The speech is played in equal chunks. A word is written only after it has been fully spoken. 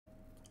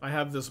I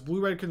have this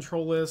blue-red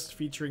control list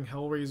featuring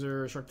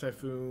Hellraiser, Shark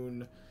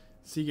Typhoon,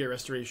 Seagate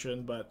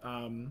Restoration, but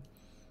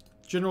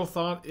general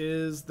thought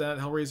is that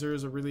Hellraiser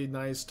is a really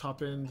nice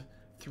top-end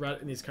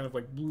threat in these kind of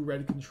like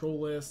blue-red control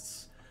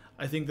lists.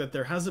 I think that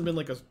there hasn't been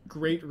like a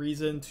great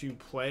reason to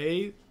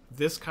play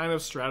this kind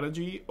of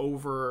strategy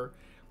over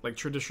like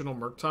traditional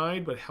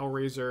Murktide, but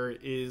Hellraiser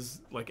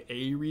is like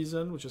a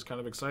reason, which is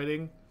kind of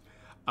exciting.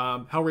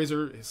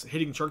 Hellraiser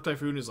hitting Shark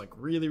Typhoon is like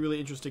really, really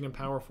interesting and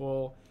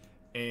powerful.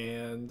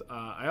 And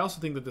I also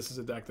think that this is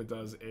a deck that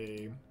does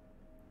a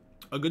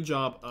good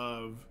job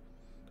of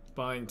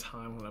buying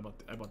time.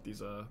 I bought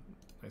these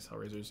nice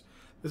Hellraisers.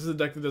 This is a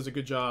deck that does a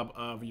good job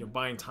of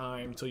buying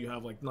time until you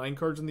have like 9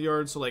 cards in the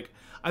yard. So like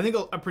I think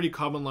a pretty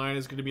common line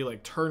is going to be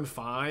like turn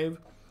 5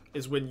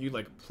 is when you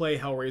like play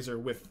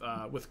Hellraiser with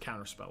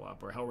Counterspell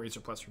up, or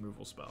Hellraiser plus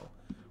removal spell,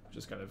 which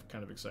is kind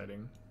of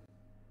exciting.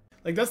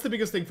 Like that's the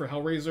biggest thing for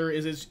Hellraiser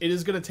is it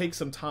is going to take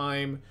some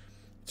time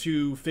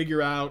to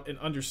figure out and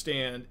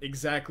understand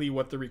exactly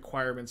what the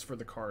requirements for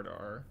the card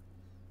are.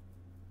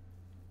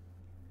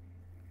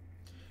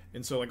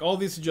 And so like all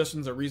these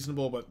suggestions are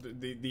reasonable, but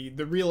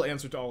the real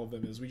answer to all of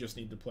them is we just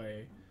need to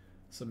play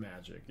some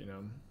Magic,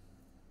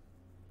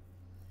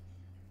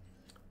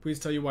 Please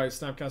tell you why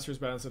Snapcaster is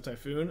bad instead of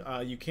Typhoon.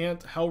 You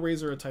can't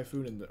Hellraiser a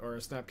Typhoon or a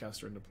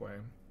Snapcaster into play.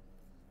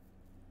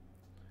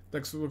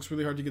 That looks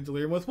really hard to get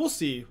Delirium with. We'll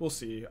see. We'll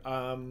see.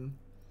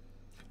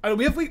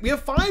 We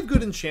have 5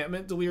 good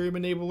enchantment Delirium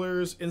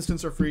enablers.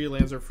 Instants are free,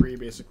 lands are free,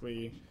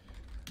 basically.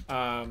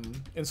 And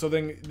so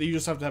then you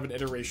just have to have an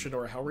Iteration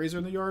or a Hellraiser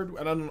in the yard.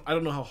 And I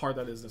don't know how hard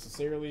that is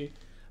necessarily.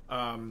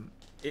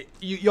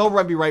 Y'all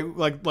might be right.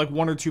 Like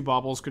 1 or 2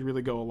 baubles could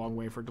really go a long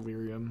way for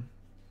Delirium.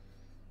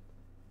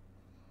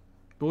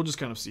 But we'll just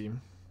kind of see.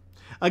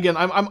 Again,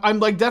 I'm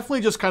like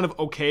definitely just kind of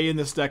okay in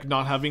this deck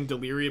not having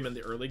Delirium in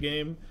the early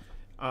game,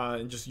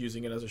 and just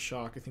using it as a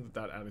shock. I think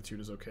that attitude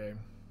is okay.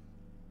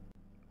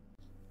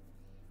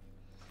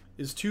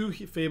 Is 2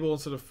 Fable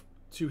instead of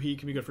 2 Heat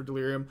can be good for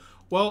Delirium?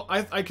 Well,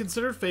 I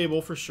consider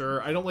Fable for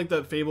sure. I don't like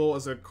that Fable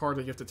as a card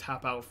that you have to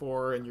tap out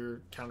for in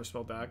your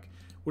Counterspell deck.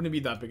 Wouldn't be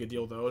that big a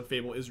deal though, and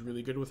Fable is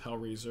really good with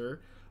Hellraiser.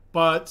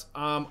 But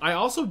I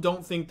also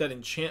don't think that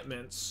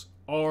enchantments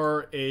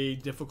are a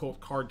difficult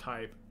card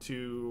type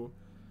to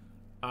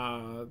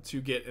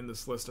get in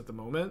this list at the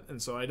moment,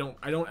 and so I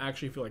don't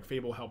actually feel like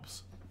Fable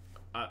helps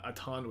a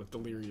ton with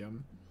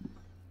Delirium.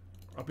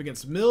 Up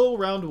against Mill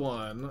round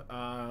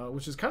 1,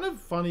 which is kind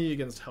of funny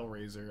against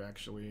Hellraiser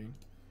actually,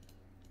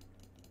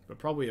 but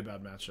probably a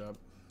bad matchup.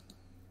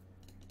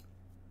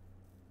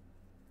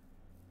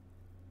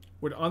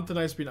 Would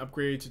Anthonice be an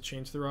upgrade to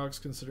Change the Rocks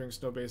considering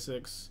Snow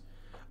Basics?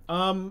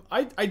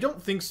 I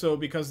don't think so,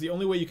 because the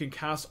only way you can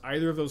cast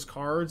either of those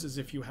cards is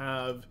if you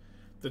have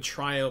the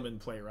Triome in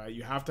play, right?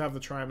 You have to have the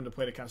Triome into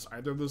play to cast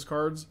either of those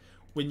cards.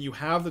 When you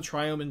have the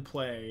Triome in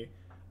play,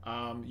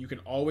 you can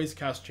always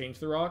cast Change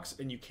the Rocks,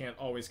 and you can't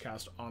always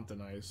cast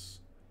Anthonice.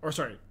 Or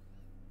sorry,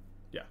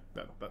 yeah,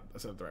 I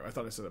said it right. I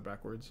thought I said it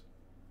backwards.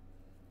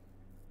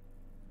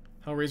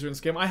 Hellraiser and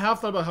Scam. I have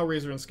thought about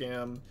Hellraiser and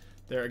Scam.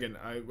 There again,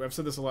 I've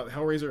said this a lot.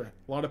 Hellraiser,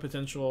 a lot of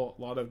potential,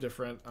 a lot of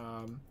different.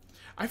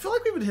 I feel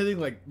like we've been hitting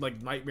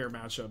like nightmare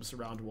matchups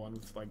round 1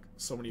 with like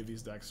so many of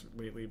these decks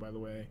lately. By the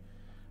way,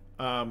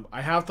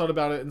 I have thought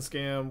about it in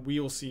Scam. We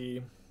will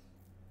see.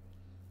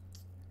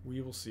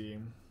 We will see.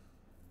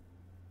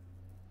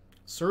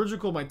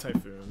 Surgical my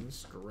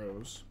Typhoons.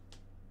 Gross.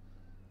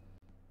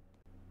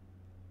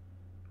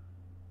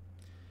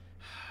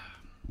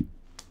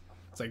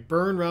 It's like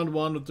burn round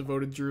 1 with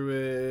Devoted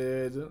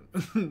Druid.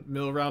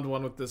 Mill round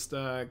 1 with this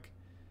deck.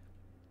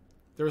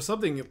 There was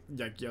something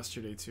like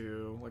yesterday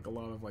too. Like a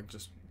lot of like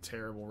just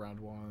terrible round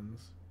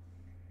 1s.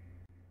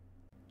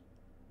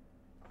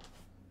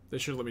 They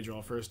should let me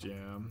draw first,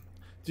 yeah.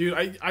 Dude,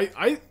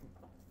 I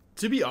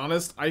to be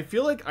honest, I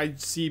feel like I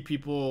see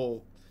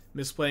people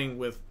misplaying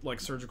with like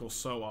Surgical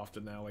so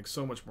often now, like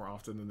so much more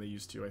often than they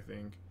used to, I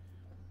think.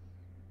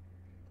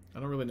 I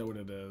don't really know what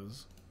it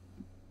is.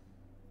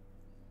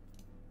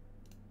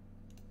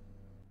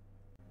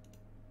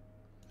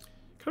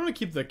 Kind of want to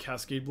keep the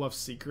Cascade Bluffs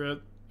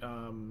secret.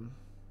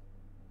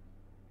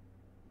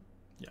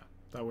 Yeah,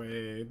 that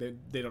way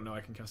they don't know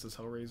I can cast this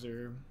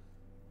Hellraiser.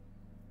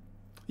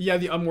 Yeah,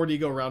 the Unmoored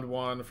Ego round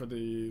 1 for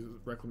the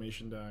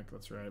Reclamation deck,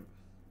 that's right.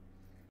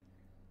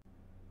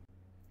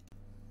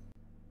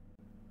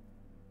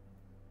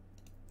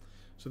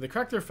 So they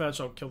crack their fetch,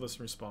 I'll kill this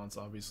in response,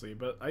 obviously.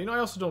 But, I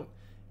also don't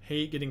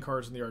hate getting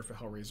cards in the yard for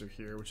Hellraiser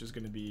here, which is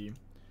going to be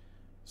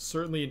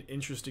certainly an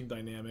interesting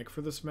dynamic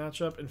for this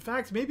matchup. In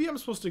fact, maybe I'm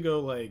supposed to go,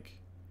 like...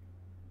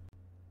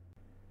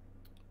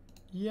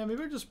 Yeah,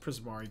 maybe I just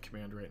Prismari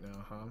Command right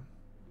now, huh?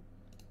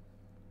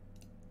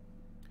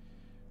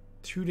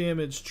 2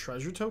 damage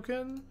Treasure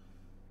Token?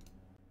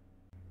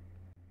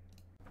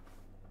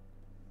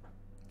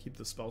 Keep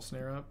the Spell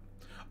Snare up.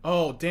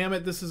 Oh, damn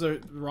it, this is a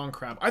wrong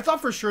crab. I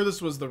thought for sure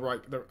this was the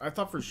right... I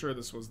thought for sure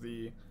this was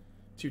the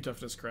 2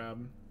 toughness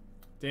crab.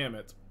 Damn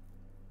it.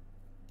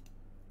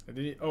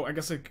 I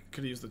guess I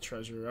could have used the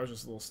treasure. I was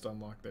just a little stun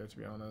locked there, to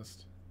be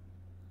honest.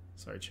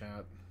 Sorry,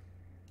 chat.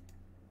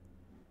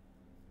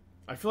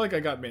 I feel like I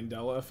got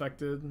Mandela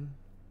affected.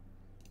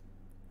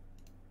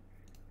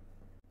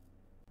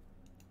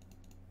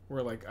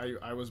 Where like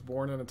I was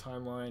born in a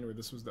timeline where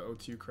this was the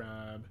O2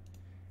 crab,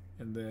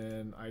 and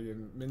then I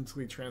am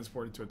mentally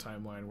transported to a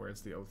timeline where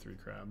it's the O3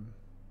 crab.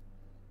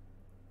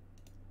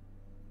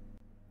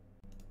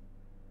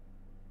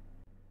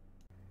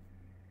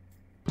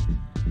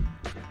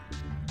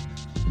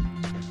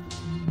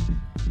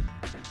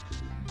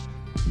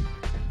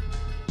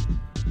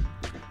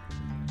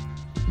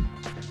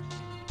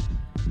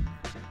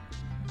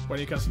 Why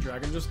do you cast a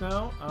dragon just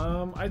now?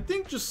 I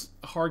think just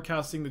hard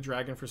casting the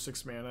dragon for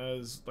 6 mana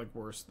is like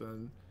worse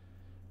than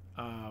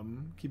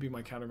keeping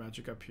my counter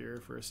magic up here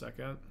for a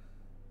second.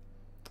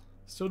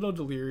 Still no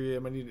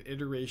delirium. I need an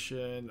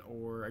iteration,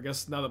 or I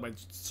guess now that my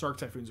Shark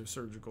Typhoons are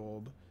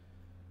surgical,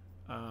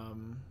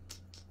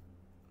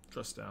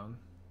 trust down.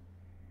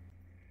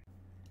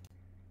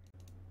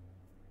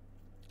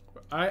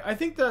 I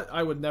think that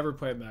I would never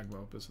play a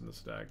Magma Opus in this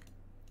deck.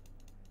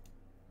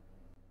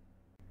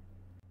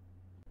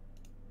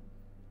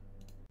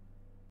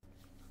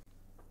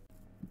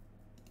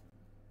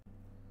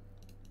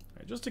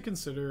 Just to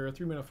consider, a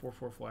 3-mana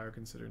 4/4 flyer,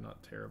 consider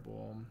not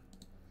terrible.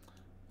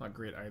 Not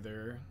great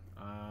either.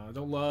 I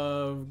don't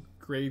love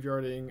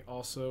graveyarding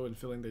also and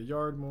filling the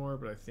yard more,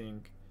 but I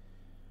think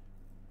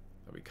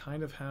that we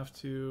kind of have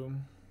to.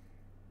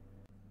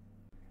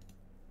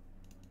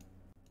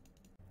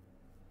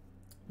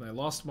 And I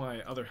lost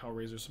my other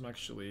Hellraiser, so I'm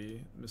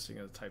actually missing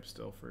a type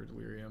still for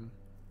Delirium,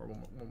 or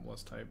one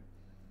less type.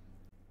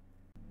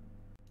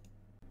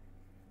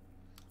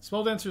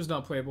 Spell Dancer is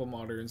not playable in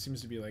Modern,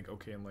 seems to be like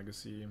okay in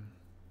Legacy.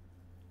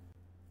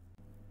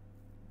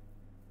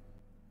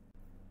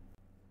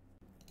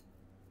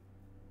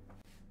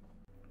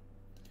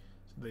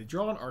 So they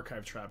draw an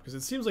Archive Trap, because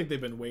it seems like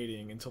they've been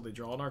waiting until they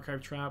draw an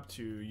Archive Trap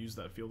to use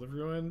that Field of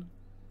Ruin.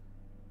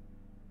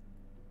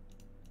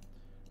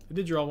 They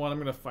did draw one. I'm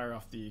going to fire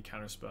off the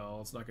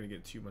Counterspell. It's not going to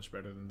get too much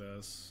better than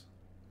this.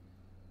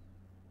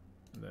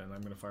 And then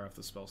I'm going to fire off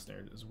the Spell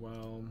Snare as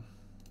well.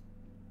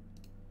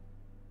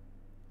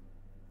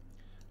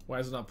 Why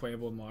is it not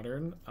playable in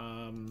Modern?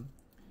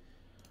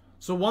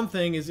 So one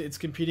thing is it's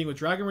competing with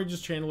Dragon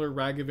Rage's Channeler,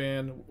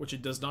 Ragavan, which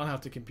it does not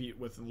have to compete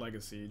with in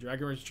Legacy.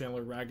 Dragon Rage's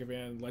Channeler,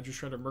 Ragavan, Ledger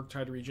Shredder,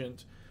 Murktide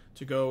Regent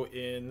to go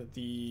in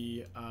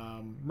the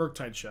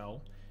Murktide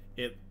Shell.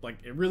 It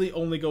really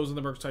only goes in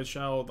the Murktide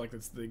Shell. Like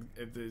it's the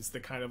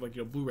kind of like,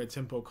 you know, blue-red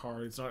tempo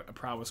card. It's not a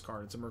prowess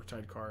card. It's a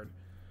Murktide card.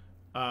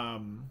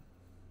 Are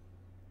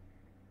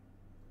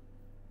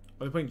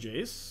they playing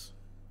Jace?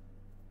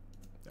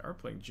 They are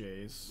playing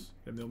Jace.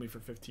 They mill me for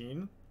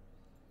 15.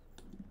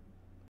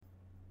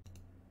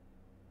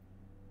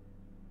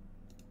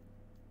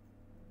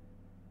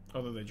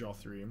 Oh, then they draw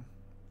 3.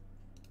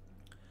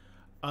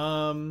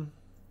 And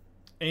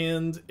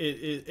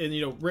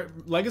you know,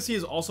 Legacy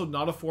is also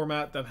not a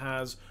format that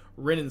has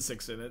Wrenn and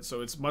 6 in it,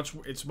 so it's much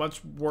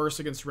worse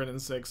against Wrenn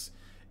and 6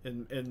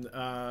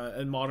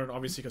 in Modern,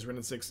 obviously, because Wrenn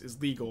and 6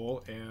 is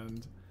legal,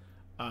 and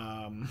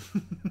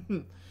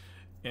and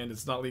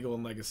it's not legal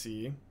in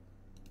Legacy.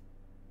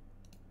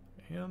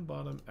 Hand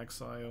bottom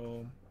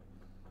exile.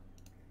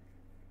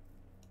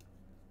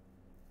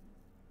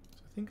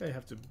 So I think I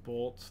have to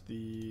bolt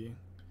the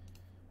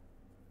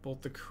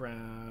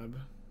crab.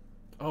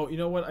 Oh, you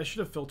know what? I should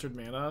have filtered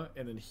mana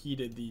and then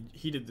heated the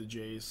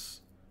Jace.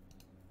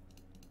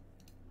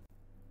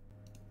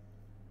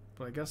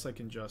 But I guess I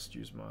can just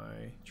use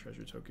my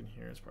treasure token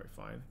here. It's probably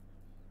fine.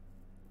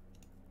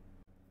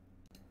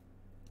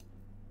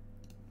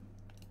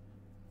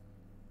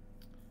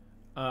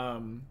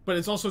 But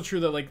it's also true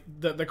that like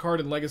the card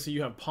in Legacy,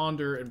 you have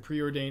Ponder and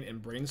Preordain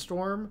and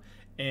Brainstorm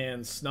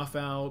and Snuff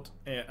Out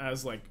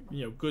as, like,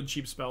 you know, good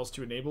cheap spells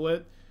to enable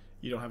it.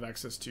 You don't have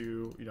access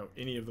to, you know,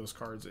 any of those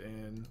cards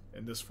in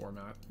this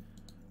format.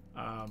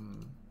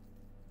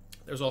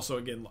 There's also,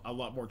 again, a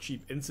lot more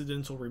cheap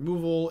incidental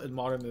removal in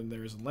Modern than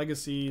there is in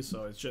Legacy.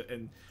 So it's just,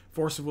 and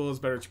Force of Will is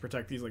better to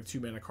protect these like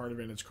 2-mana card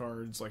advantage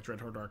cards like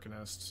Dreadhorde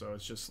Arcanist. So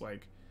it's just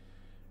like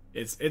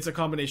it's a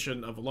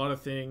combination of a lot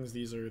of things.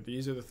 These are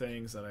the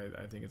things that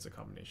I think it's a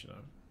combination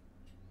of.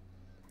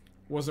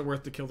 Was it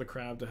worth to kill the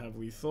crab to have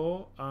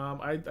lethal?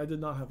 I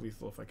did not have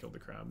lethal if I killed the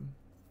crab.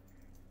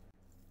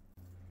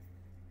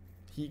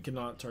 Heat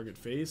cannot target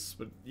face,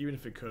 but even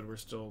if it could, we're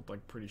still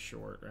like pretty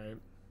short, right?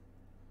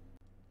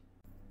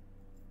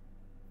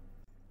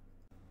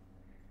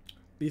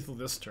 Lethal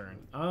this turn.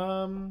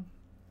 I don't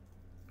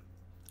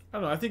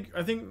know. I think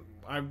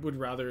I would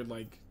rather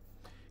like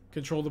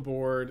control the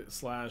board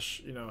 /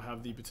 you know,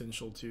 have the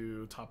potential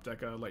to top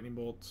deck a lightning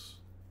bolt.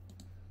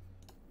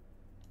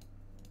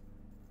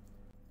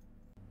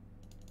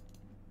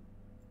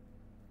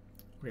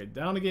 Okay,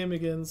 down a game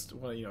against,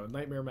 well, you know,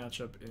 nightmare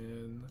matchup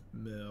in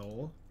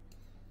Mill.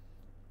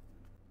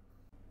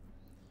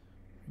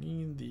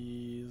 Need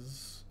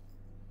these.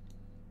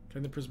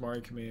 Cutting the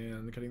Prismari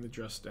Command, cutting the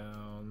Dress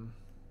Down.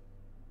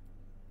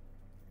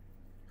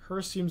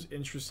 Her seems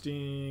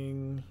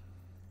interesting.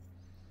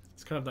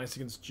 It's kind of nice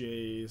against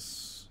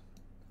Jace.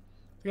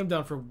 I think I'm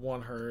down for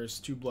 1 Hearse,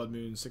 2 Blood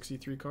Moon,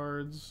 63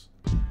 cards.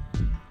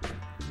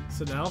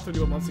 So now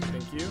 31 months,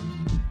 thank you.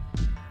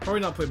 Probably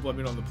not play Blood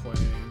Moon on the play.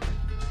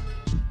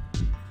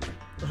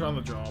 Or on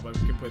the draw, but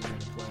we can play them on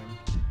the play.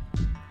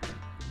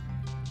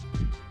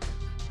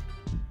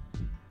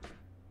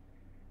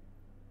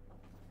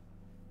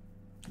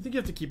 I think you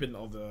have to keep in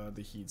all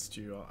the heats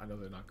too. I know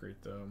they're not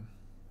great though.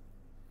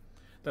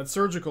 That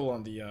surgical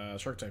on the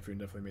Shark Typhoon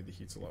definitely made the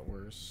heats a lot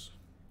worse.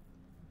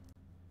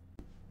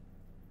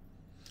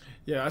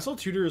 Yeah, I saw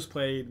Tutors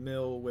play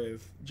Mill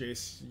with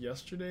Jace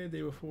yesterday,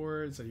 day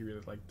before, and said he really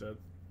liked it.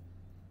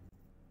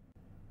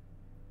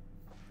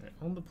 Right,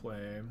 on the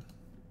play.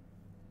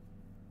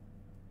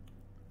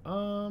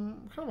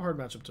 Kind of a hard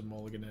matchup to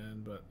mulligan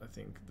in, but I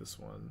think this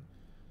one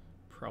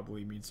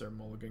probably meets our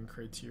mulligan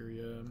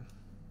criteria.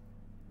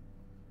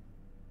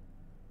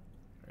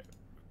 Alright,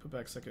 put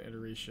back second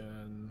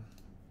iteration.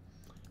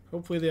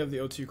 Hopefully they have the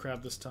O2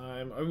 crab this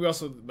time. We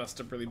also messed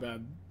up really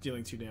bad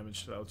dealing 2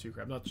 damage to the O2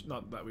 crab.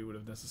 Not that we would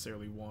have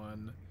necessarily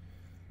won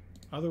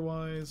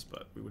otherwise,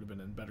 but we would have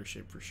been in better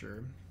shape for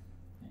sure.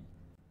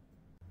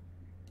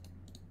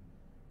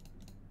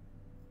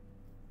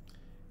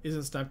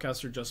 Isn't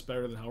Snapcaster just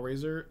better than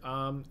Hellraiser?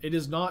 It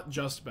is not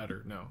just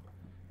better, no.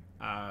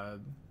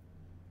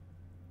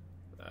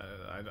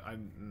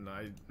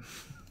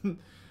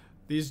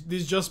 These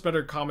just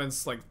better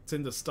comments like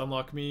tend to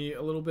stunlock me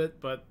a little bit,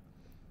 but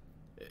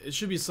it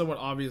should be somewhat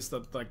obvious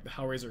that like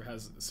Hellraiser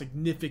has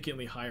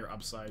significantly higher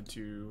upside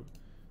to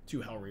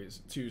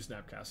Hellraiser, to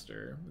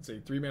Snapcaster. It's a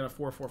 3-mana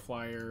 4/4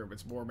 flyer.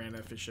 It's more mana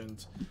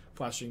efficient,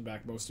 flashing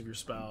back most of your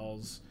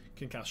spells.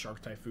 Can cast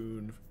Shark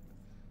Typhoon.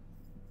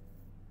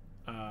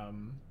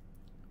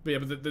 But yeah,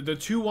 but the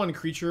 2/1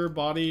 creature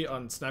body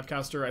on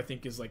Snapcaster I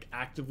think is like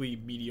actively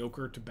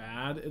mediocre to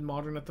bad in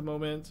Modern at the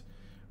moment.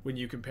 When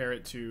you compare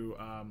it to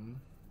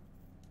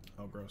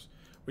oh gross.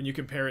 When you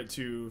compare it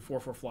to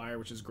 4/4 flyer,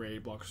 which is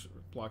great, blocks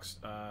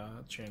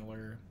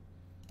Channeler.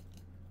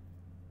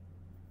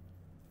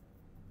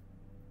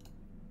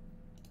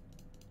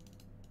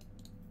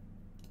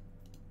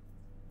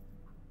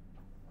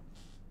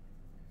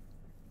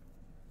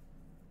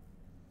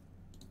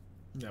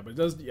 Yeah, but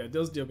it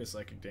does deal me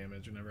psychic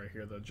damage whenever I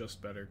hear the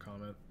just better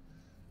comment.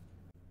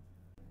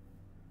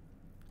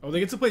 Oh, they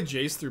get to play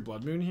Jace through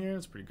Blood Moon here?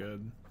 That's pretty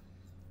good.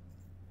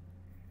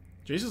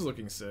 Jace is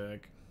looking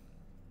sick.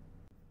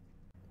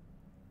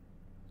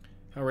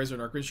 Hellraiser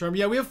and Archmage Triome.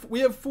 Yeah, we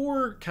have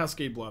 4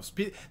 Cascade Bluffs.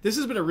 This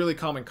has been a really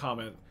common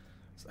comment.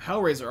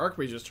 Hellraiser,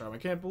 Archmage's Triome. I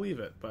can't believe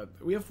it, but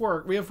we have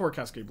 4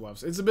 Cascade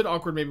Bluffs. It's a bit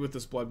awkward maybe with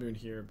this Blood Moon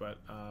here, but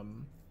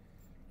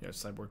yeah,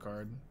 sideboard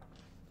card.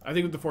 I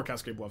think with the 4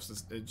 Cascade Bluffs,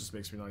 it just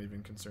makes me not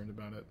even concerned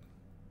about it.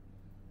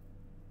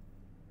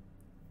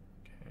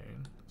 Okay,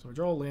 so we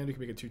draw a land. We can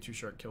make a 2/2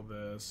 shark, kill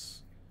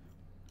this.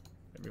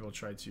 Maybe we'll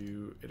try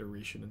to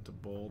iteration into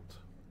Bolt.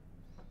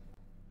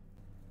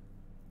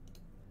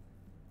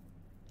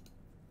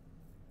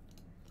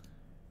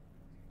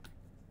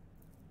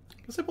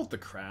 I guess I bolt the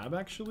crab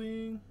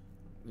actually.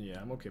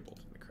 Yeah, I'm okay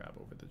bolting the crab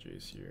over the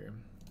Jace here.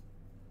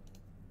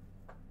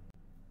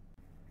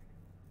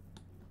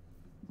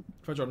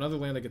 If I draw another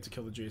land, I get to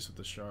kill the Jace with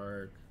the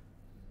shark.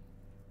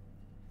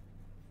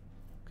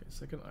 Okay,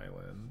 second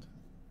island.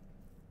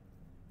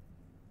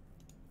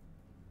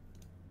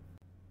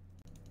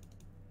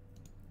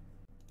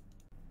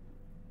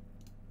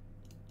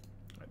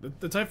 Right,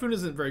 the Typhoon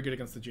isn't very good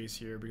against the Jace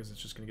here because it's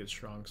just going to get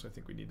shrunk, so I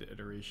think we need the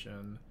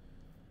iteration.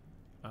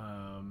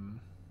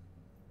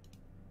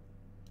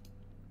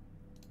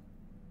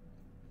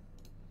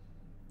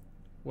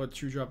 What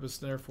true drop is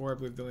Snare for? I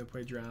believe they only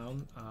play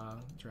Drown.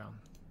 Drown.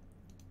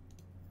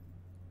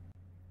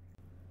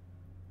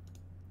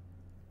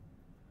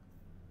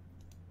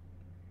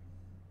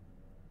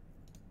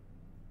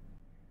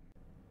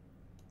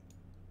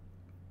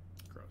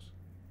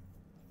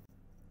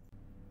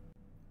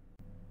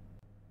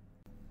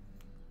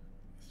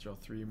 Draw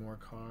 3 more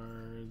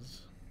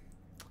cards.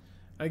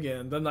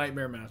 Again, the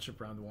nightmare matchup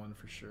round 1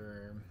 for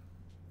sure.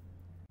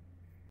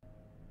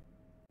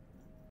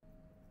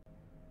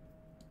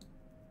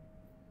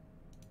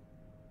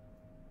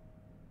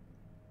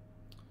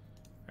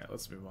 Alright,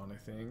 let's move on, I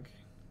think.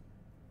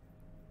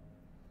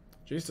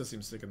 Jace does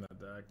seem sick in that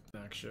deck.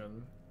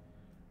 Action.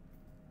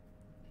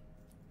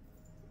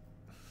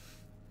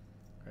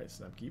 Alright,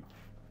 snap keep.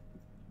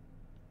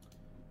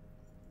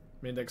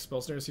 Main deck Spell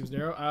Snare seems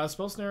narrow.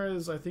 Spell Snare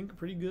is, I think,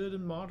 pretty good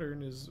in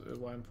Modern, is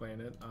why I'm playing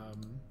it.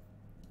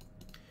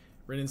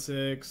 Wrenn and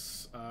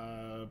 6,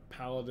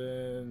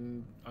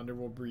 Paladin,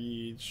 Underworld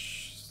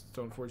Breach,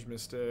 Stoneforge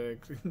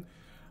Mystic.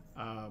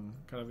 Kind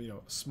of, you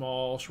know,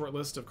 small, short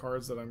list of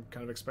cards that I'm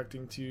kind of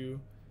expecting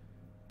to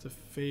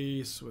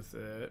face with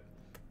it.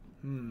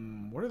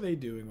 What are they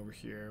doing over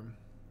here?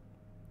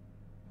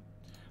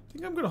 I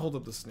think I'm going to hold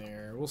up the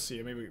Snare. We'll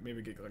see.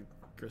 Maybe get, like,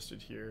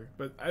 Gristed here,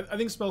 but I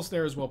think Spell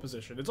Snare is well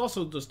positioned. It's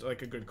also just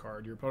like a good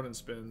card. Your opponent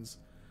spends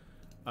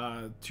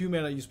 2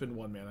 mana, you spend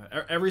 1 mana.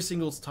 Every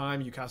single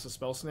time you cast a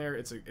Spell Snare,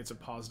 it's a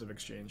positive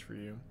exchange for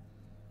you.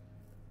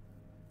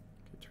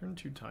 Okay, turn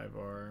 2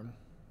 Tyvar.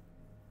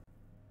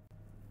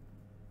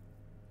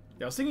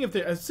 Yeah, I was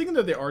thinking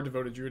that they are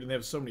Devoted Druid and they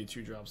have so many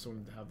 2-drops, so I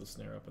wanted to have the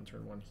Snare up on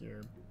turn 1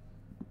 here.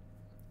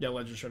 Yeah,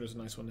 Ledger Shredder is a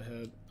nice one to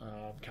hit.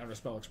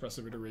 Counterspell,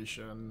 Expressive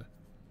Iteration.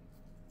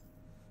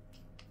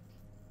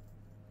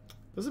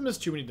 Doesn't miss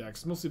too many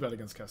decks. Mostly bad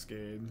against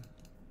Cascade.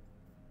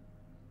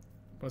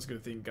 But it's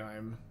good to think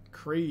I'm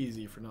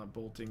crazy for not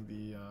bolting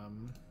the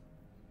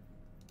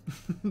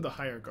the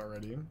Hierarch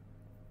already.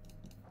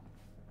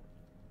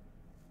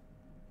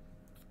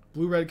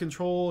 Blue-red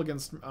control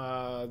against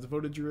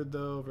Devoted Druid,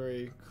 though.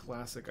 Very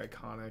classic,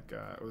 iconic.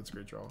 Oh, that's a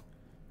great draw.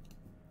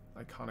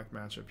 Iconic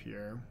matchup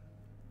here.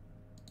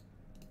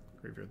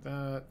 Graveyard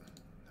that.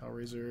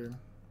 Hellraiser.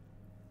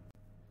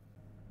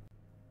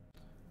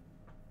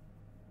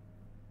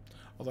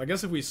 Although I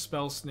guess if we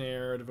Spell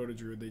Snare Devoted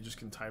Druid, they just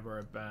can Tyvar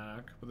it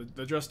back. But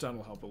the dress down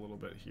will help a little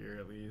bit here,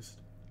 at least.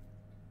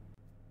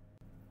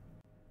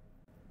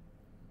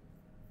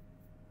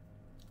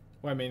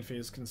 Why main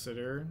phase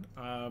consider?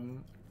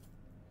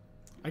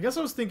 I guess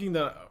I was thinking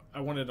that I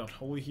wanted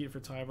Unholy Heat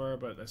for Tyvar,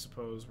 but I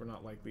suppose we're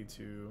not likely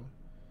to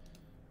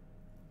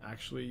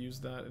actually use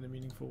that in a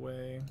meaningful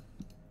way.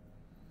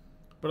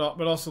 But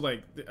also,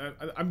 like,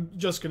 I'm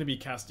just going to be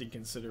casting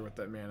Consider with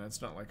that mana.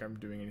 It's not like I'm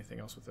doing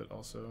anything else with it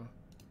also.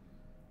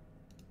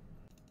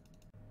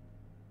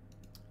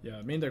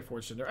 Yeah, main deck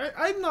Forge Tender.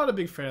 I'm not a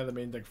big fan of the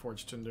main deck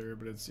Forge Tender,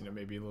 but it's, you know,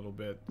 maybe a little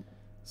bit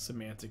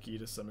semantic-y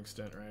to some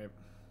extent, right?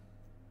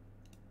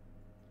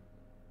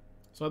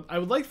 So I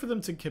would like for them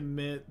to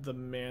commit the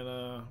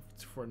mana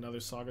for another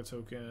Saga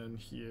token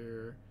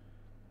here.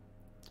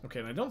 Okay,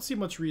 and I don't see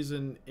much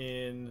reason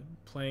in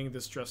playing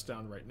this dress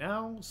down right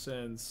now,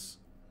 since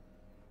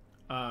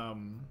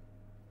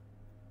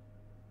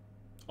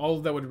all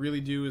that would really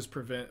do is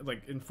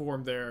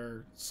inform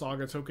their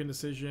Saga token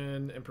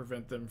decision and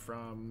prevent them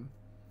from...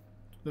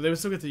 No, they would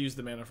still get to use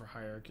the mana for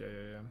Hierarch.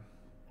 Yeah.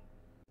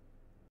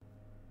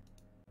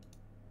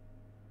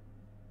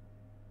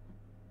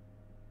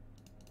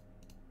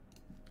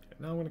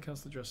 Now I'm going to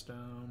cast the dress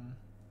down.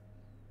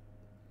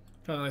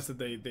 Kind of nice that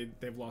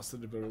they've lost the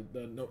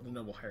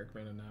Noble Hierarch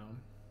mana now.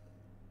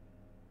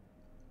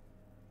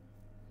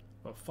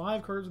 About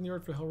 5 cards in the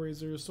yard for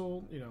Hellraiser,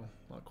 so, you know,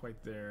 not quite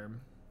there.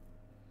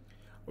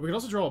 We can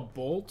also draw a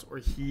Bolt or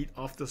Heat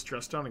off this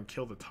dress down and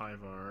kill the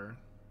Tyvar.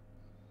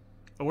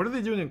 Oh, what are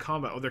they doing in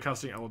combat? Oh, they're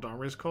casting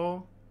Eladamri's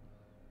Call?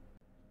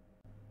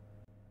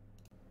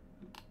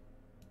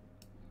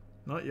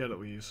 Not yet, at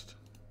least.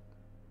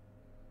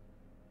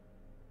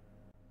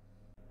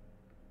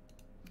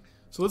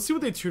 So let's see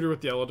what they tutor with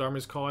the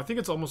Eladamri's Call. I think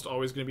it's almost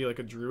always going to be like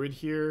a Druid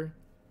here.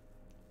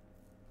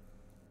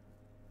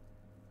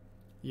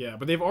 Yeah,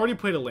 but they've already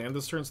played a land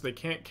this turn, so they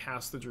can't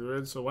cast the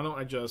Druid. So why don't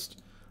I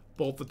just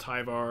bolt the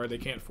Tyvar? They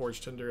can't Forge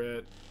Tender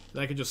it.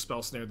 Then I can just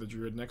Spell Snare the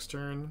Druid next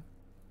turn.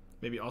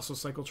 Maybe also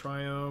cycle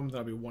Triome.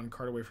 That'll be 1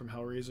 card away from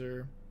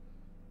Hellraiser.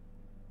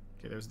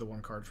 Okay, there's the 1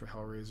 card for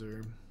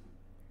Hellraiser.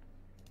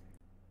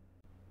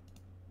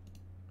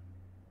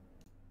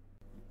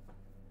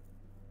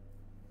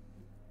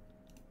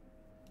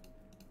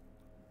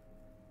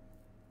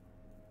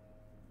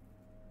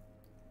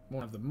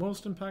 Won't have the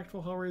most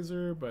impactful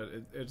Hellraiser, but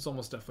it's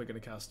almost definitely going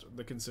to cast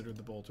the Consider,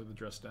 the Bolt, or the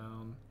Dress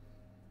Down.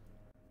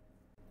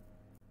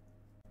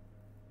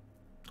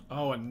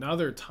 Oh,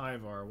 another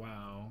Tyvar.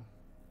 Wow.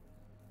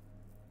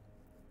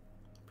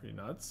 Pretty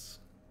nuts.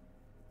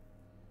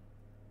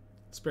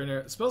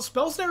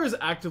 Spell Snare is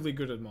actively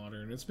good at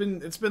Modern. It's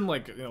been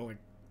like, you know, like,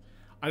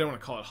 I don't want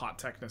to call it hot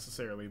tech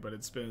necessarily, but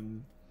it's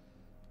been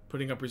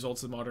putting up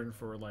results in Modern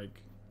for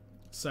like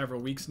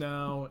several weeks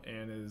now,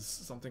 and is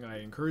something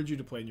I encourage you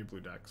to play in your blue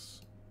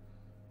decks.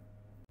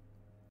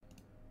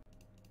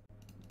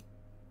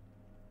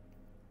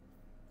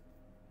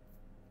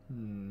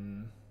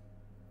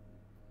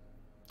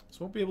 So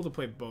won't be able to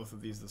play both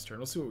of these this turn.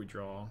 Let's see what we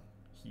draw.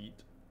 Heat.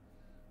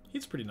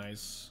 Heat's pretty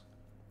nice.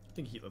 I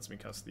think Heat lets me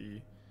cast the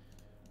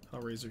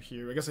Hellraiser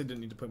here. I guess I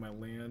didn't need to play my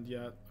land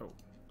yet. Oh.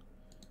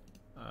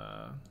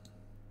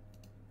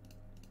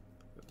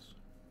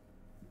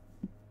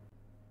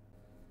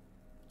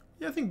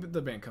 Yeah, I think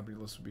the Band Company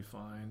list would be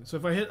fine. So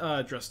if I hit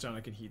Dress Down,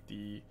 I can Heat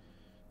the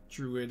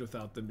Druid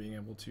without them being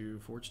able to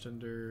Forge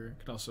Tender.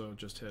 Can also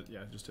just hit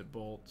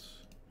Bolt.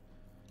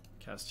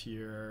 Cast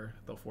here.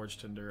 They'll Forge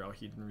Tender. I'll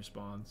Heat in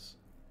response.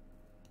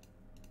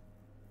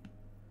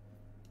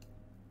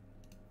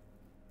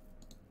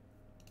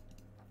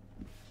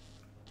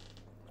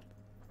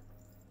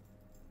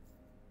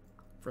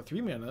 For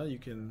 3 mana, you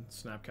can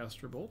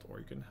Snapcaster Bolt, or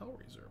you can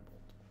Hellraiser Bolt.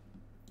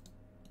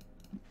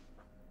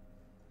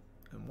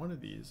 And one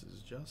of these is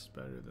just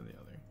better than the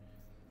other.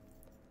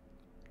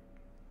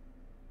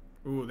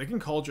 Ooh, they can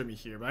Cauldron me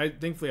here, but I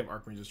thankfully have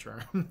Archmage's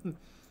Charm.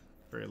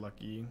 Very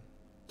lucky.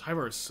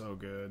 Tyvar is so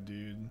good,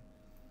 dude.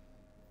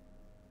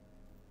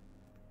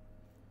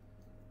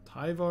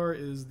 Tyvar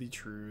is the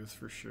truth,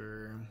 for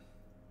sure.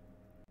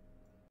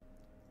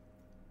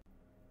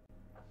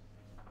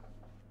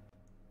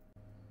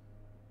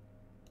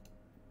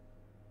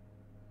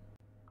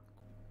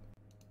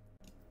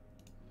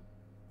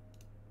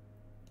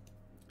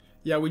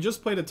 Yeah, we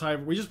just played a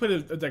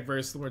deck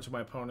very similar to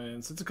my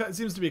opponent's. It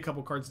seems to be a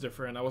couple cards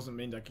different. I wasn't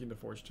main decking the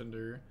Forge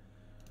Tinder.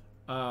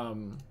 At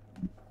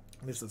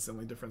least that's the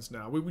only difference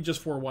now. We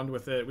just 4-1'd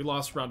with it. We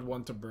lost round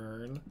 1 to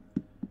Burn.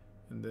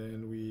 And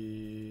then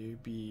we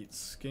beat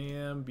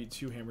Scam, beat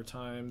 2 Hammer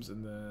Times,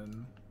 and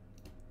then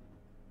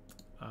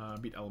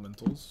beat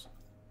Elementals.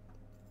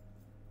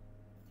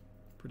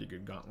 Pretty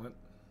good gauntlet.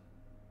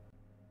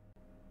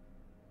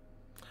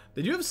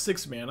 They do have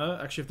 6 mana.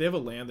 Actually, if they have a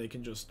land, they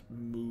can just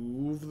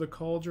move the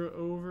Cauldron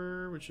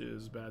over, which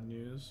is bad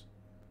news.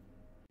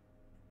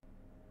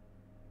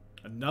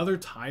 Another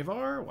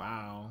Tyvar?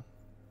 Wow.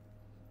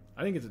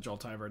 I didn't get to draw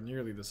Tyvar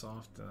nearly this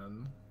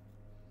often.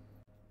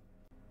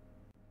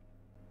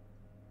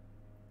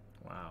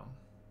 Wow.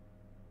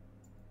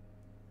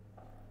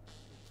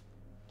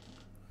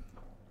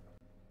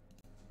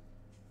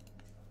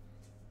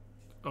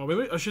 Oh,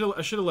 maybe I should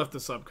have left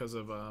this up because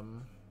of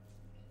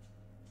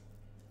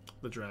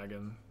the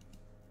dragon.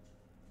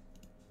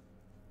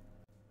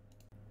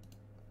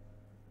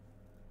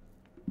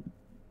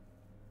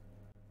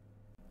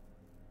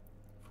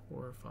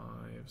 4, 5,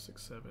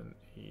 6, 7,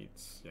 8.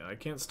 Yeah, I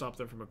can't stop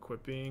them from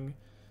equipping,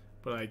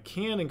 but I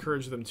can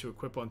encourage them to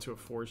equip onto a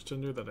Forge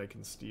Tinder that I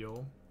can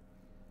steal.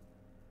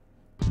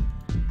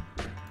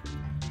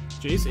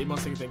 Jace, 8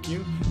 months, thank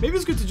you. Maybe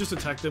it's good to just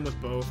attack them with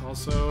both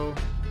also.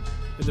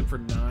 Hit them for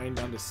 9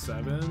 down to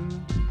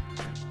 7.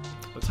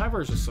 The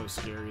Tyvar is just so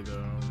scary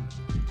though.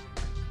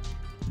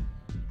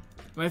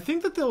 And I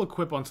think that they'll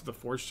equip onto the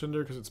Forge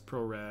Tinder because it's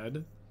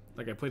pro-red.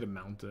 Like I played a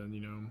Mountain,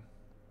 you know.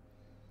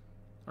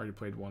 Already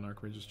played 1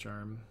 Archmage's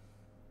Charm.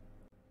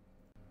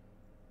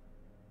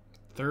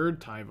 3rd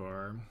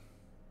Tyvar.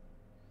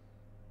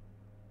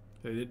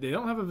 They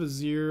don't have a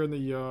Vizier in the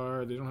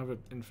yard. They don't have an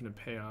infinite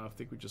payoff. I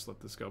think we just let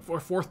this go.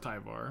 4th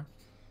Tyvar.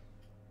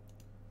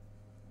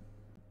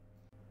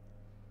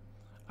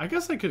 I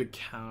guess I could have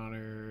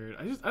countered.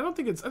 I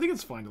think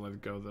it's fine to let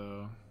it go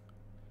though.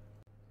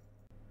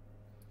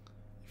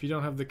 If you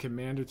don't have the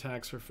commander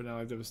tax for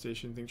Finale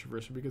Devastation, I think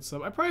Traverse would be a good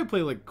sub. I'd probably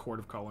play like Court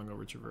of Calling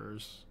over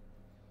Traverse.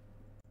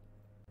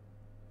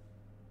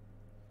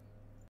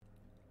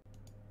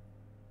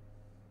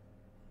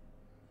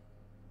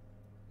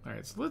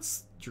 Alright, so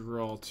let's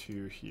draw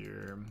 2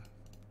 here.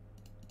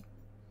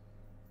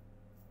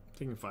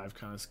 Taking 5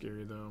 kind of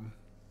scary though.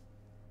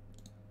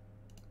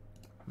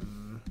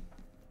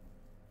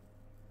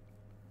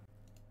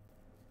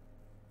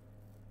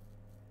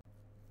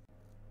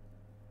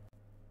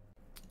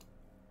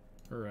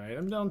 Alright,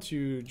 I'm down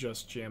to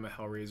just jam a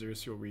Hellraiser,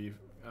 see what we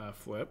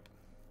flip.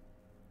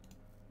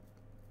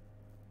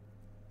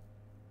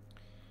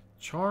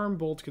 Charm,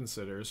 Bolt,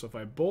 Consider. So if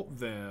I bolt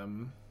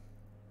them...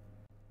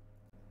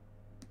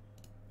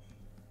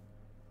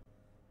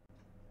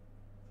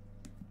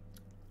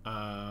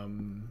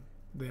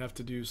 they have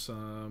to do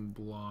some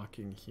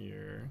blocking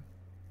here.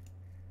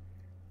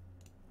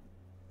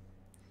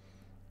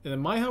 And then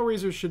my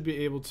Hellraiser should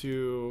be able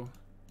to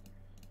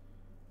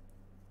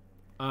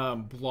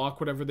block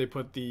whatever they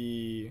put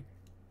the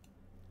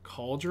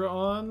Cauldron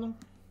on.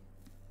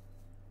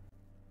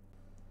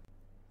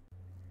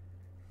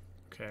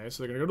 Okay,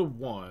 so they're gonna go to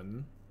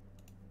 1.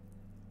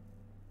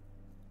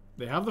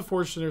 They have the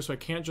Forge Tinder, so I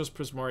can't just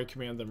Prismari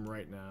Command them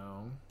right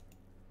now.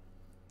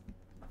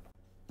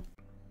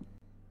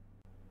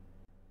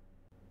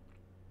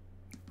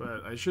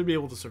 But I should be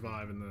able to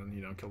survive and then,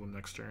 you know, kill them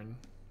next turn.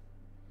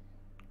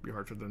 Be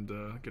hard for them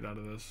to get out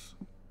of this.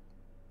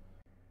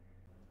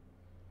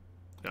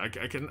 Yeah,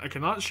 I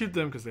cannot shoot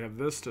them because they have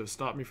this to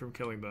stop me from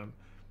killing them.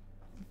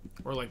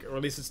 Or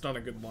at least it's not a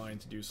good line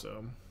to do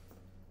so.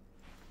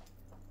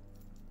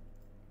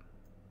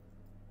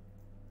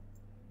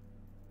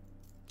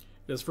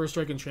 It does first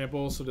strike and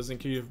trample, so does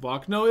Incubative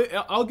block? No,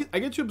 I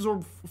get to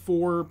absorb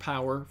 4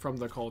 power from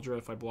the Cauldron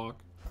if I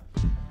block.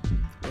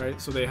 Right,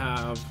 so they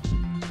have...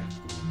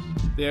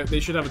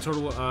 They should have a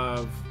total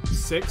of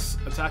 6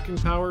 attacking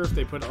power if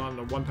they put on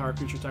a 1 power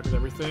creature attack with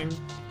everything.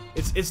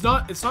 It's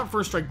not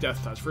first strike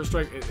death touch. First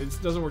strike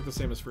it doesn't work the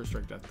same as first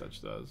strike death touch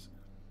does.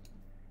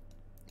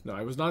 No,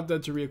 I was not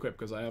dead to re-equip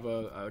because I have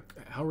a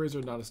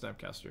Hellraiser, not a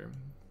Snapcaster.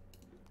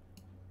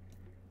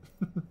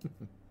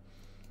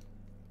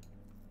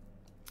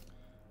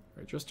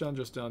 Alright, just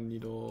down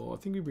Needle.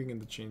 I think we bring in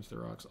the Change the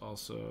Rocks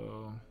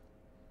also.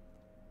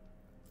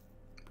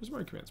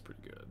 Prismari Command's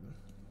pretty good.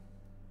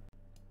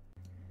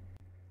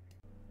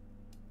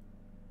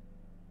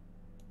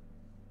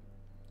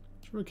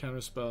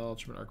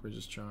 Counterspell,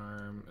 Archmage's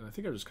Charm, and I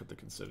think I just cut the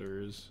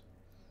Considers.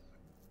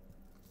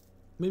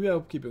 Maybe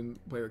I'll keep and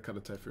play Cut a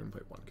Typhoon and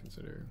play 1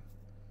 Consider.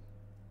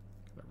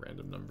 Kind of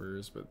random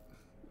numbers, but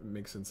it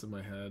makes sense in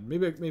my head.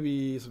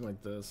 Maybe something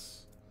like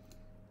this.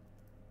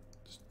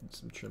 Just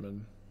some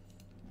trimming.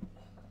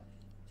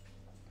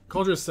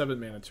 Cauldron has 7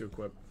 mana to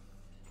equip.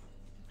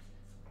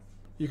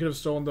 You could have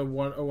stolen the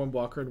 1/01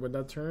 blocker and win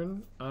that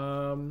turn.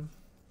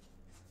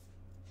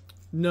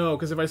 No,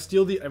 because if I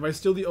steal the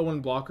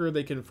 0-1 blocker,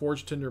 they can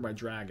Forge Tinder my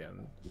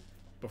dragon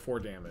before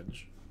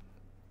damage.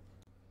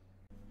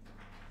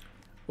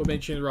 What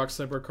made Chain of the Rocks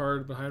sideboard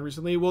card behind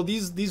recently? Well,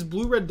 these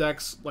blue-red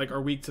decks like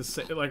are weak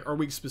to are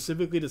weak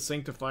specifically to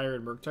Sanctifier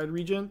and Murktide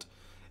Regent,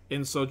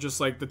 and so just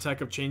like the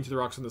tech of Chain to the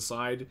Rocks on the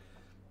side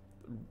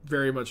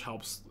very much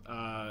helps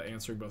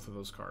answering both of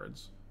those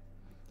cards.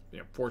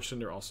 Yeah,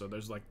 Fortune are also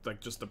there's like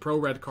just the pro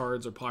red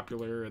cards are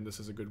popular, and this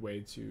is a good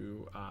way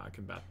to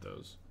combat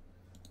those.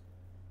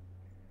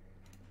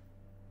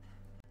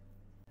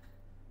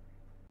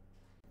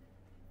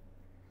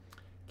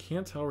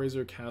 Can't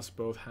Hellraiser cast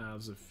both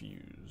halves of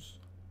Fuse?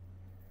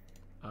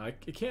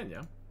 It can,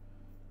 yeah.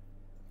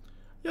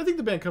 Yeah, I think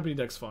the Band Company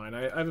deck's fine.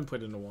 I haven't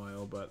played it in a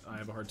while, but I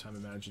have a hard time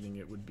imagining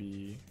it would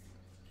be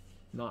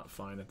not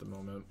fine at the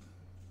moment.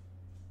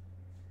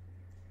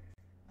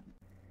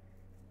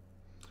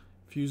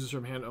 Fuses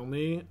from hand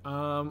only.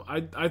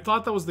 I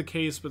thought that was the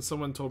case, but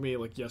someone told me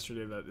like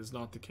yesterday that is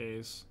not the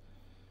case.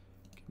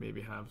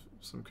 Maybe have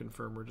some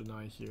confirm or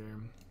deny here.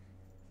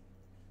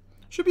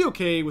 Should be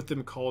okay with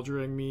them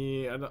cauldroning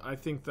me. I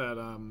think that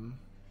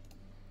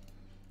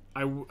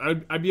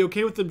I'd be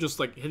okay with them just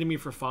like hitting me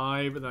for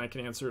 5, and then I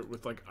can answer it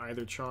with like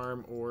either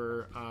Charm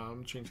or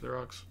Chain to the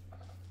Rocks.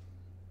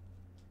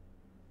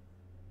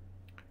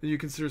 Do you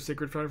consider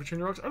Sacred Fire for Chain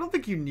to the Rocks? I don't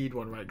think you need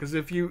one, right? Because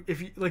if you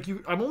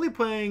I'm only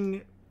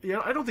playing.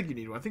 Yeah, I don't think you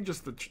need one. I think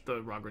just the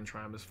Raugrin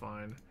Triome is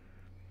fine.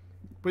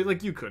 But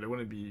like you could, it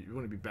wouldn't be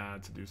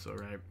bad to do so,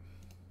 right?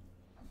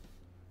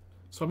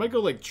 So I might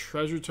go like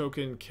Treasure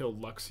Token, kill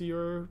Luxie,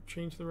 or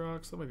Change the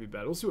Rocks. That might be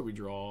bad. We'll see what we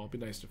draw. It'd be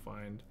nice to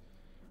find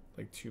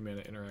like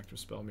 2-mana interactive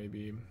spell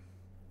maybe.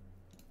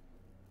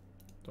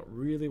 Don't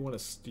really want to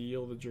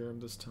steal the Germ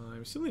this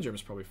time. Stealing the Germ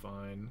is probably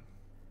fine.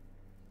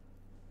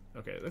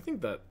 Okay, I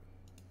think that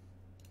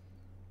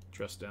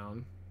Dress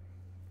Down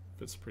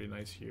fits pretty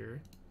nice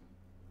here.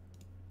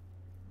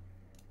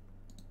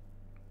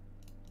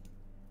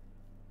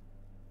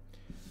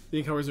 Do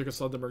you think Hellraiser can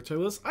slot the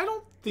Murktide list? I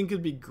don't think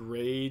it'd be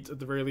great. At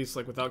the very least,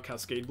 like without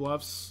Cascade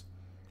Bluffs.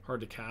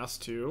 Hard to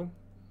cast too.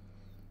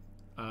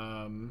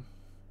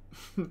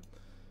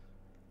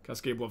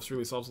 Cascade Bluffs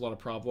really solves a lot of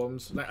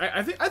problems.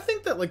 I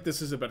think that like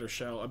this is a better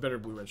shell, a better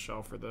blue-red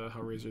shell for the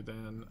Hellraiser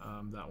than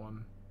that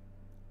one.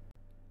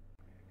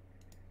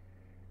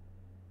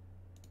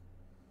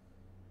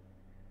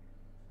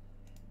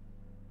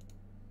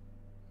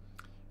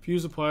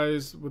 Fuse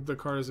applies with the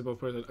card as they both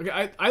play.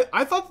 Okay,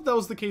 I thought that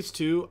was the case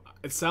too.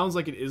 It sounds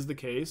like it is the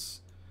case.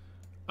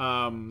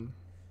 I've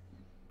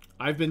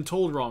been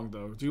told wrong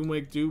though.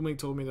 Doomwake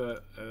told me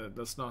that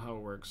that's not how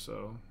it works.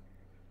 So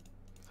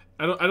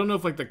I don't know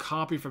if like the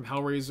copy from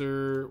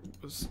Hellraiser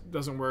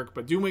doesn't work,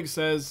 but Doomwake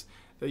says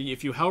that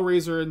if you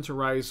Hellraiser into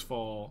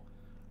Risefall,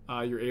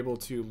 you're able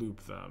to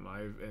loop them.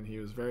 And he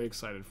was very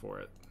excited for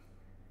it.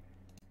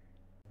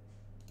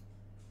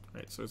 All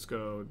right, so let's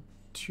go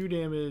 2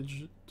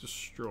 damage,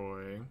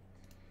 destroy,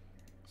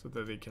 so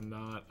that they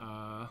cannot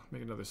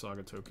make another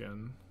Saga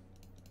token.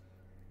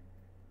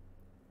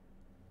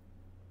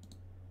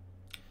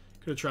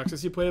 Could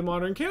Atraxas you play a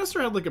Modern?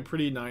 Canister had like a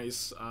pretty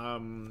nice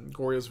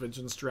Goryo's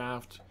Vengeance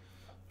draft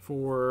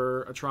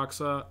for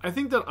Atraxa. I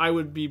think that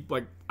I'd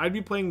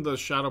be playing the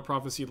Shadow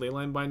Prophecy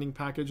Leyline Binding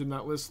package in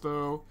that list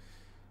though,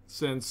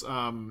 since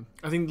I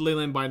think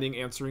Leyline Binding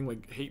answering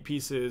like hate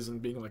pieces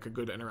and being like a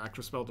good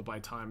interactive spell to buy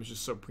time is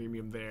just so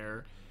premium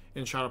there.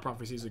 And Shadow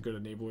Prophecy is a good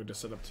enabler to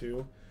set up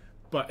too,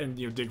 and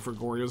dig for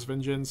Goryo's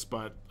Vengeance.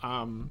 But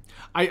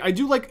I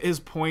do like his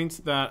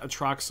point that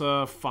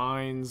Atraxa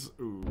finds.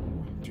 Ooh,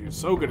 dude,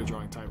 so good at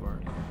drawing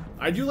Tyvar.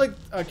 I do like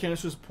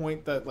Canister's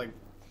point that like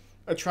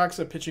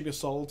Atraxa pitching to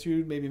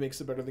Solitude maybe makes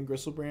it better than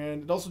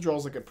Gristlebrand. It also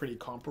draws like a pretty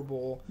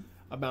comparable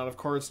amount of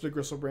cards to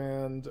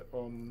Gristlebrand,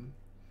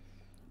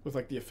 with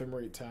like the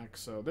Ephemerate tech.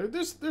 So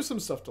there's some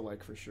stuff to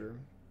like for sure.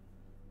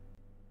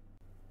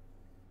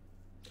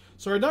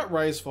 Sorry, not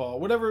Risefall.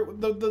 Whatever,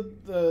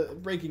 the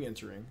Breaking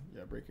Entering.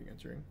 Yeah, Breaking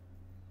Entering.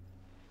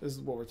 This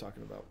is what we're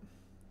talking about.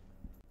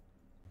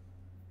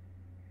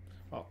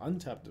 Wow,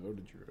 untapped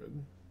Devoted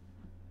Druid.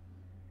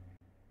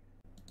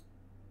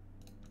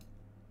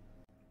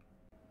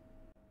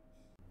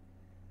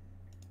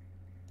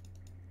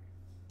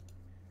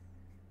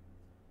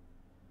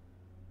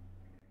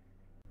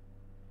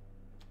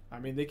 I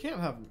mean, they can't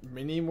have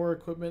many more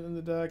equipment in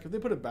the deck. If they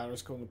put a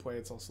Batterskull into play,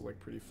 it's also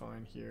like pretty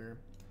fine here.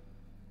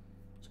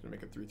 Gonna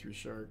make a 3/3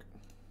 shark.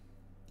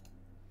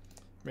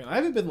 Man, I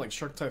haven't been like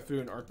Shark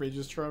Typhoon,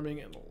 Archmage's Charming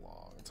in a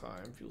long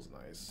time. Feels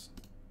nice.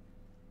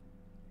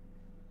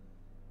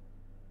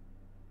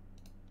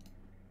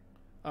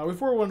 We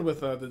 4-1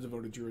 with the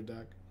Devoted Druid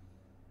deck.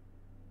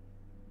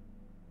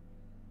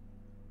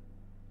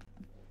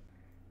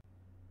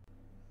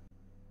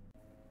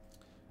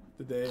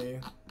 Did they?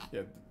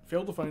 Yeah,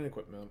 failed to find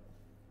equipment.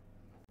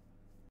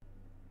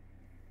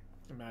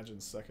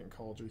 Imagine second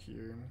Cauldron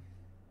here.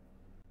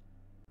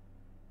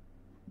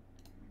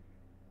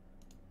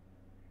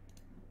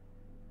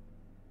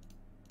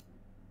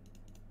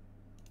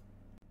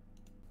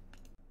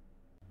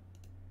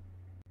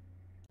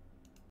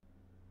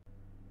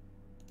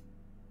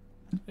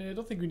 Yeah, I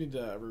don't think we need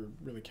to ever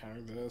really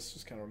counter this.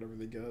 Just kind of whatever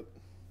they get.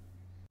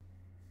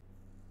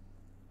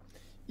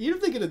 Even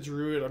if they get a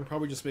druid, I'm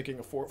probably just making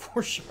a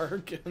 4/4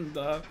 shark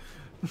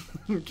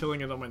and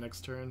killing it on my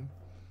next turn.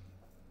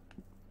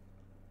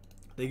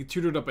 They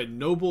tutored up a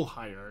noble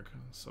hierarch.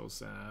 So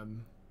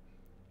sad.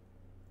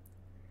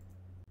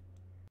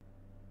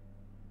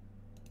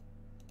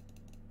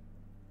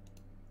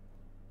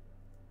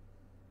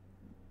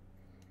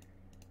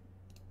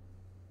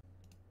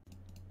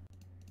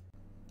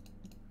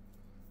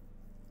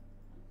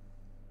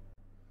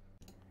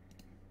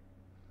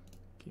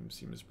 Game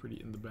seems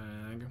pretty in the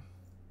bag.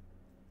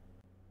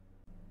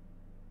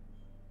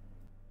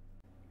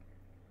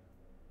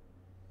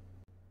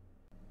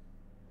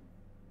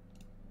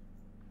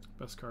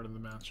 Best card in the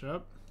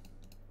matchup.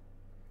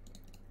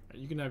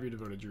 You can have your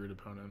devoted druid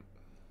opponent.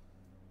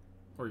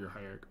 Or your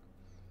hierarch.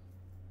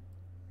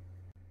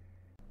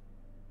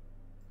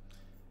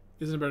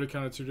 Isn't it better to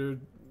counter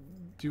to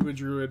do a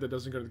druid that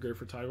doesn't go to the grave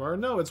for Tyvar?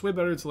 No, it's way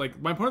better to like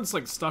my opponent's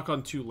like stuck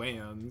on 2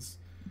 lands.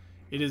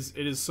 It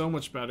is so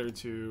much better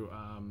to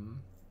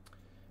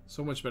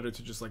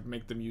just like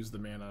make them use the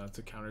mana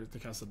to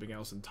cast something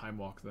else and time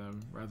walk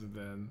them rather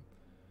than,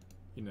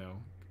 you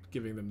know,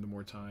 giving them the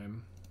more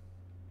time.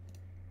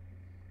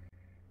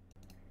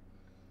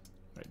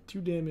 Alright,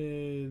 2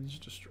 damage,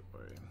 destroy.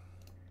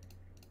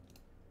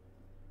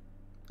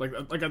 Like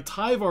a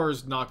Tyvar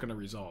is not gonna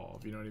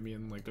resolve, you know what I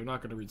mean? Like they're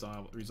not gonna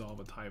resolve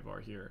a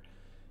Tyvar here.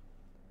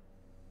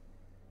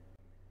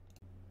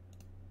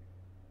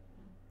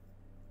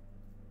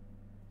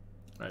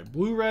 Alright,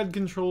 blue-red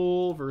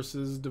control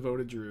versus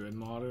devoted druid.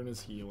 Modern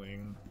is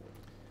healing.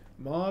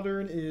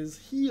 Modern is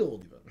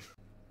healed even.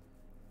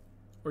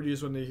 Or do you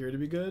just want to hear to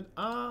be good?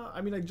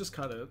 I mean I just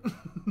cut it.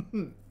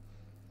 Alright,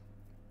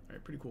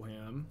 pretty cool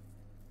hand.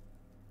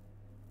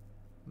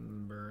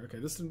 Okay,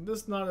 this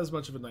is not as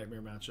much of a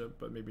nightmare matchup,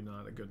 but maybe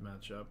not a good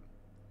matchup.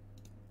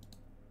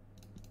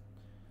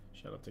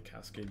 Shout out to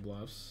Cascade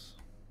Bluffs.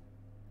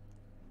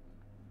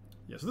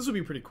 Yeah, so this would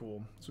be pretty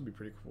cool. This would be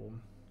pretty cool.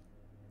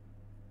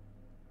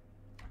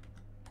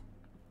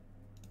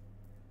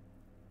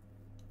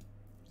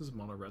 This is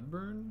mono red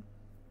burn.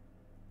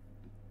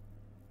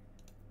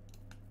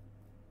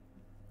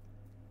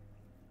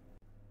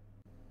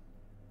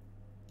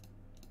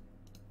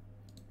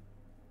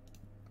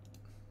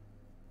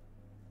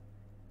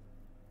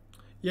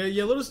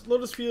 Yeah,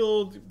 Lotus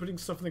Field, putting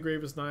stuff in the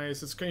grave is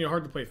nice. It's kind of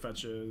hard to play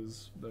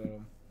fetches,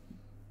 though,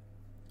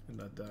 in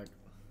that deck.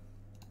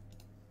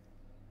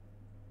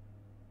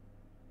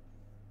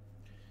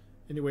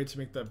 Any way to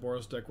make that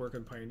Boros deck work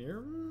in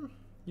Pioneer?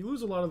 You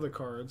lose a lot of the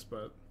cards,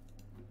 but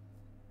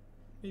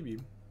maybe.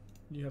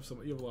 You have a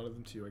lot of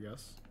them too, I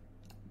guess.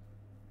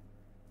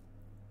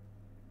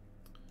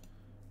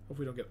 Hope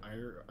we don't get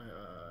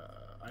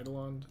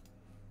Eidolon.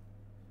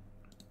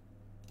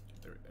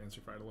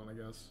 Answer for Eidolon, I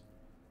guess.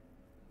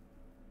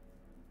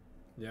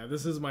 Yeah,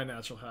 this is my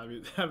natural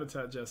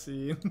habitat,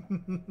 Jesse.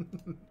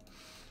 And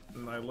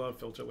I love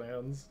filter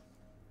lands.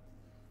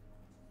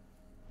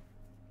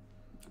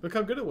 Look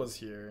how good it was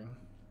here.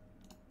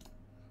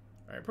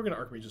 Alright, we're gonna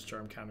Archmage's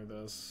Charm counter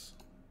this.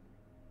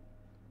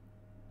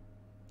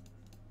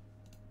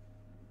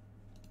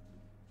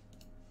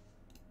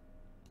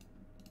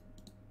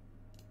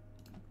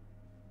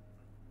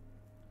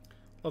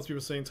 Lots of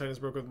people saying Titan's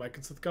broke with Mike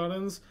and Sith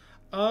Gardens.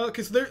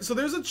 Okay, so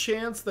there's a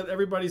chance that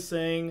everybody's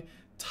saying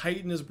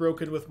Titan is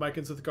broken with Mike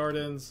and Sith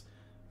Gardens,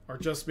 or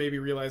just maybe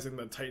realizing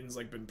that Titan's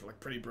like been like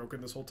pretty broken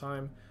this whole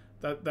time.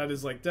 That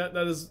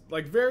is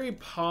very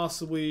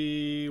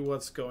possibly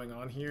what's going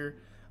on here.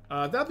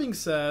 That being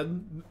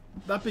said,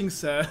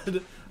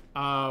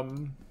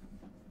 I'm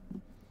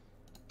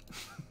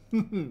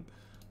gonna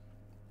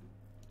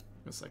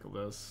cycle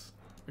this.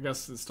 I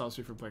guess it stops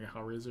me from playing a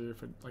Hellraiser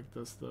if I like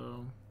this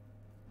though.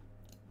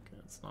 Okay,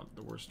 it's not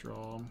the worst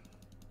draw.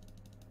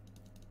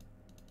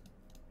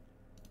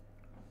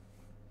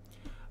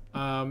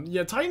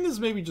 Yeah, Titan is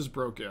maybe just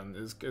broken,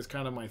 is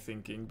kind of my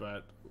thinking,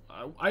 but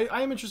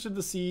I am interested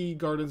to see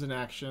Gardens in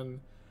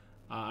action.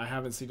 I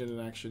haven't seen it in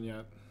action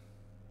yet.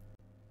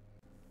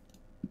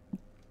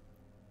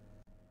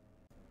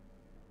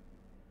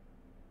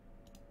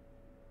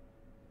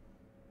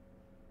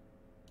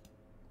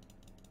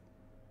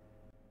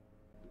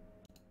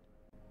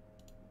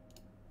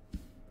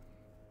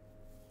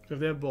 If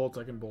they have bolts,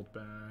 I can bolt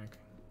back.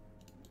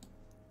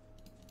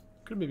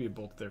 Could maybe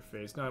bolt their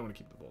face. No, I want to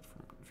keep the bolt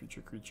for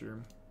future creature.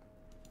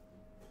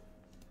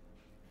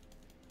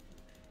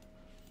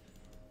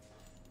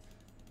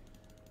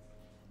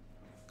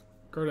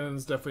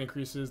 Gardens definitely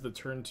increases the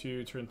turn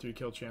 2, turn 3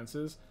 kill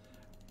chances.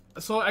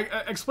 So I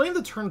explain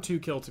the turn 2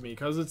 kill to me,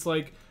 because it's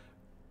like,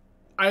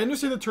 I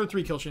understand the turn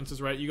 3 kill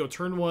chances, right? You go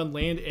turn 1,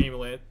 land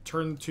Amulet,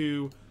 turn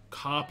 2,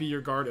 copy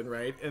your Garden,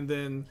 right? And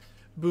then,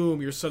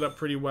 boom, you're set up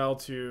pretty well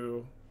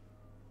to...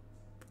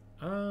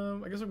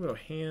 I guess I'm going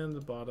to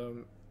hand,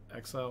 bottom,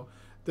 exile.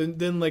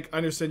 Then like, I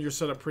understand you're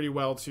set up pretty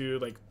well to,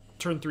 like,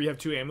 turn 3 have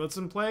 2 Amulets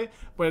in play,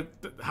 but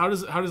how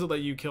does it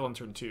let you kill on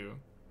turn 2?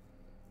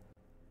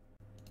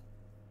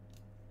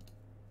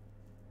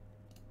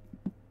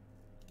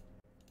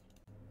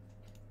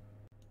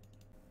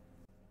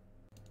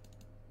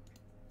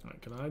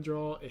 Can I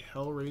draw a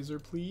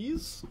Hellraiser,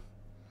 please?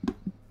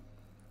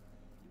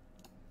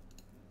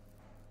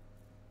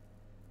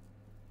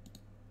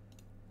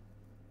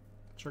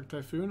 Shark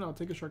Typhoon? I'll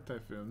take a Shark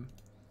Typhoon.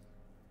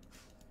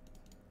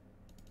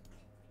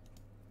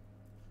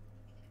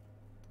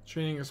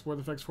 Training, explore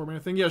the effects 4-mana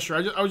thing? Yeah,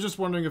 sure. I was just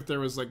wondering if there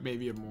was like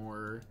maybe a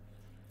more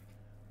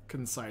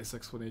concise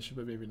explanation,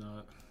 but maybe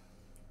not.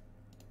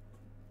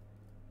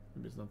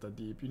 Maybe it's not that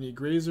deep. You need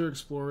Grazer,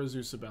 Explorer,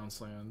 Zeus, a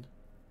bounce land.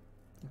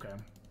 Okay.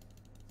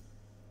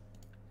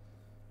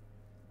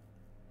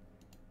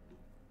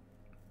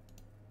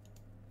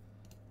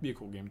 Be a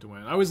cool game to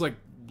win. I always like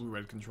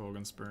blue-red control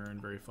against Burn.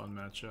 Very fun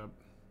matchup.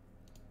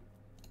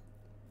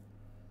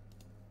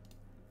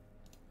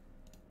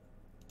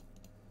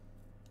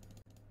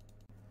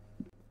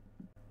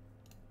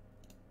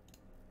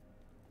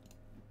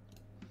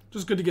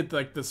 Just good to get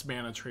like this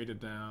mana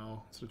traded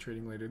now instead of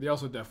trading later. They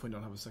also definitely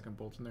don't have a second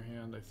bolt in their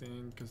hand, I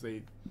think, because they,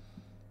 you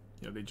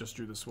know, they just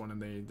drew this one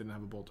and they didn't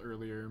have a bolt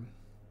earlier.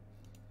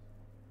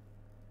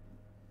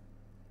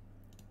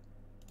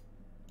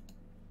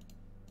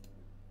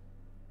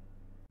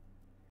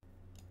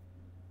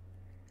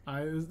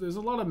 There's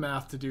a lot of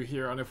math to do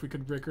here on if we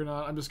could brick or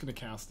not. I'm just gonna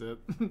cast it.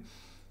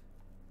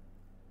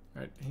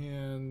 Alright,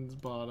 hand,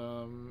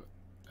 bottom,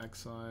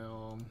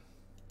 exile.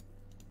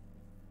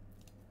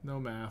 No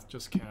math,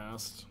 just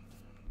cast.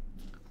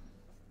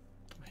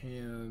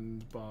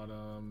 Hand,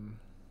 bottom,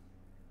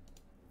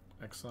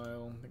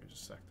 exile. I think I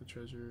just sack the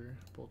treasure.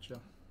 Bolt ya.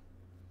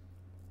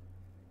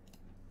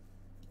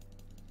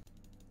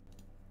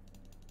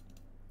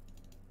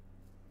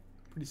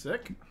 Pretty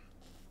sick.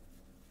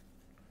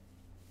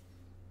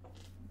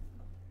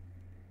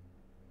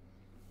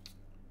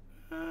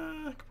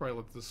 I could probably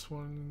let this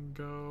one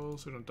go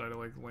so we don't die to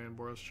like Land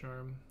Boros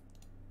Charm.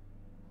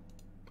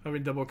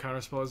 Having double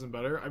counterspell isn't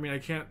better. I mean, I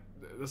can't.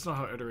 That's not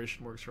how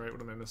iteration works, right? What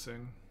am I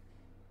missing?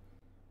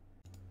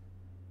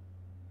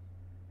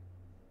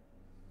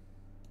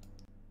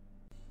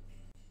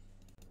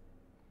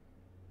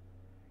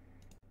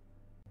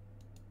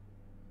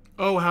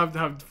 Oh,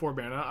 have 4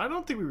 mana. I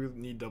don't think we really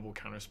need double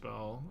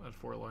counterspell at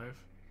 4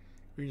 life.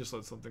 We can just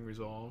let something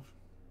resolve.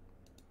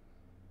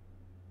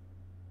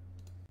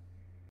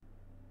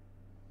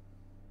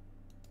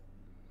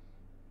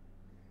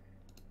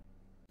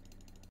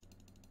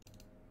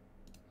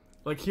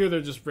 Like here, they're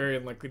just very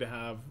unlikely to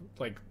have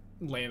like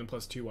land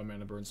plus 2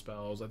 1-mana burn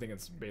spells. I think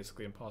it's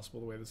basically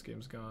impossible the way this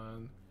game's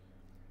gone.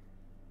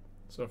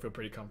 So I feel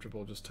pretty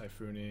comfortable just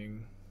typhooning.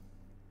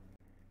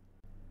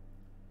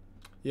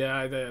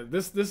 Yeah,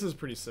 this is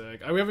pretty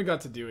sick. We haven't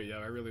got to do it yet.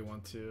 I really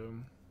want to.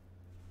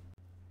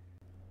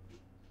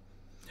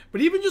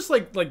 But even just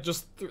like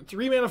just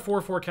 3 mana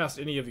 4/4 cast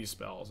any of these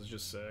spells is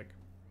just sick.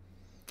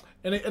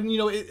 And you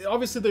know,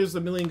 obviously there's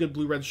a million good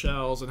blue-red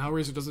shells, and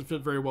Hellraiser doesn't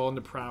fit very well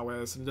into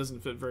Prowess, and it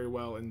doesn't fit very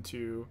well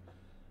into,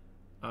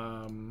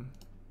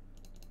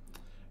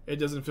 it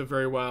doesn't fit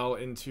very well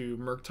into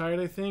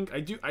Murktide. I think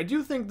I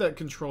do think that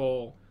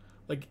control,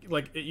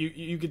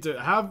 you get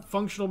to have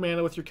functional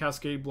mana with your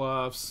Cascade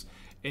Bluffs,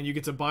 and you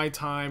get to buy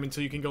time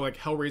until you can go like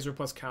Hellraiser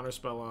plus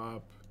Counterspell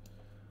up.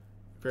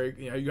 Very,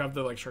 you know, you have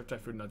the like Shark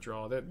Typhoon nut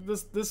draw.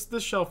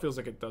 This shell feels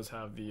like it does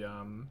have the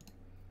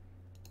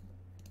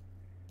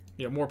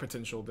you know, more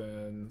potential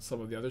than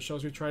some of the other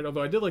shells we tried.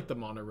 Although I did like the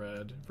mono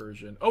red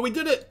version. Oh, we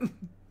did it!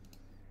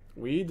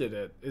 We did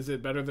it. Is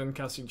it better than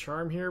casting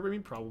Charm here? I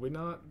mean, probably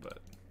not, but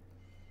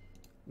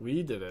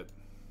we did it.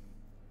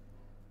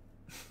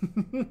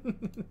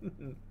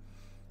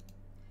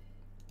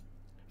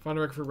 Find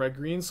a record for red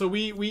green. So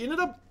we ended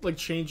up like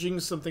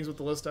changing some things with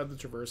the list, add the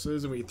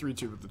traverses, and we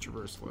 3-2 with the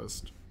traverse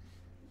list.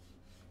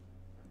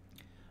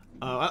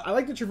 I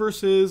like the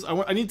traverses.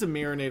 I need to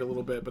marinate a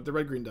little bit, but the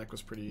red green deck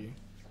was pretty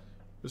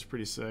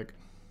sick.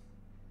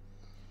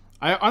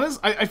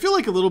 I feel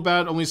like a little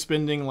bad only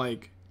spending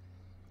like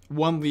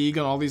 1 league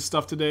on all these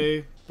stuff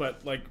today,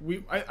 but like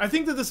I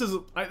think that this is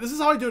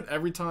how I do it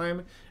every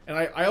time, and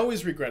I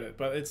always regret it.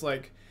 But it's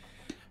like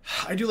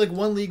I do like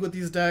 1 league with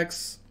these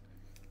decks,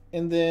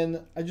 and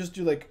then I just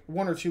do like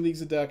 1 or 2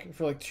 leagues a deck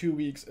for like 2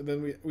 weeks, and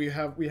then we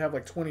have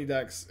like 20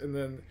 decks, and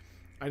then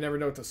I never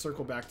know what to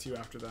circle back to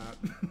after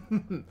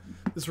that.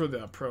 This were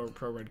the pro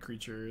red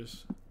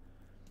creatures.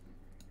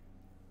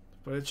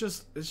 But it's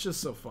just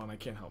so fun. I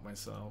can't help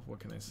myself. What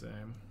can I say?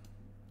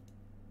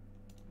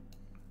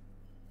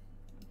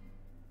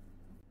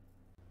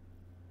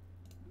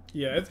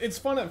 Yeah, it's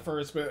fun at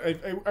first, but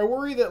I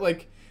worry that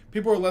like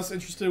people are less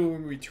interested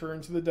when we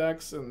return to the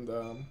decks, and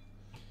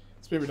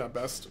it's maybe not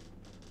best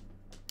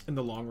in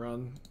the long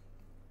run.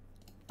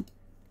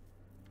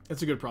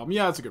 It's a good problem.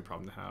 Yeah, it's a good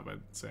problem to have, I'd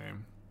say.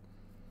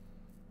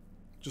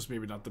 Just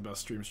maybe not the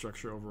best stream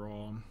structure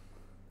overall.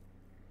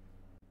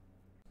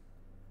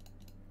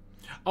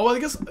 Oh, I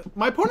guess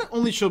my opponent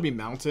only showed me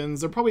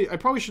mountains. I probably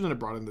shouldn't have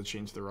brought in the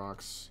Change the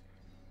Rocks.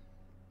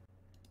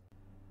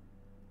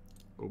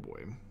 Oh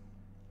boy.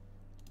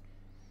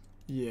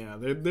 Yeah,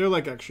 they're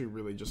like actually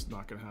really just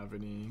not gonna have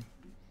any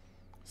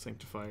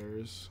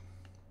sanctifiers.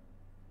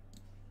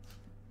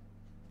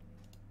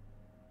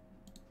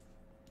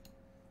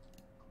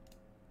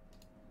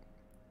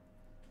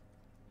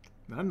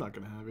 I'm not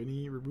going to have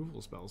any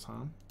removal spells,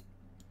 huh?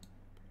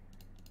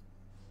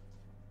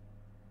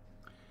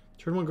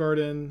 Turn 1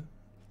 Garden,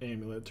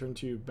 Amulet. Turn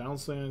 2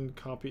 Bounce Land,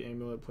 copy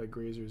Amulet, play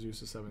Grazer, Zeus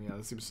to 7. Yeah,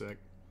 that seems sick.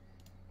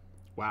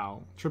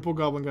 Wow. Triple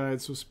Goblin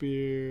Guide, Swift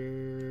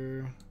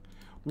Spear.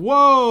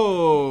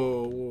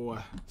 Whoa!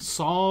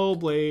 Saw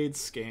Blade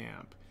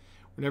Scamp.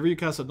 Whenever you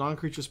cast a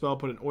non-creature spell,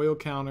 put an oil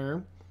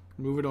counter.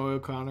 Remove an oil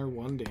counter,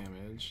 1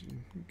 damage.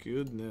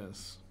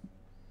 Goodness.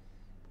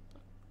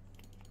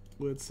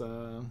 Let's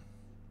go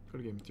to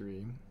game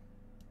 3.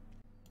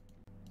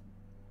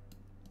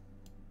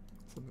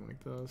 Something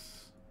like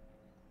this.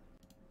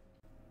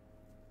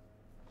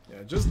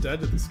 Yeah, just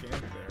dead to the scamp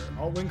there.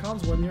 All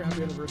WinCon's 1 year.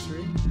 Happy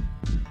anniversary.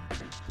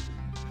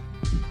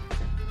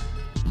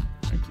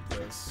 I keep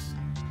this.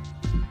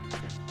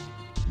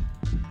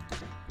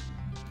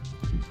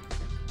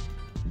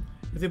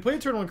 If they play a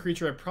turn 1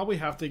 creature, I probably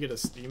have to get a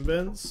Steam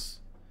Vents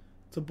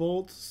to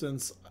bolt,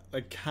 since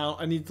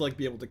I need to like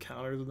be able to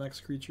counter the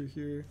next creature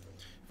here.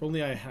 If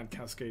only I had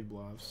Cascade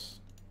Bluffs.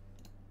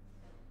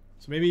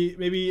 So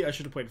maybe I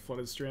should have played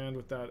Flooded Strand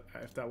with that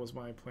if that was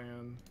my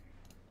plan.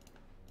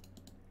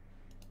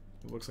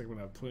 It looks like I'm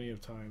gonna have plenty of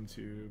time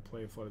to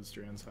play Flooded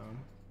Strands, huh?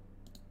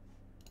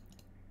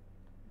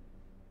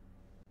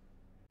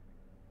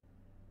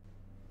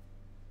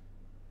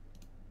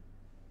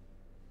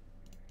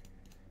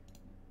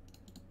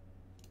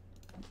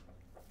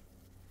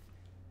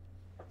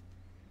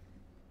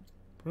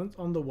 Put it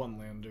on the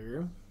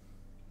 1-lander.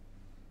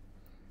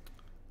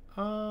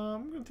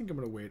 I'm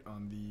gonna wait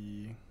on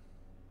the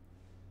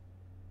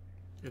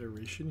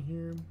iteration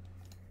here.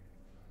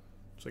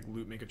 Just like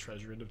loot, make a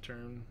treasure end of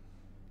turn.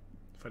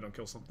 If I don't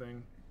kill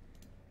something.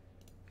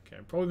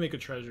 Okay, probably make a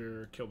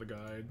treasure, kill the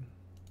guide.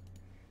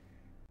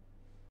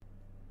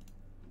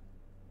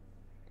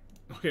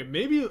 Okay,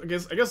 maybe I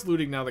guess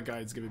looting now the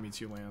guide's giving me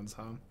 2 lands,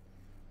 huh?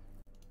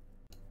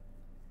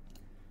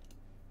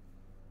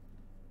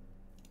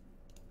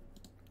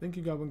 Thank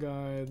you, Goblin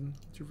Guide.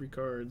 2 free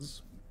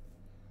cards.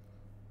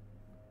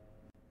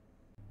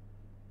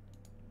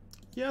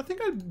 Yeah, I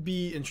think I'd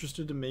be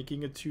interested in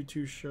making a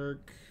 2/2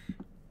 Shark.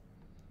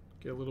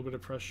 Get a little bit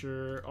of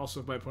pressure.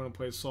 Also, if my opponent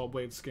plays Saw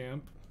Blade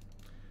Scamp,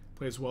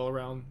 plays well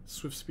around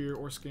Swift Spear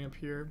or Scamp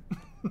here.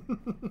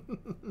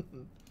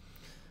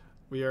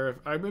 We are.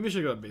 Maybe I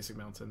should go to Basic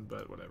Mountain,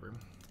 but whatever.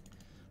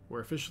 We're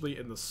officially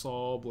in the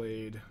Saw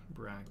Blade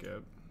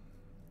bracket.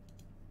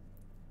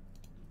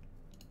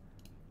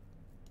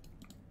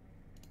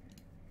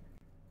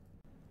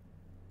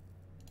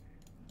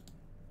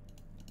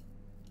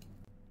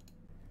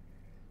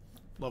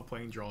 Love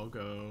playing draw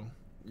go.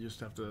 You just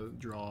have to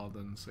draw,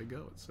 then say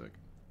go. It's sick.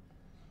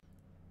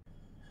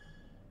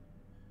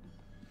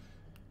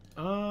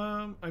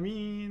 I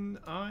mean,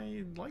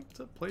 I like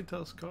to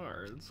playtest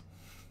cards.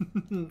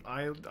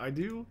 I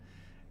do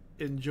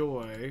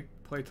enjoy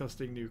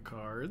playtesting new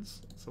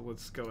cards. So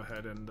let's go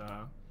ahead and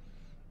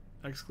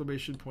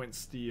exclamation point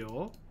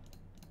steal.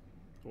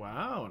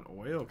 Wow, an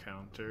oil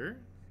counter.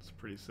 It's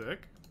pretty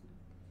sick.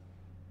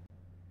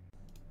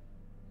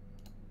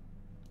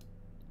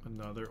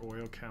 Another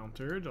oil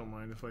counter, don't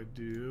mind if I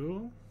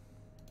do.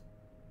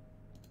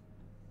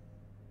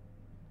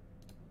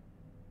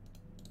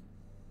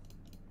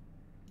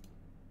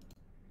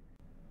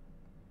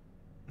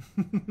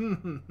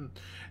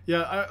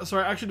 Yeah,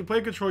 sorry, actually to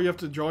play control you have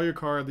to draw your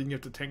card, then you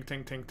have to tank,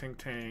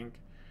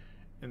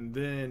 and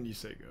then you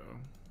say go.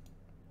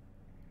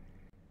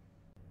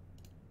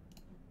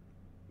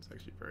 It's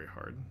actually very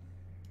hard.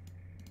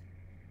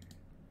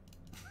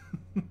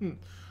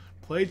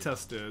 Play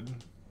tested.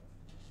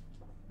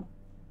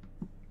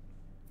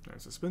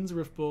 Alright, so spins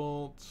Rift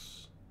Bolt.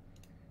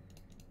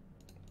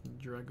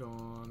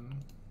 Dragon.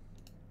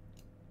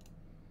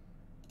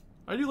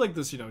 I do like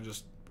this, you know,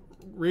 just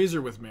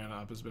Razor with mana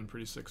up has been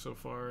pretty sick so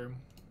far.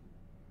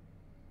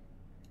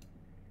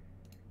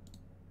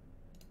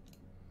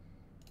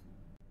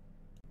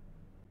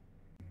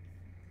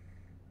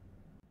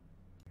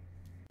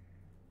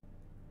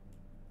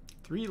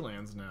 Three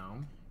lands now.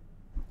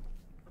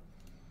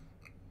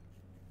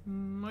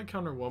 Might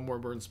counter one more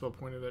burn spell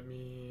pointed at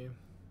me.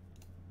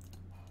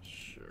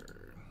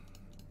 Sure.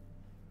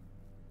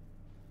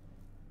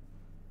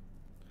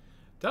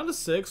 Down to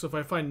 6, so if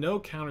I find no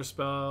counter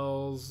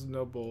spells,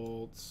 no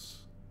bolts,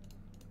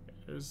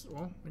 there's,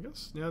 well, I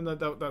guess, yeah,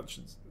 that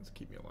should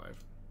keep me alive.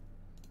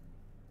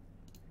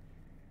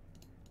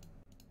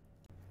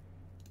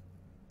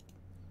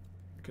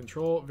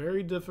 Control,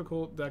 very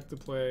difficult deck to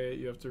play.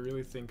 You have to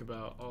really think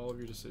about all of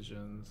your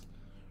decisions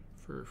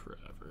for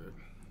forever.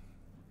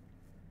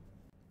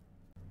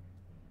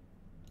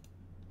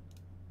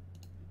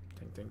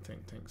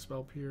 Tank,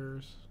 spell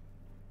pierce.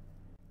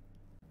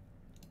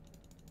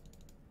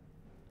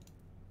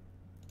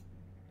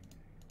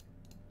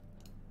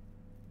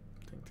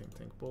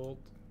 Tank, bolt.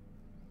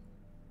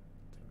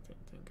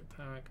 Tank,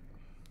 attack.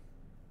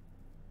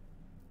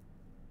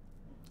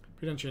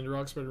 Put on chain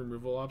rock, spread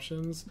removal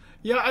options.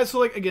 Yeah, so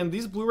like again,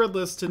 these blue-red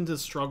lists tend to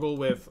struggle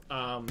with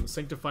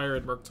Sanctifier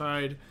and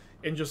Murktide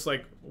and just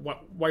like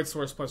white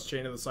source plus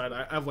chain on the side.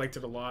 I've liked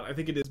it a lot. I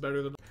think it is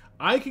better than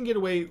I can get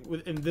away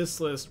with in this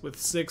list with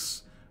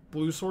 6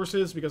 blue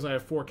sources because I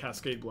have 4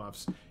 Cascade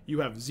Bluffs. You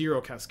have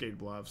 0 Cascade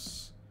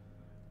Bluffs.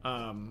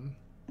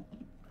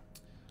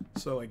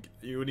 So like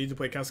you would need to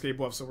play Cascade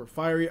Bluffs over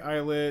Fiery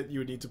Islet. You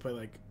would need to play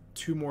like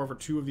 2 more over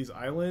 2 of these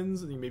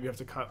islands, and you maybe have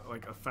to cut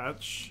like a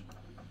fetch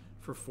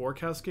for 4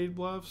 Cascade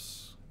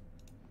Bluffs.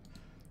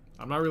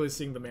 I'm not really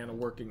seeing the mana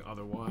working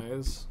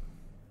otherwise.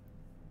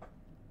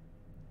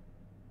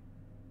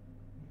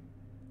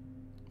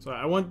 So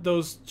I want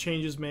those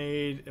changes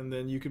made, and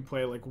then you can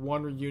play like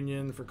 1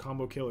 Reunion for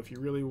combo kill if you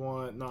really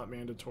want. Not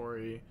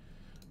mandatory,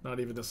 not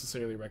even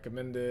necessarily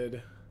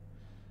recommended.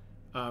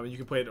 You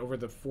can play it over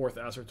the 4th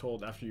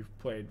Assertold after you've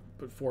played,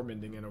 put 4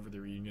 Mending in over the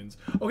Reunions.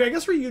 Okay, I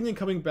guess Reunion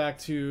coming back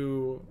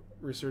to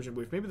Resurgent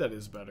Belief, maybe that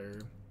is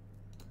better.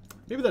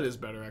 Maybe that is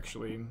better,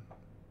 actually.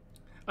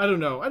 I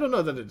don't know. I don't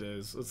know that it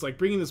is. It's like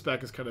bringing this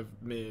back is kind of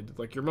mid.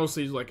 Like you're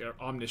mostly like an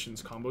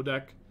Omniscience combo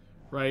deck,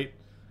 right?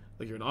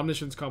 Like you're an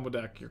Omniscience combo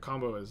deck. Your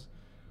combo is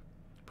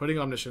putting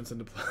Omniscience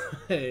into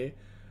play.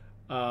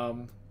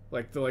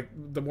 Like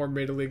the more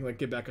middling, like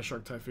get back a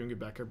Shark Typhoon, get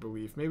back a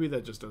Belief. Maybe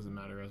that just doesn't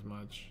matter as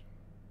much.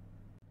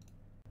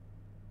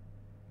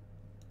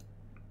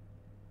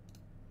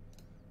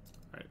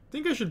 I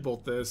think I should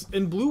bolt this.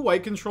 In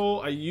blue-white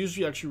control, I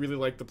usually actually really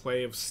like the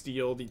play of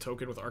steal the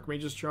token with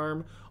Archmage's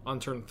Charm on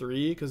turn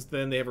 3, because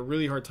then they have a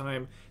really hard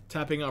time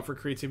tapping out for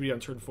creativity on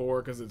turn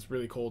 4, because it's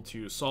really cold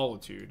to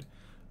Solitude.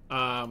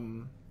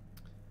 That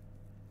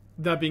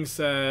being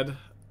said,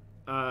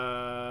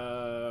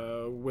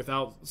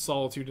 without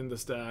Solitude in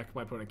this deck,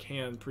 my opponent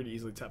can pretty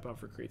easily tap out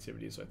for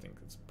creativity, so I think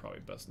it's probably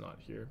best not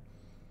here.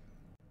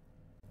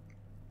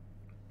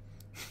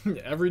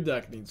 Every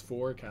deck needs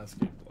 4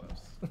 Cascade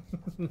Bluffs.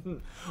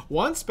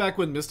 Once, back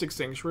when Mystic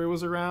Sanctuary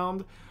was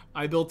around,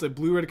 I built a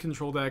blue-red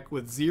control deck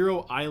with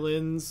 0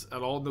 islands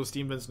at all, no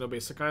steam vents, no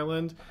basic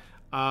island.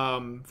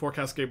 4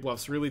 Cascade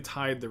Bluffs really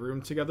tied the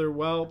room together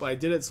well, but I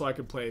did it so I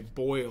could play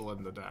Boil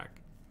in the deck.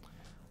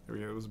 There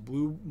we go, it was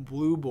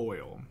blue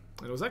Boil.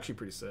 And it was actually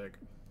pretty sick.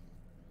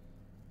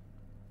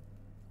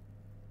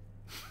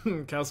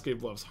 Cascade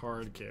Bluffs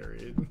hard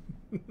carried.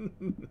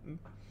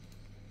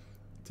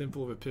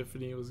 Temple of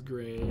Epiphany was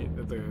great.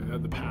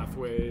 Had the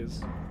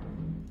pathways.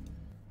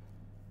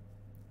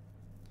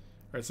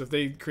 Alright, so if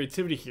they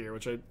creativity here,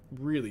 which I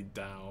really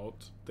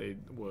doubt they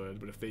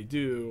would, but if they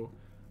do,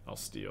 I'll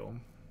steal.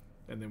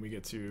 And then we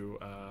get to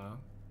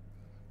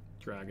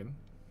Dragon.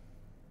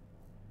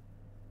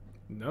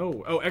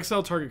 No. Oh,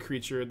 exile target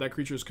creature. That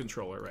creature's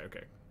controller. Right,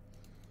 okay.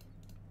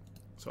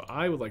 So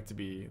I would like to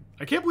be...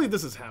 I can't believe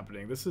this is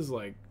happening. This is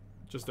like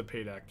just a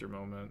paid actor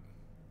moment.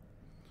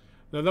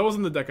 No, that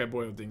wasn't the deck I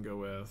boiled Dingo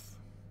with.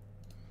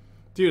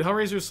 Dude,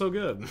 Hellraiser is so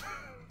good.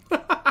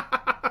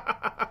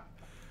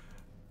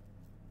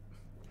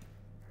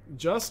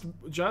 just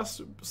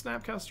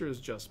Snapcaster is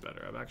just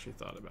better. I've actually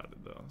thought about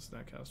it though.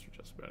 Snapcaster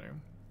just better.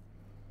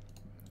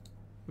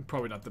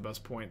 Probably not the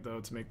best point though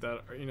to make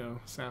that, you know,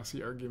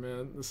 sassy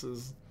argument. This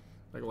is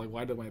like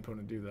why did my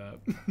opponent do that?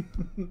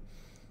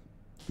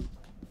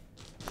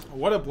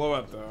 What a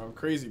blowout though.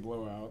 Crazy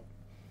blowout.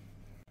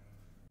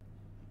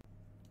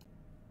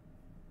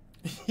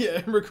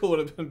 Yeah, Emrakul would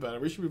have been better.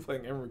 We should be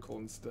playing Emrakul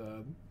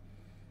instead.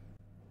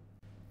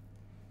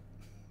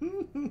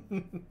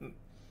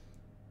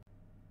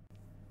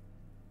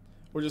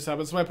 What just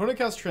happened? So my opponent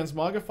cast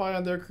Transmogrify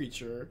on their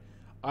creature.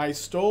 I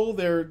stole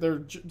their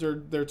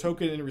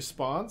token in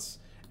response,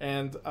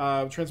 and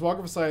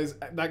Transmogrify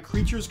that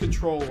creature's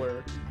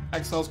controller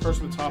exiles cards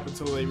from the top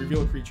until they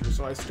reveal a creature.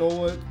 So I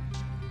stole it.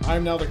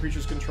 I'm now the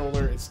creature's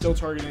controller. It's still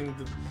targeting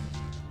the...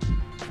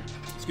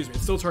 Excuse me.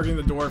 It's still targeting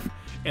the dwarf.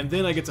 And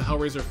then I get to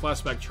Hellraiser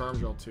Flashback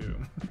Charmdrell too.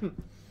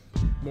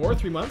 More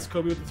 3 months.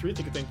 Kobe with the 3.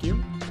 Thank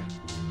you.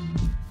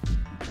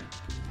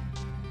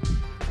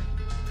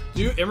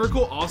 Dude,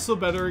 Emrakul also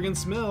better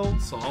against Mill.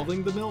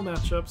 Solving the Mill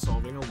matchup.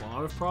 Solving a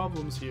lot of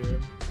problems here.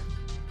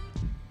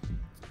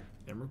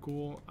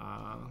 Emrakul,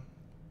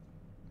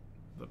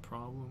 the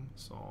problem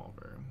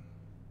solver.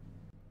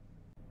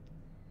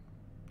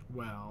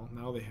 Well,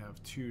 now they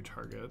have 2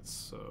 targets,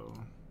 so...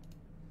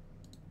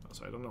 Oh,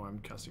 so I don't know why I'm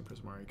casting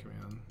Prismari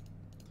Command.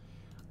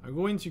 I'm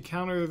going to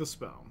counter the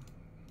spell.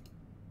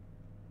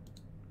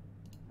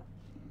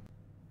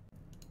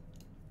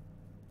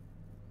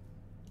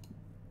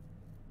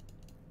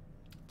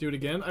 Do it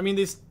again? I mean,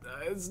 it's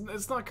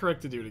not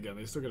correct to do it again.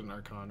 They still get an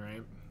Archon,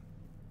 right?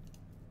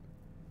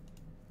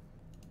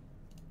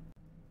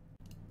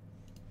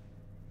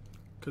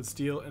 Could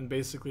steal and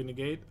basically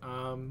negate.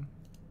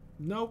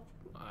 Nope.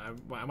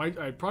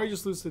 I'd probably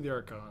just lose to the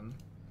Archon.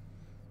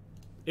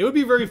 It would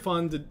be very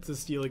fun to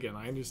steal again.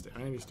 I understand,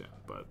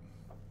 but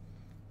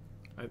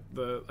I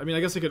mean, I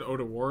guess I could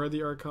Otawara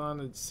the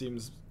Archon. It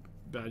seems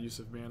bad use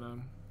of mana.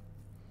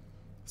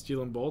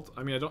 Steal and bolt.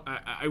 I mean,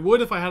 I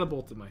would if I had a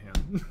bolt in my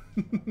hand.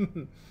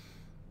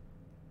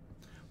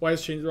 Why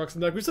is Change the Rocks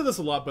in the deck? We've said this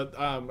a lot, but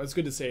it's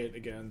good to say it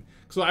again.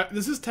 So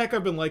this is tech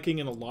I've been liking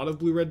in a lot of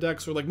blue-red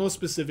decks, or like most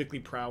specifically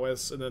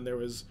Prowess, and then there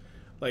was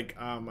like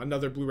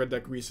another blue-red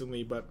deck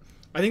recently, but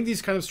I think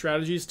these kind of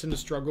strategies tend to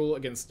struggle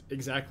against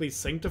exactly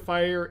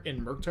Sanctifier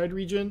and Murktide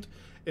Regent,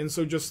 and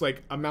so just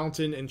like a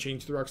mountain and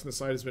change the rocks on the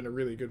side has been a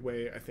really good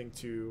way, I think,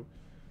 to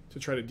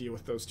try to deal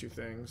with those two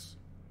things.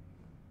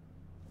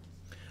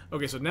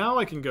 Okay, so now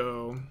I can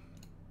go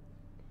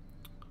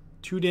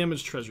 2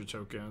 damage treasure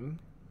token.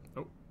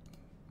 Oh,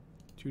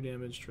 2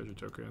 damage treasure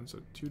token. So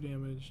 2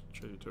 damage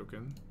treasure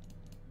token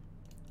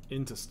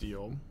into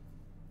steel.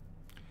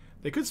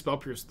 They could spell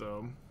pierce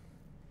though.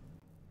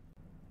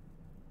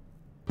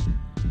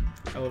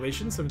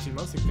 Elevation, 17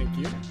 months, thank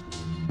you.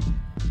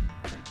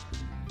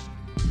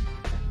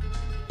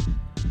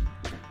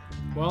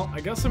 Well, I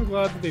guess I'm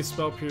glad that they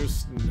spell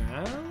pierce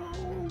now.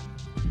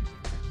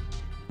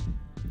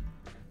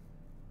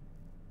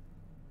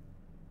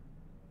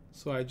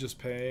 So I just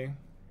pay.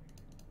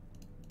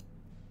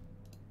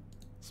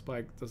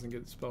 Spike doesn't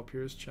get spell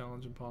pierce,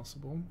 challenge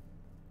impossible.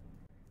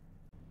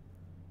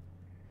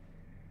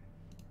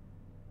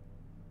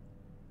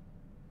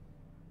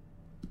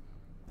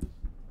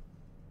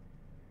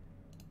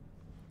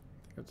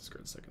 I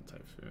discard second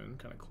Typhoon,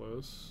 kind of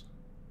close.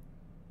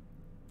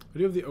 I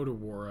do have the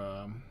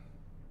Otawara,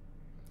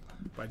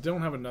 but I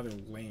don't have another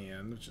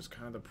land, which is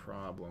kind of the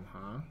problem,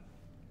 huh?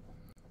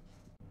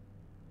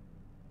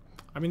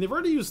 I mean, they've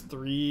already used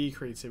 3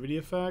 creativity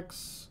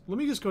effects. Let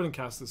me just go ahead and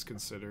cast this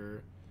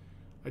Consider.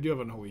 I do have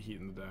Unholy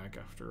Heat in the deck,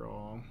 after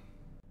all.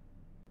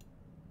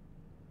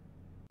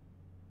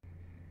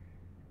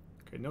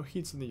 Okay, no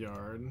heats in the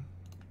yard.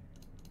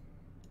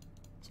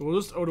 So we'll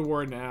just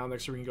Otawara now.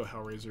 Next turn we can go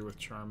Hellraiser with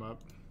Charm up.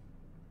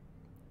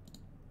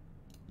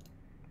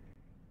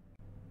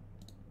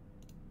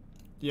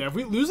 Yeah, if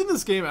we losing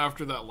this game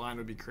after that line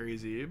would be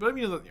crazy. But I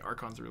mean, the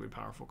Archon's a really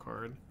powerful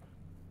card.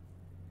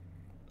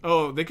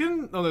 Oh, they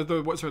can.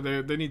 Oh,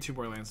 sorry, they need 2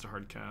 more lands to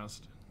hard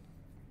cast.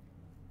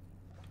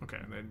 Okay,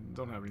 they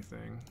don't have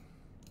anything.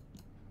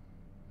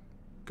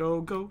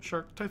 Go,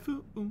 Shark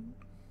Typhoon.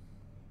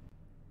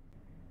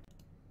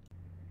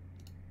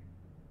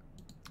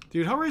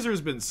 Dude, Hellraiser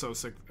has been so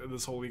sick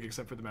this whole week,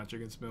 except for the match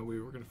against Mill. We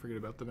were gonna forget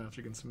about the match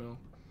against Mill.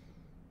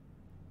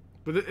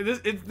 But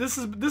this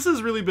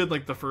has really been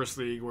like the first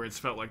league where it's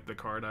felt like the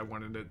card I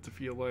wanted it to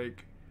feel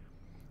like.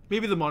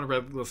 Maybe the mono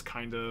red list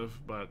kind of,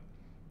 but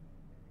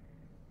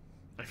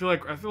I feel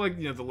like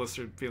you know the lists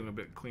are feeling a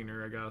bit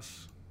cleaner, I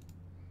guess.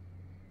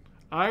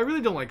 I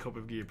really don't like Hope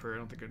of Geoper. I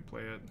don't think I'd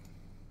play it.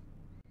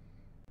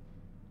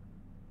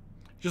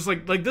 Just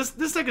like this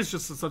deck is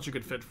just such a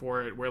good fit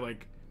for it, where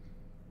like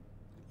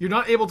you're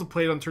not able to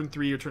play it on turn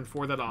 3 or turn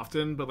 4 that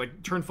often, but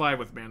like turn 5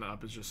 with mana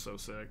up is just so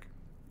sick.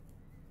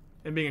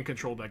 And being a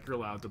control deck, you're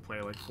allowed to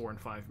play like 4 and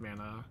 5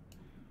 mana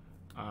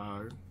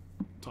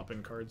top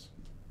end cards.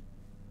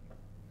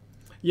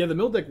 Yeah, the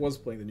Mill deck was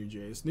playing the New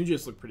Jays. New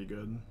Jays look pretty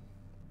good.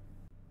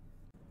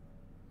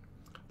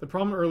 The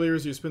problem earlier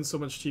is you spend so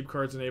much cheap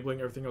cards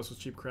enabling everything else with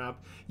cheap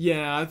crap.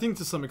 Yeah, I think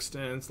to some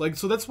extent. Like,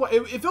 so that's why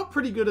it felt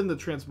pretty good in the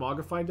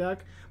Transmogrify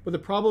deck, but the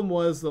problem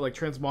was that like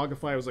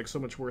Transmogrify was like so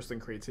much worse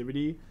than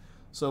Creativity.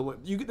 So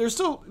there's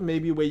still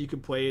maybe a way you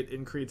could play it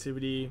in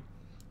Creativity.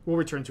 We'll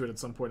return to it at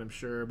some point, I'm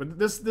sure. But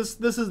this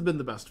has been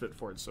the best fit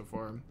for it so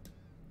far.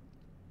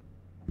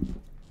 Okay,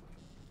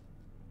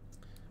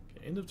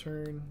 end of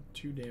turn,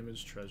 2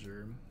 damage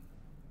treasure.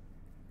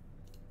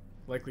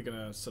 Likely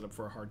gonna set up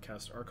for a hard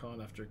cast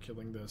Archon after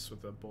killing this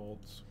with a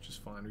bolt, which is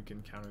fine. We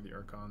can counter the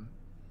Archon.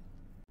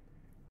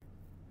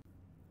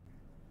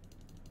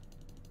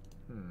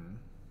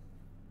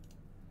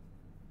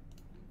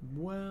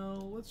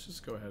 Well, let's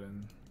just go ahead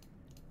and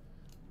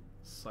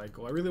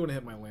cycle. I really want to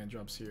hit my land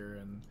drops here,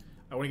 and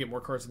I want to get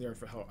more cards in the yard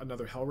for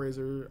another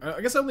Hellraiser. I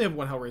guess I only have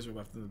 1 Hellraiser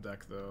left in the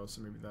deck, though,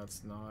 so maybe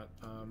that's not...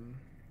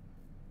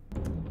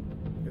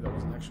 maybe that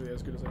wasn't actually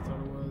as good as I thought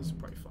it was.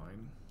 Probably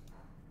fine.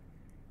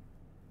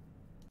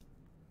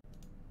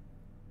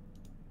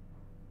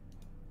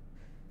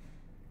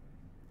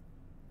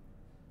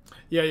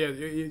 Yeah.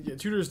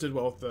 Tutors did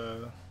well with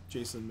the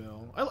Jason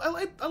Mill.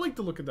 I like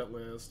to look at that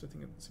list. I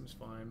think it seems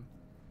fine.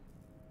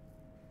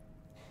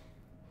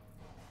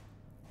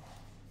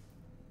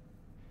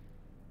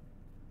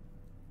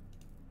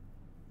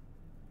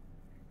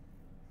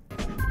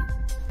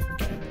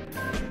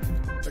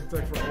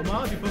 Deck for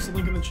Oma. If you post a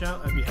link in the chat,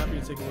 I'd be happy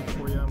to take a look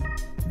for you.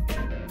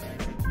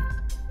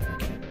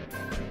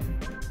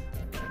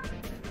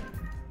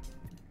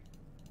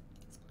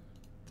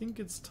 I think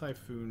it's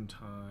Typhoon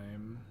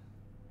time.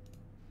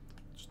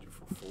 Just do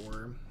for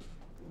 4.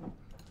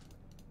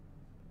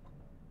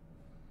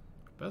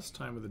 Best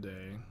time of the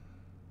day.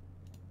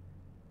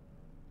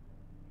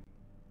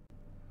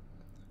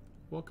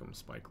 Welcome,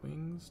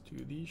 Spikelings,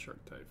 to the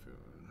Shark Typhoon.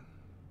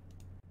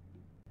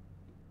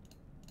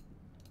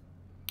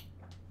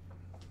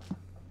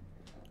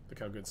 Look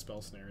how good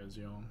Spell Snare is,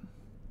 y'all.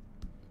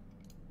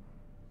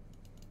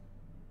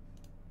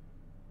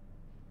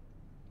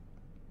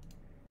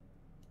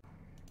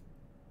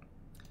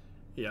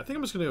 Yeah, I think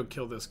I'm just gonna go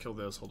kill this,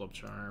 hold up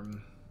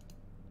Charm.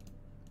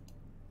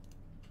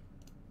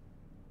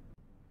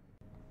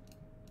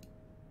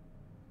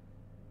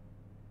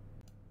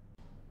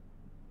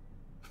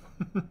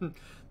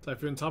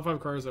 Typhoon, top 5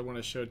 cards I want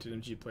to show to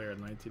an MG player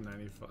in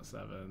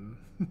 1997.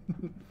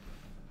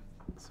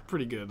 It's a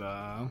pretty good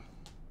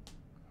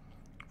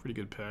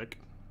pick.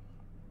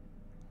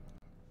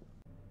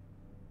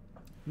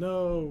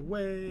 No,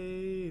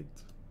 wait.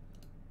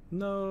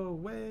 No,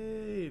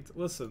 wait.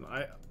 Listen,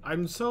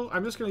 I'm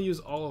just gonna use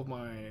all of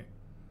my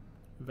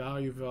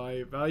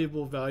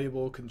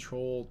valuable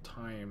control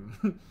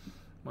time.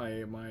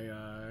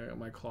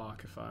 my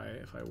clock if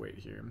I wait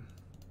here.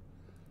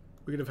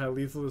 We could have had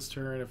lethal this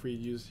turn if we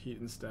used heat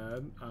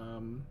instead.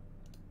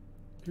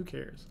 Who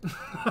cares?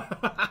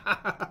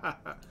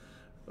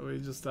 We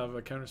just have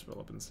a counterspell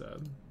up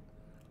instead.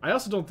 I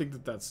also don't think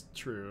that that's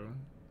true.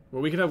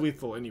 Well, we could have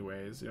lethal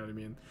anyways, you know what I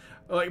mean?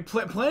 Like,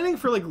 planning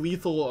for, like,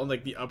 lethal on,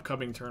 like, the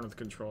upcoming turn with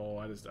control,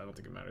 I don't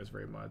think it matters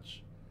very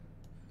much.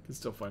 You can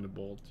still find a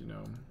bolt, you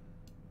know?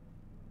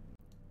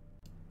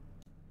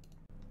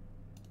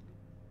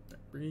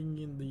 Bringing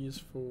in these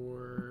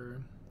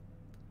 4.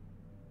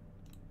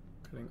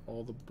 Cutting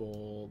all the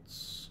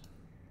bolts.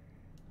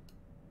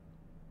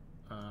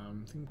 I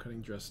think I'm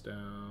cutting dress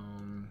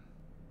down.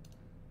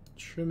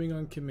 Trimming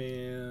on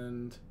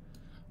command.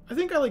 I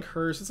think I like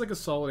Hearse. It's like a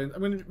solid. I'm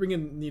going to bring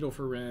in Needle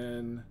for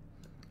Ren.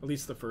 At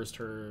least the first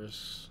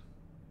Hearse.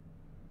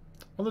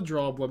 On the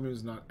draw, Blood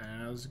Moon's not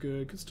as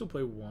good. Could still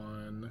play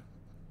 1.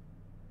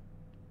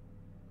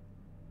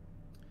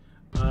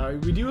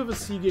 We do have a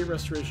Seagate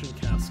Restoration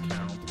cast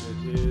count.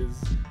 It is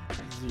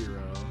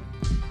 0.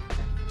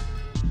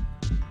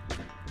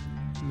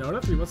 No,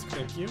 not 3 months.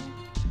 Thank you.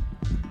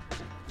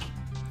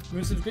 I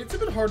mean, it's a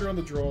bit harder on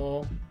the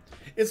draw.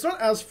 It's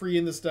not as free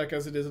in this deck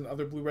as it is in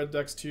other blue-red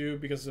decks too,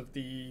 because of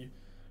the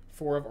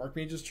 4 of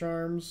Archmage's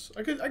charms.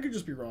 I could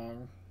just be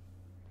wrong.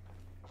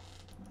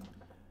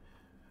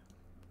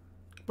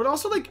 But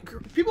also,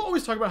 like, people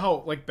always talk about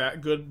how like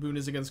good Moon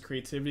is against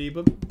creativity,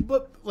 but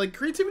like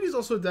creativity is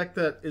also a deck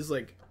that is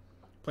like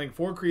playing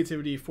 4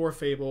 creativity, 4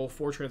 fable,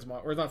 4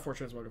 transmog, or not 4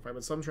 transmogrify,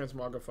 but some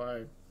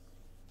transmogrify,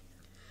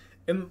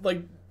 and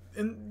like,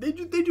 and they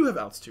do have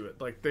outs to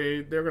it. Like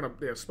they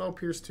have Spell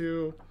Pierce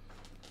too.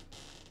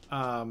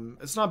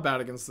 It's not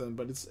bad against them,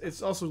 but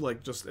it's also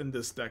like just in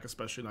this deck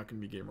especially not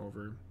gonna be game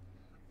over.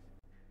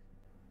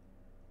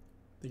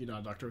 Thank you,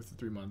 not Doctor, with the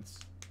 3 months.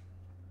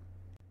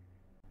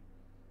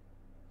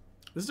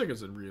 This deck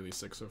has been really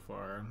sick so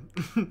far.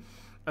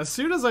 As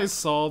soon as I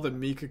saw the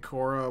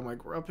Mikakora, I'm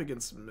like, we're up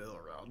against Mill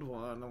round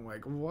 1. I'm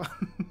like, what?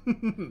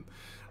 A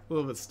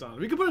little bit stunned.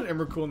 We could put an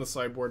Emrakul in the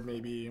sideboard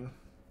maybe.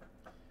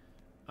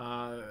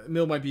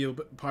 Mill might be a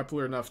bit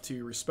popular enough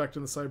to respect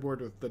in the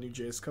sideboard with the new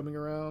Jace coming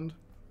around.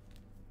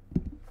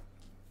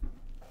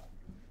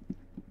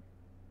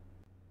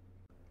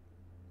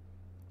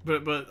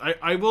 But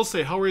I will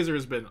say Hellraiser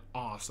has been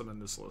awesome in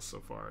this list so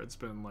far. It's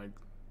been like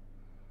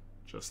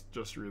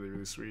just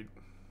really sweet.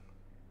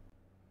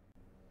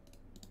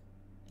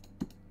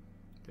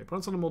 Okay,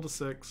 opponent's on a mold to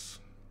 6.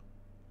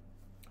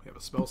 We have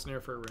a Spell Snare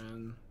for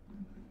Ren.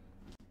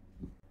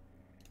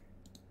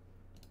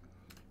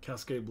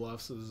 Cascade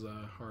Bluffs is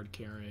hard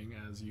carrying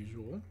as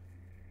usual.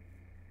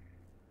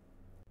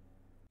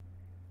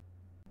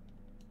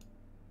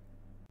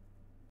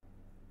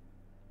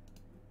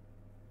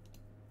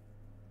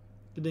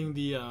 Getting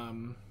the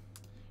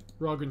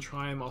Raugrin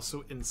Triome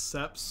also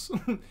incepts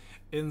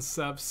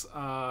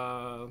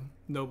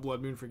no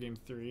Blood Moon for game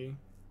 3.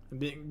 And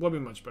being Blood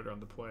Moon much better on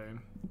the play.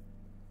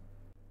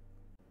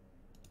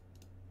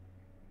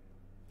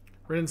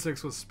 Ren in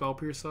 6 with Spell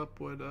Pierce up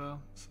would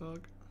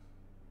suck.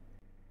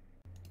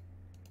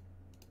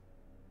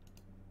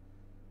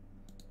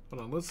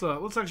 Hold on, let's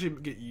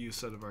actually get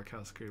use out of our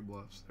Cascade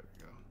Bluffs. There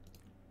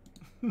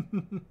we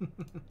go.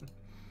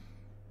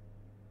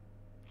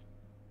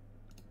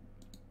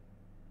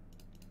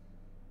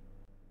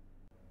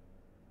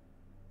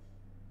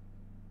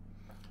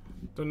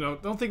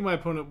 Don't think my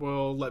opponent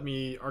will let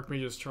me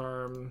Archmage's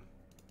Charm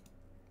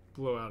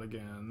blow out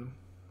again.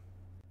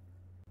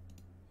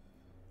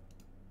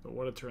 But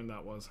what a turn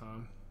that was, huh?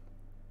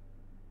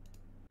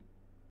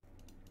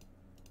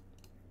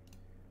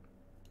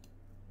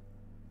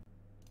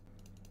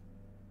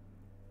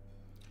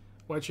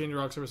 Why change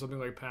rocks over something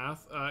like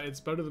Path? It's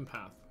better than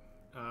Path.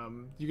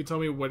 You can tell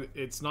me what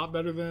it's not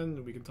better than,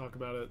 and we can talk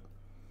about it.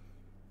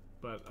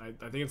 But I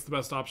think it's the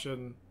best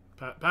option.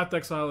 Path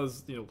Exile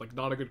is, you know, like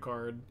not a good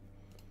card.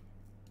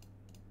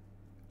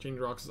 Chain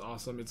Rocks is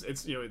awesome.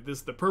 It's you know,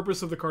 the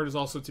purpose of the card is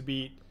also to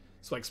beat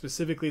like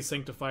specifically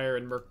Sanctifier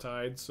and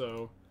Murktide,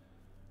 so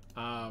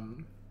I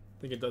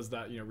think it does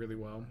that, you know, really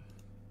well.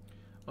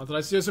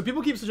 Anthonice, so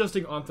people keep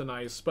suggesting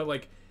Anthonice, but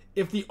like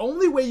if the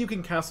only way you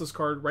can cast this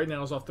card right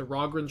now is off the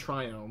Raugrin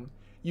Triome,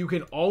 you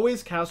can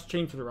always cast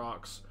Chain for the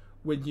Rocks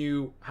when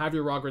you have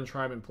your Raugrin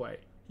Triome in play.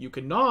 You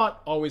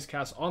cannot always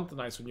cast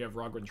Anthonice when you have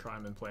Raugrin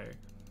Triome in play.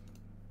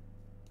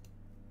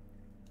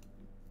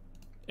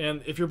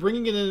 And if you're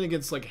bringing it in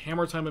against like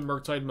Hammer Time and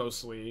Murktide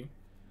mostly,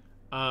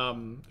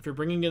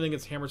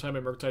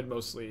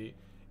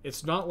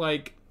 it's not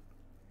like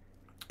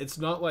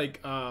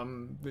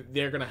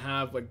they're gonna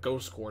have like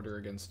Ghost Quarter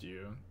against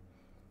you.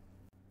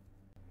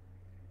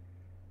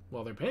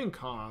 Well, they're paying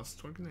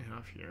cost. What can they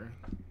have here?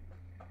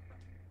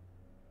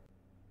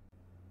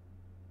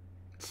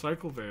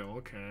 Cycle Veil,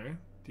 okay.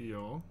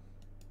 Deal.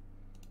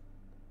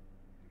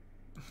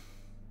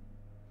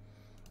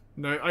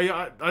 No,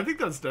 I think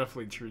that's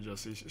definitely true,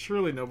 Jesse.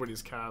 Surely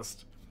nobody's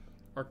cast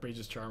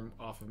Archmage's Charm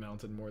off of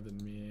Mountain more than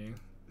me.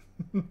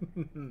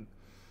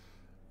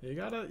 You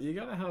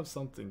gotta have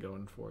something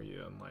going for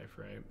you in life,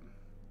 right?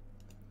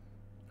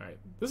 Alright.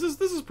 This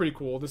is pretty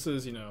cool. This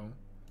is, you know,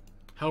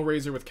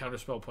 Hellraiser with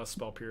Counterspell plus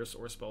Spell Pierce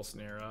or Spell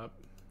Snare up.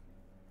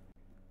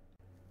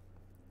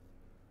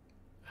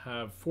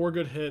 Have 4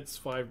 good hits,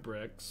 5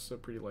 bricks, so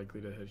pretty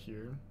likely to hit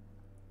here.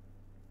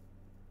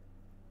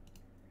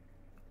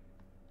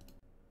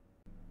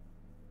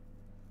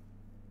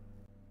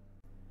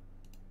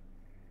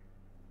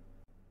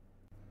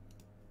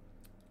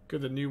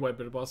 Good, the new White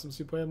Bitter Blossoms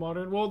you play in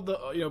Modern. Well,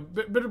 the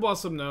Bitter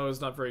Blossom no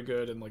is not very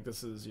good, and like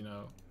this is, you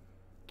know,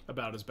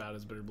 about as bad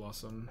as Bitter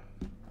Blossom.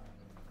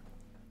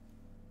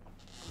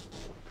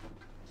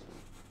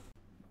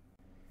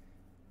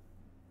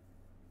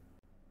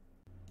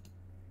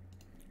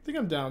 I think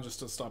I'm down just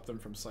to stop them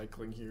from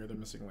cycling here. They're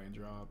missing land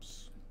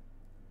drops.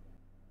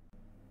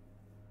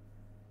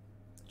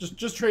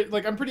 Just trade,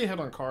 like I'm pretty ahead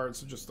on cards,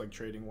 so just like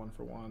trading 1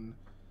 for 1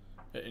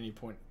 at any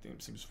point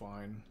seems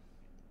fine.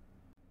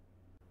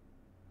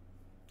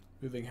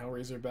 Moving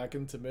Hellraiser back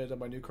into mid on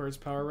my new cards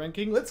power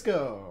ranking. Let's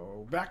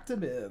go back to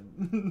mid.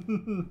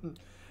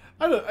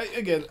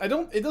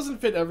 It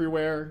doesn't fit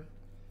everywhere,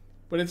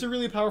 but it's a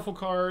really powerful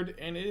card,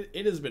 and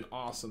it has been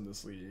awesome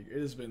this league. It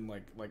has been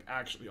like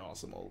actually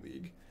awesome all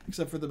league,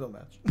 except for the mill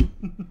match,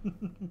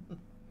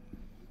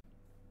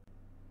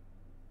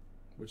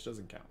 which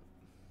doesn't count.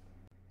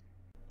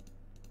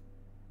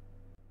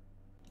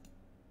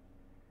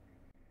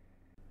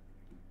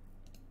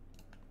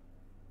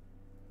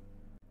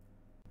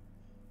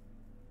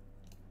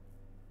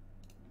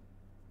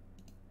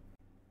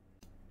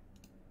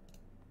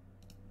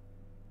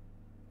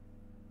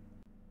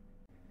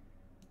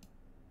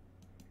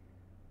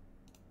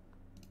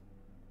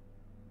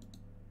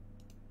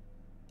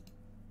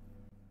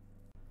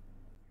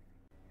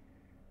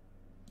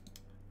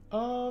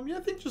 Yeah, I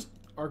think just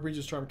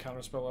Archmage's Charm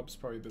Counterspell up is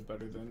probably a bit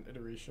better than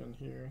Iteration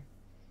here,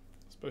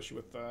 especially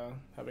with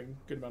having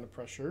a good amount of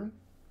pressure.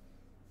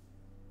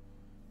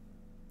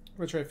 I'm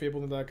gonna try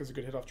Fable in the deck as a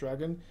good hit off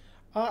Dragon.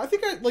 I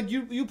think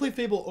you play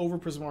Fable over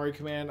Prismari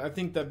Command. I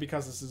think that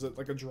because this is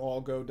like a draw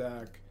go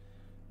deck,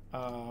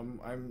 I'm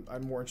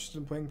more interested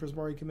in playing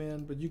Prismari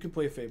Command, but you could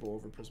play Fable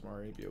over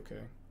Prismari, it'd be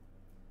okay.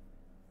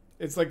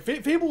 It's like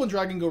Fable and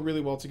Dragon go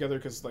really well together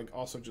because like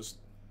also just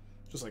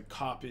like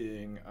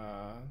copying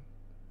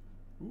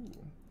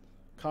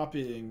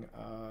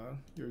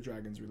your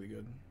dragon's really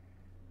good.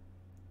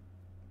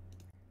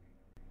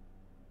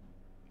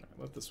 All right,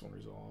 let this one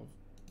resolve.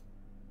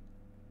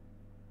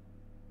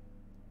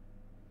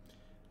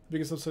 The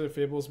biggest upside of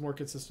Fable is more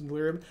consistent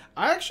Delirium.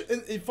 I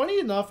actually, funny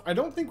enough, I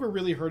don't think we're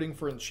really hurting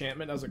for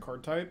enchantment as a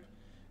card type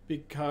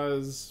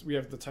because we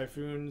have the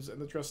Typhoons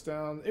and the Dress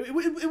Down. It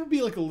would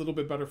be like a little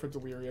bit better for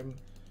Delirium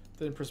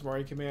than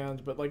Prismari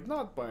Command, but like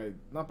not by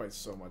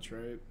so much,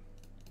 right?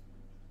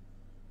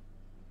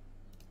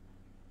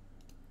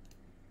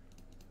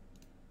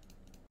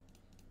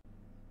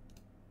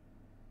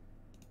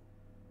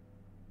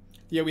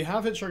 Yeah, we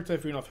have hit Shark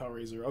Typhoon off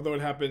Hellraiser, although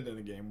it happened in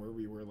a game where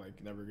we were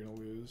like never gonna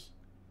lose.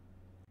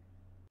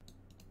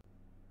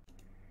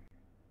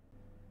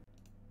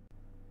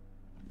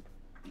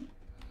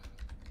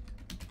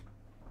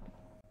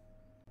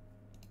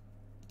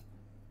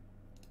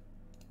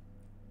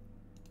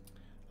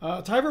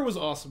 Tyver was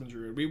awesome in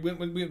Druid. We went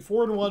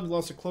 4-1,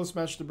 lost a close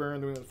match to Burn,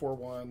 then we went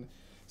 4-1.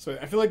 So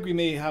I feel like we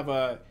may have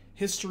a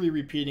history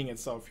repeating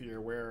itself here,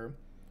 where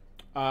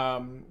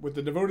with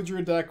the Devoted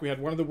Druid deck, we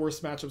had one of the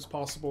worst matchups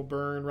possible,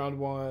 Burn round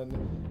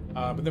 1,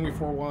 but then we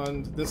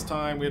 4-1'd. This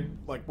time we had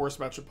like worst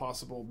matchup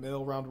possible,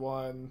 Mill round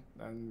 1,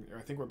 and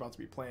I think we're about to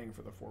be playing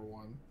for the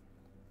 4-1.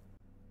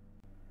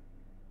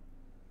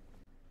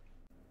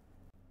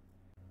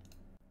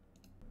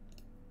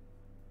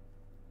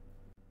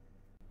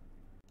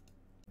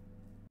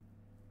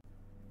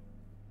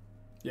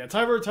 Yeah,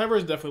 Tyver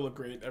has definitely looked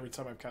great every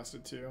time I've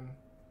casted too.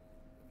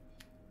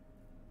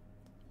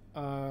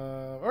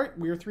 Alright,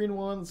 we are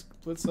 3-1.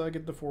 Let's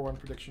get the 4-1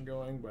 prediction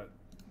going, but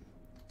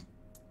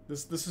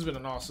this has been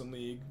an awesome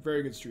league.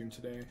 Very good stream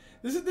today.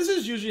 This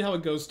is usually how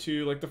it goes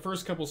too. Like the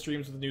first couple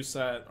streams with the new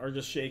set are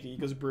just shaky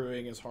because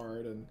brewing is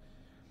hard and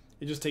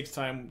it just takes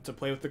time to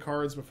play with the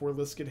cards before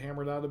lists get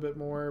hammered out a bit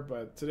more.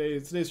 But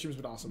today's stream's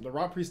been awesome. The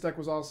Rot Priest deck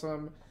was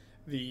awesome.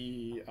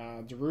 The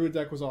Druid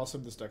deck was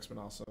awesome. This deck's been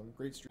awesome.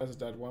 Great stream. As a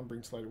dead one,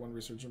 bring to light 1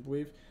 Resurgent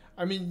Belief.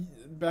 I mean,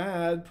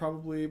 bad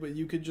probably, but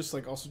you could just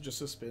like also just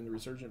suspend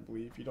Resurgent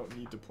Belief. You don't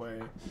need to play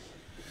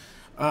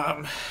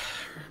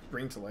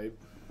Bring to Light.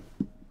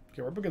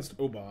 Okay, we're up against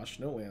Obosh.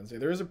 No lands. Yeah,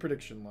 there is a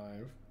prediction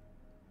live.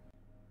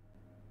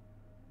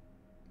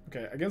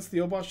 Okay, against the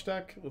Obosh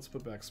deck, let's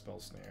put back Spell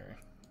Snare.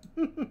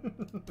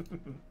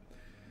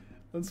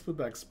 Let's put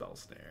back Spell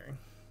Snare.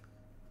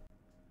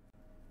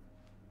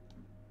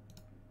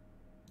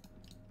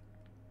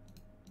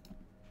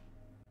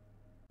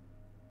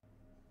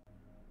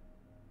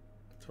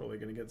 Totally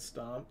gonna get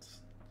stomped.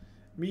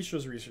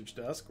 Mishra's research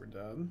desk, we're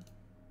done.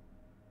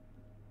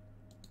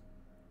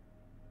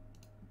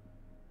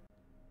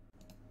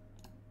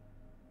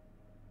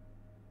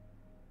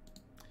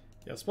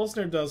 Yeah, Spell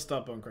Snare does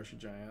stop Bone Crusher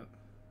Giant.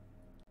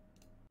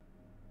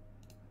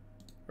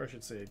 Or I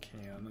should say it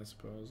can, I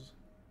suppose.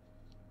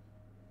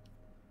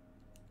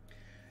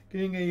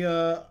 Getting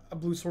a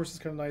blue source is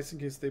kind of nice in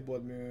case they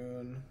Blood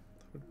Moon.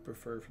 I would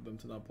prefer for them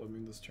to not Blood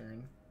Moon this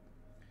turn.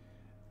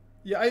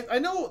 Yeah, I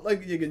know,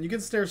 like, again, you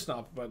can Snare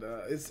Stomp, but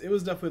it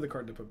was definitely the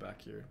card to put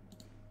back here.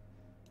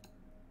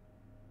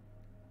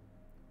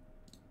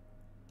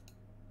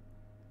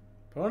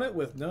 Opponent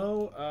with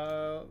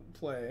no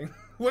play.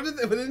 What did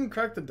they didn't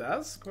crack the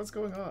desk? What's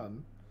going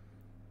on?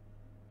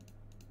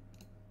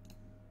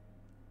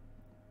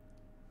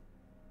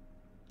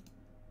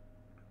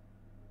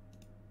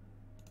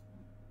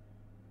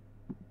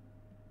 I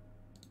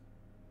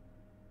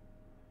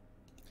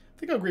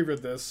think I'll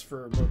graveyard this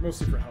for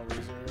mostly for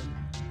Hellraiser.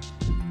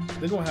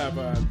 Then we'll have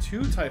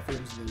 2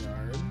 Typhoons in the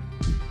yard.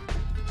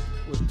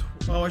 With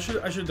I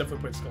should definitely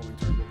put Scalding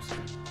Tarn.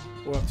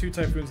 We'll have 2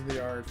 Typhoons in the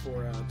yard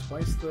for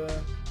twice the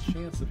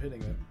chance of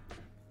hitting it.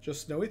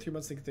 Just Snowy, 3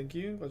 months, thank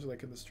you. Glad you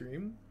liking the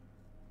stream.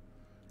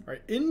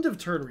 Alright, end of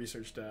turn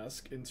research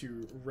desk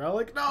into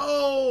Relic.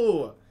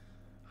 No!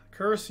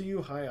 Curse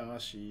you,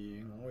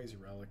 Hayashi. Always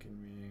relicking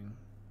me.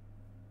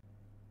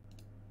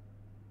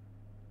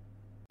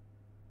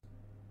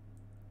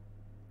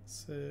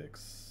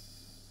 Six.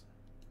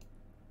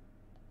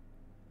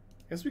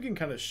 I guess we can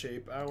kind of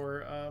shape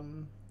our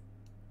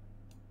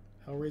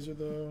Hellraiser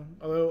though.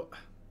 Although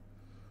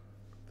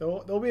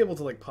they'll be able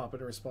to like pop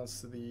it in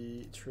response to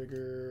the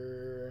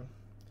trigger.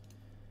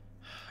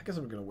 I guess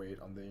I'm gonna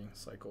wait on the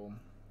cycle.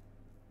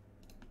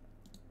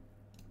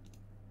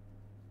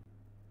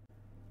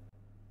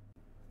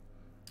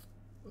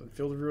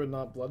 Field of Ruin,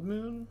 not Blood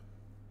Moon?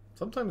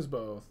 Sometimes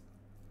both.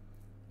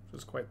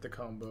 Which is quite the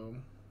combo.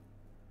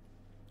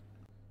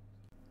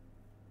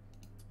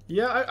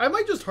 Yeah, I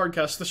might just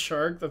hardcast the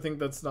Shark. I think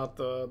that's not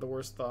the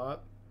worst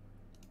thought.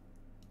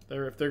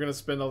 If they're gonna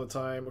spend all the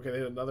time, okay, they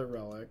hit another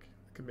Relic.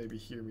 They could maybe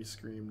hear me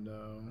scream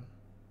no.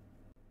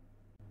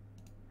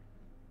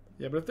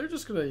 Yeah, but if they're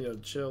just gonna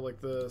chill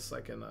like this, I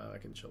can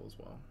chill as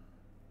well.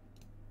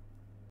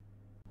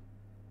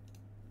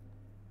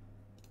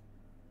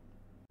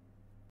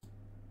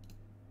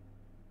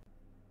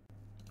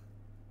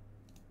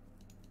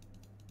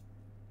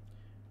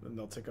 Then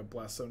they'll take a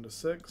Blast Zone to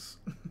 6.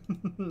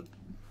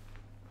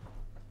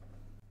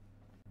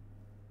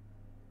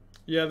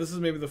 Yeah, this is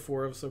maybe the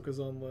 4 of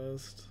Sokazon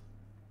list.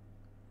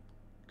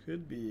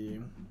 Could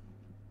be.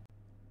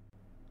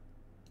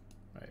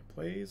 Alright,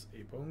 plays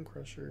a Bone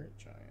Crusher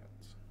Giant.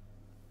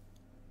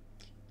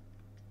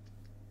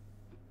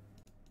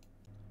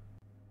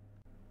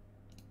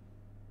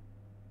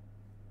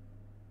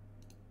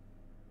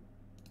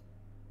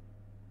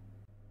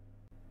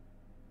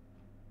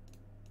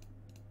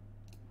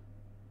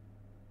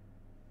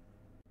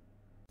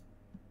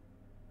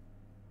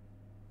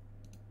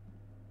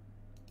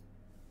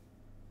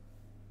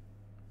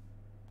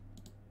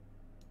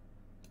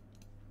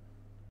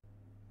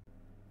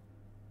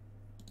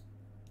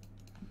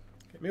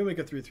 Maybe we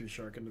get 3/3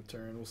 Shark into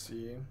turn. We'll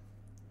see. I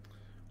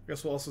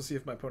guess we'll also see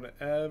if my opponent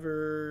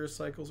ever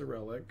cycles a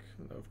Relic.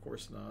 No, of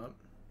course not.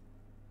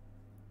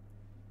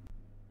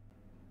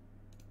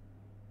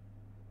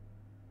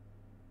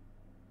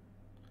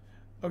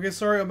 Okay,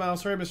 sorry, Amal.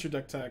 Sorry I missed your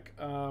deck tech.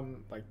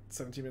 Like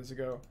 17 minutes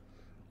ago.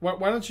 Why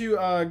don't you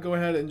go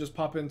ahead and just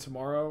pop in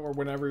tomorrow or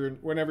whenever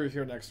you're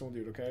here next, and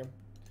we'll do it. Okay?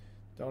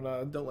 Don't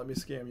let me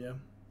scam you.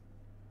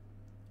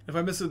 If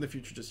I miss it in the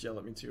future, just yell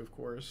at me too, of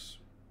course.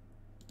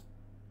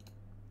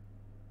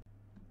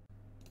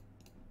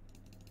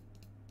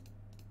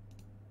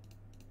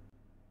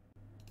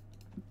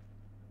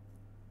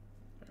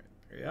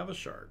 We have a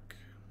Shark.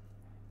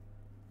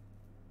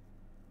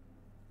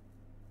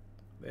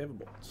 They have a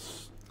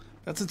Bolts.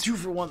 That's a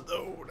 2-for-1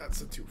 though.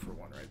 That's a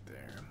 2-for-1 right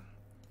there.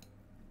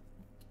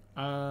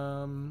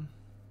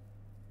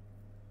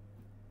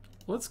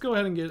 Let's go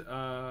ahead and get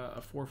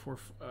a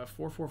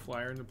 4/4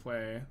 flyer into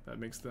play. That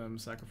makes them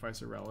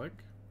sacrifice a Relic.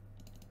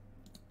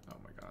 Oh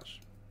my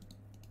gosh.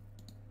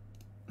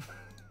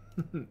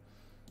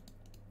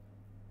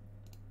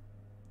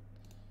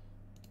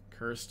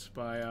 Cursed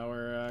by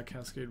our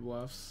Cascade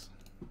Bluffs.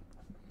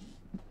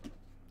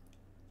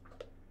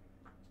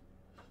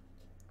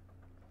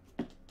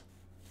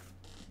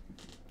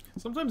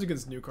 Sometimes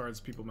against new cards,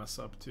 people mess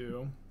up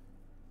too.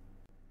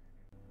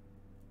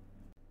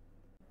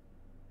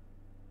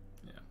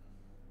 Yeah.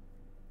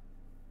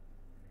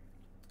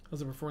 How's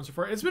the performance so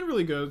far? It's been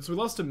really good. So we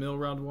lost to Mill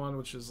round 1,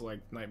 which is like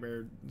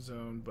Nightmare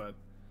Zone, but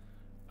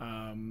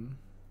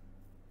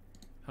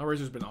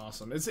Hellraiser's been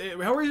awesome.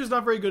 Hellraiser's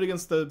not very good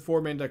against the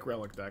 4-main deck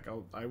Relic deck.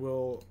 I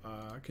will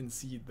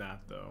concede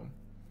that though.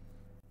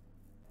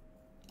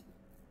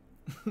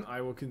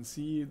 I will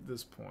concede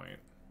this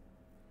point.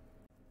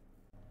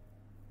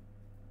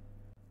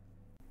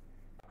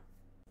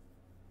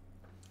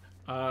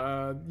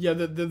 Yeah,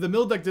 the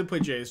mill deck did play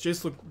Jace.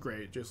 Jace looked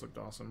great. Jace looked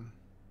awesome.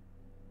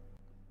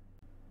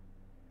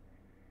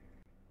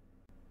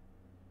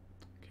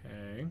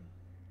 Okay.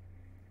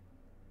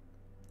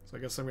 So I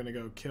guess I'm gonna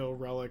go kill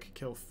Relic,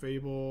 kill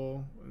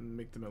Fable, and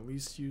make them at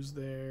least use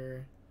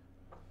their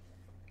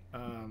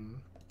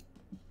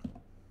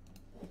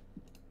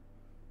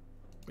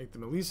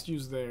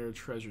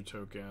treasure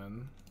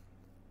token.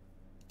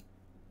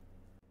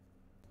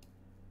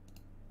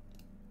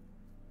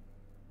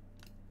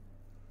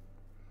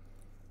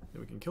 Then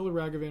we can kill the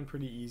Ragavan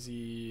pretty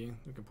easy.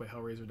 We can play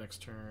Hellraiser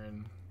next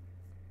turn.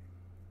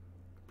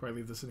 Probably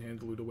leave this in hand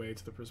to loot away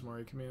to the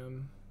Prismari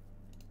Command.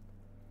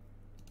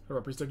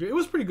 It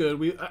was pretty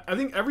good. I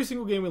think every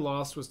single game we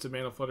lost was to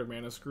Mana Flood or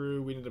Mana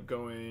Screw. We ended up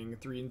going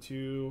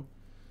 3-2.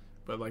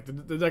 But like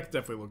the deck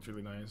definitely looked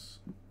really nice.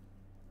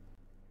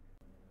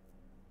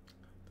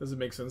 Does it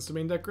make sense to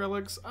main deck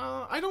relics?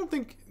 I don't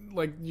think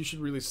like you should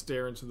really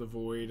stare into the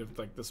void of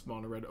like this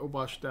mono red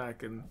Obosh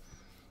deck and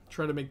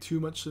try to make too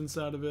much sense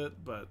out of it,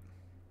 but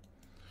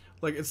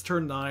like it's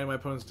turn 9, my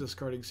opponent's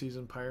discarding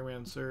Seasoned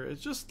Pyromancer.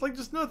 It's just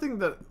nothing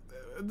that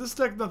this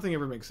deck, nothing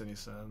ever makes any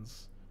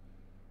sense.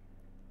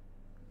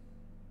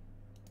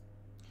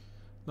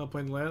 Not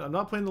playing the land. I'm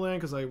not playing the land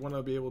because I want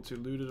to be able to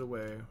loot it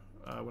away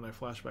when I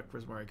flashback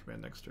Prismari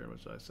Command next turn,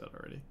 which I said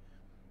already.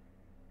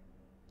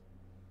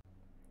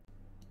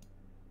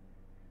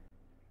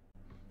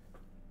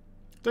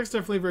 Deck's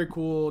definitely very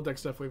cool.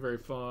 Deck's definitely very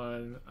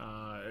fun.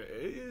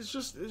 It's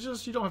just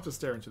you don't have to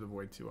stare into the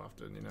void too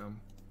often, you know.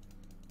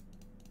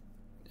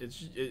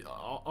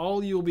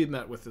 All you'll be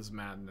met with is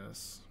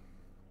madness.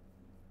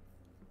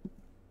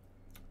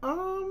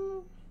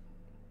 I'm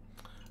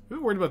a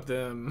bit worried about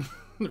them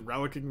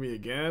relicking me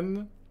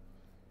again.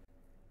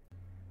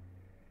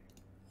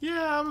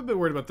 Yeah, I'm a bit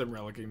worried about them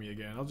relicking me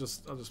again. I'll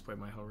just play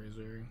my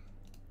Hellraiser.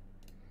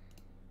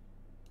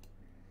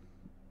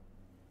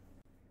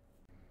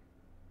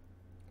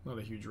 Not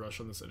a huge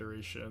rush on this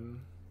iteration.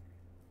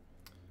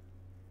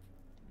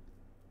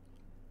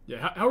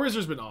 Yeah,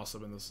 Hellraiser's been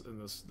awesome in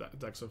this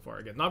deck so far.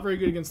 Again, not very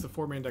good against the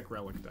 4-man deck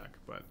Relic deck,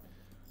 but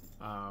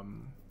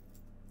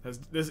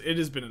it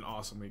has been an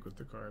awesome week with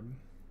the card.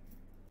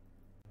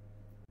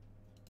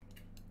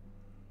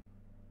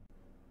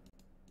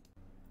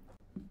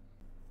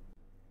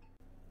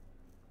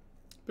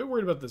 Bit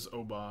worried about this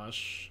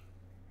Obosh.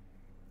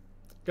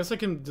 Guess I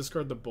can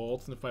discard the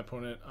Bolt, and if my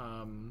opponent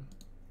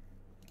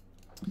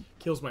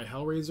kills my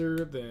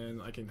Hellraiser, then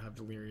I can have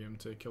Delirium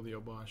to kill the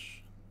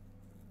Obosh.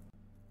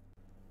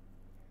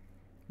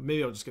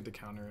 Maybe I'll just get to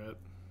counter it.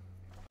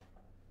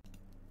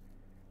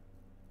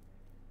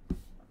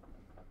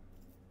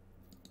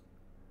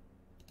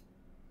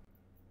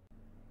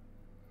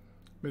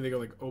 Maybe they go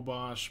like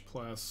Obosh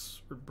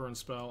plus Burn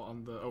Spell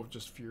on the... Oh,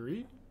 just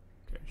Fury?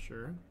 Okay,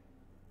 sure.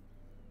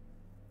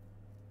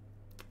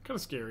 Kind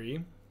of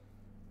scary.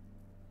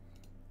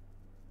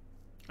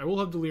 I will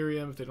have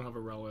Delirium if they don't have a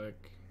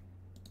Relic.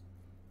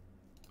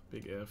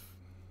 Big if.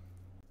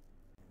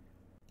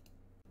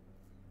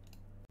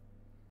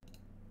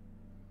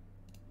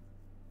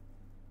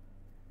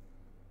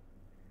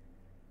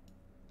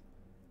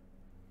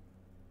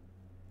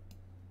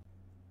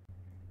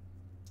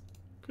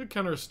 Could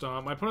counter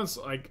Stomp. My opponent's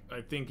like,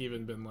 I think,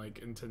 even been like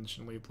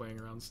intentionally playing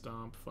around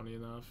Stomp, funny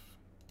enough.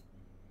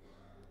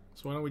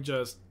 So why don't we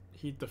just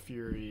heat the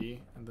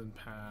Fury and then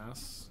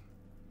pass.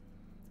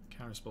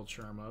 Counterspell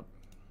Charm up.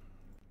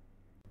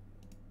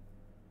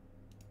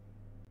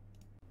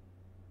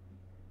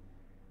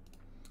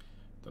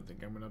 Don't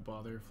think I'm gonna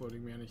bother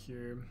floating mana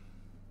here.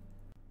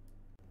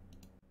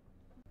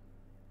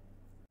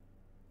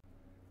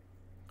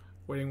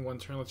 Waiting one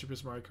turn lets you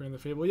Prismari Command the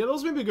Fable. Yeah,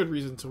 those may be a good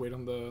reason to wait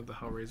on the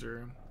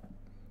Hellraiser.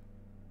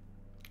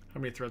 How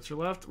many threats are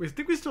left? We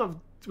think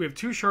we have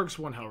 2 Sharks,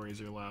 1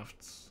 Hellraiser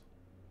left.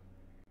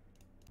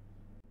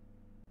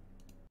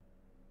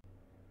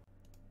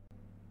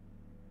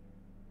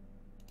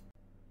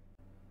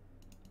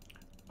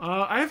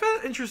 I have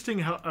an interesting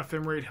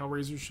Ephemerate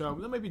Hellraiser shot,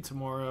 but that might be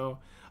tomorrow.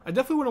 I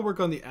definitely want to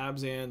work on the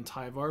Abzan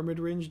Tyvar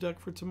mid-range deck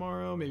for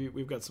tomorrow. Maybe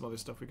we've got some other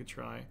stuff we could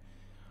try.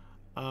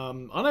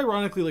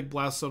 Unironically, like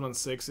Blast Zone on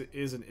 6 it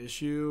is an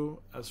issue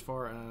as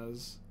far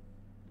as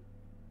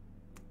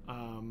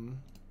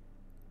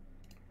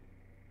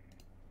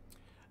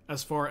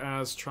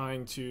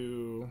trying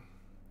to...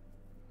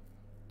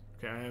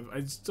 Okay,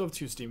 I still have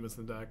 2 Steamers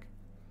in the deck.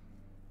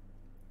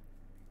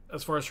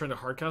 As far as trying to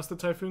hardcast the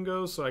Typhoon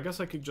goes, so I guess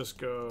I could just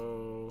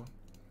go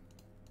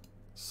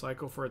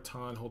cycle for a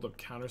ton, hold up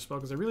Counterspell,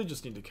 because I really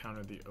just need to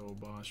counter the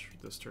Obosh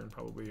this turn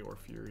probably, or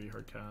Fury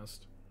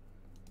hardcast.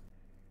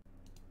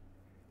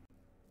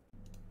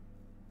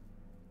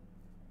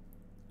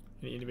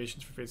 Any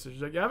innovations for Fate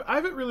Stitcher deck? Yeah, I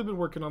haven't really been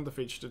working on the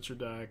Fate Stitcher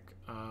deck.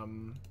 A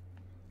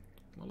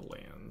lot of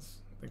lands.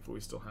 Thankfully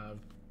we still have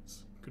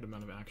a good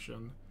amount of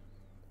action.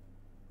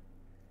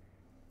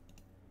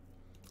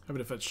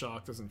 Having a Fetch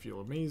Shock doesn't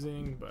feel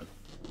amazing, but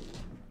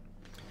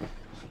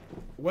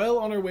well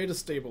on our way to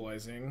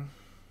stabilizing.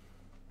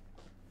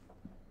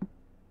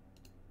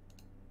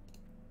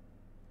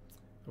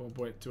 I At what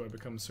point do I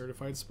become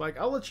certified spike?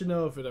 I'll let you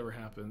know if it ever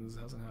happens. It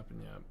hasn't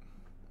happened yet.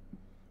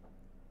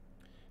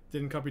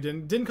 Didn't copy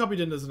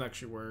din doesn't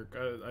actually work.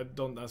 I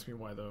don't ask me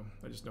why though.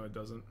 I just know it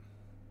doesn't.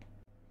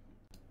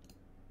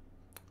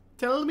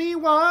 Tell me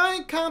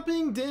why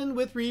copying din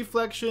with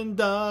reflection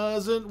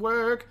doesn't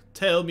work.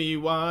 Tell me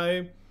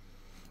why.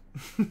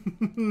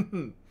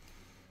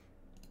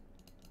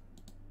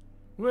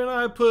 When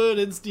I put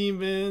in steam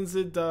vents,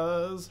 it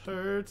does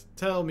hurt.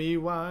 Tell me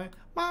why.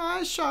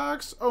 My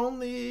shark's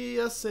only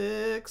a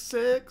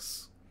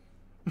 6/6.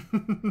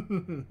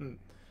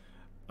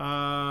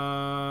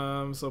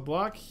 So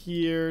block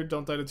here.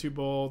 Don't die to 2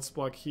 bolts.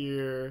 Block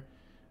here.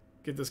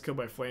 Get this killed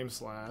by Flame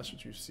Slash,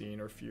 which we've seen,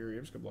 or Fury.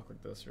 I'm just gonna block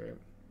like this, right?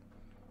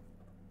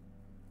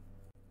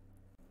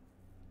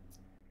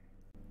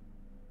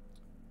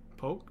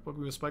 Poke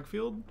with a Spike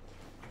Field.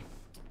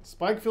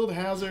 Spike Field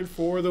Hazard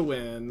for the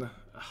win.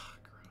 Ugh,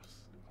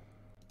 gross.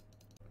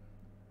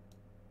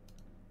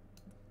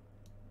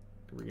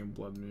 Bring in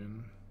Blood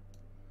Moon.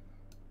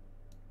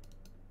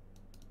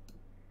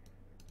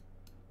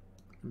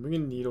 Bring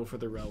in Needle for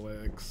the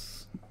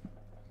relics.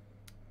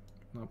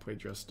 Not play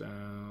Dress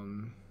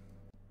Down.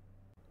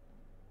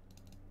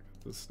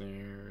 The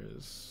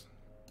snares.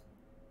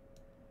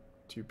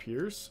 2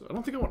 Pierce. I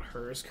don't think I want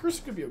Hearse.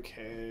 Hearse could be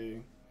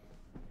okay.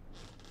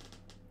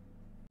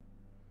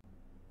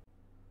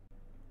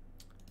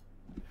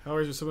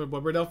 Hellraiser is similar to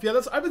Bloodbraid Elf.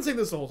 Yeah, I've been saying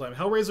this the whole time.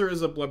 Hellraiser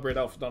is a Bloodbraid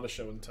Elf, not a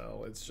show and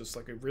tell. It's just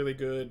like a really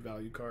good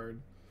value card.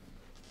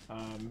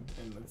 And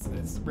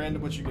it's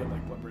random what you get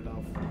like Bloodbraid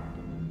Elf.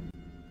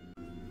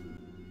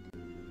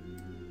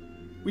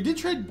 We did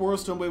trade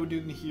Boros Stoneblade with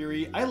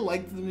Nahiri. I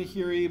liked the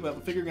Nahiri,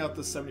 but figuring out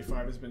the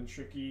 75 has been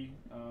tricky.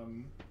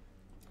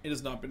 It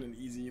has not been an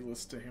easy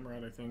list to hammer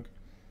out, I think.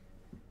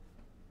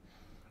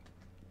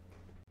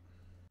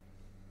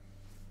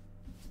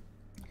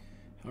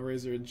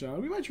 Hellraiser and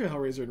John. We might try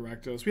Hellraiser and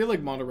Rakdos. We had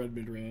like mono red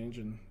mid range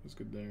and it was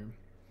good there.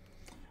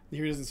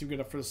 Nahiri doesn't seem good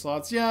enough for the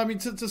slots. Yeah, I mean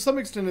to some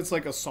extent it's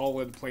like a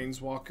solid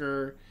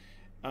Planeswalker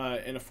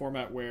in a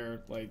format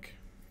where like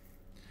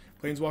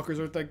Planeswalkers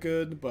aren't that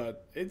good,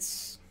 but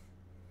it's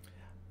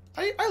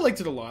I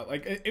liked it a lot.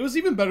 Like it was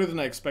even better than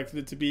I expected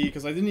it to be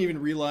because I didn't even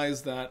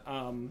realize that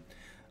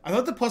I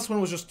thought the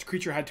 +1 was just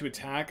creature had to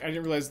attack. I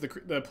didn't realize the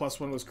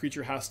 +1 was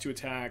creature has to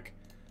attack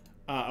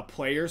a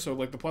player. So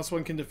like the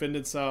 +1 can defend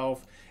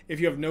itself. If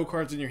you have no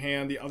cards in your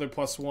hand, the other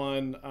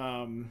 +1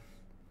 I'm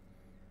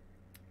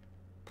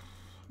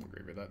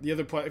agree with that. The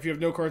other if you have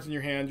no cards in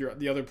your hand,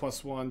 the other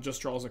 +1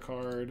 just draws a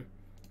card.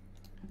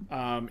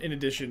 In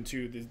addition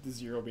to the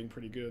 0 being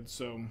pretty good.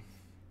 So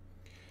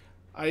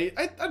I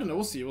don't know.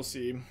 We'll see. We'll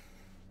see.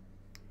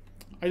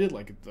 I did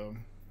like it though.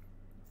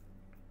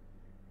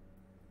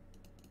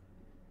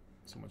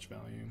 So much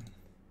value.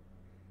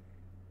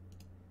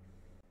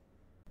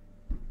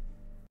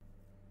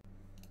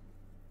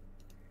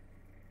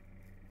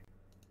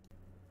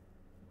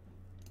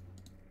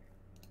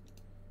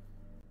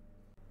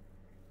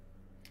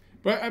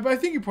 But I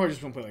think you probably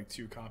just want to play like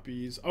 2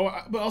 copies.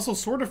 Oh, but also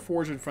Sword of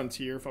Forge and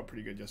Frontier felt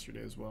pretty good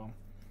yesterday as well.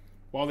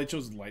 While they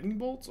chose Lightning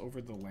Bolts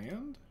over the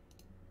land.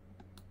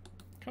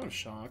 Kind of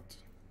shocked.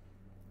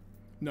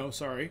 No,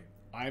 sorry.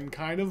 I'm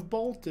kind of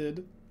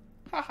bolted.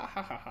 Ha ha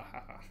ha ha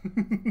ha ha.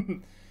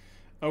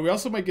 We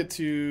also might get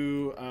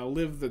to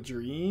Live the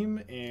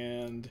Dream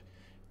and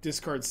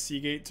discard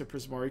Seagate to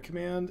Prismari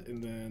Command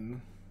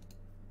and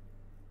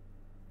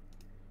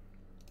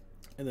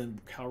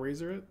then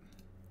Hellraiser it.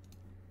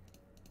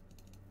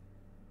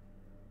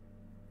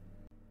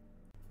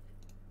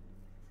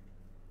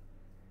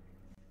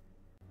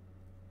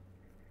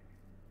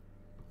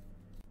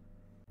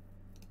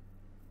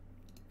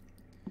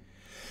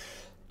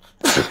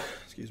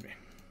 Excuse me.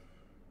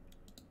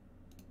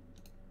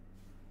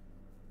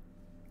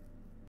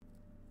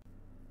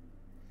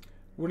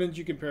 Wouldn't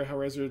you compare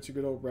Hellraiser to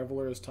good old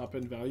Reveler as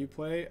top-end value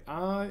play?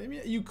 I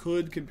mean, you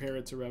could compare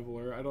it to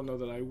Reveler. I don't know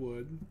that I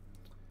would.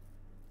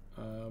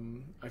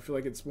 I feel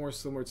like it's more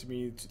similar to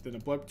me than a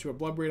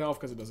Bloodbraid Elf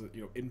because it doesn't,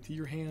 empty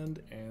your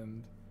hand,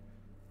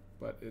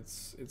 but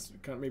it's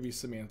kind of maybe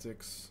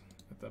semantics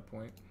at that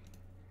point.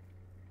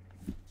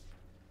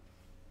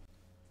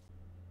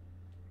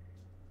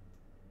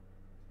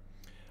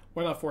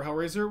 Why not 4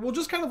 Hellraiser? Well,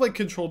 just kind of like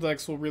control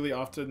decks will really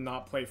often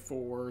not play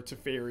 4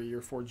 Teferi or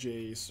 4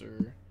 Jace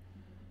or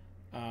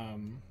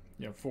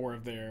 4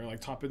 of their like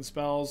top end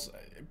spells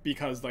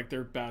because like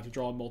they're bad to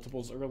draw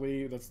multiples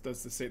early. That's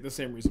the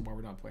same reason why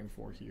we're not playing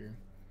 4 here.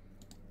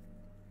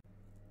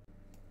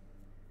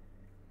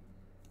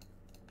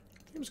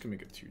 I think I'm just gonna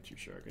make it 2/2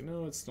 Shark. I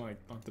know it's not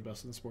the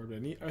best in the sport, but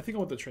I think I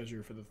want the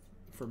treasure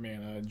for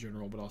mana in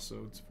general, but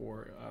also it's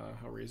for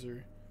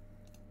Hellraiser.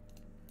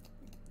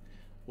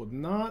 Will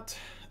not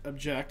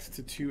object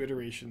to 2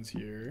 iterations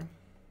here.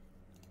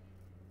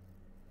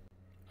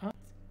 I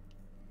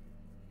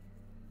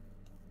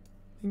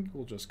think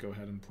we'll just go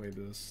ahead and play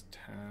this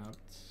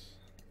tapped.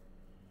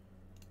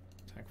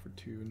 Attack for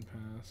 2 and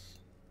pass.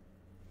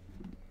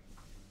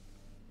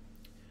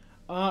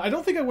 I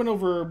don't think I went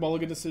over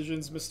mulligan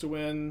decisions, missed to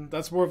win.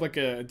 That's more of like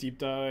a deep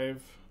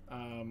dive.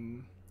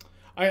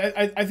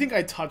 I think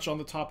I touch on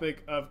the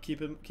topic of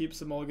keep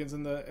some mulligans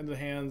in the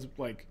hands,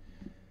 like,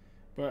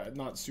 but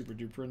not super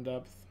duper in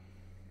depth.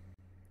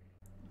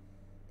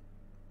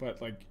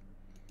 But like,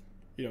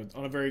 you know,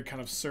 on a very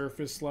kind of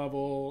surface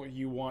level,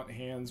 you want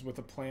hands with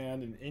a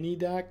plan in any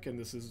deck, and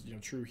this is, you know,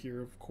 true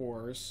here, of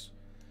course.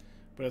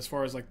 But as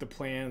far as like the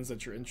plans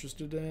that you're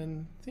interested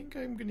in, I think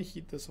I'm gonna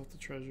heat this off the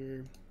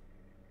treasure.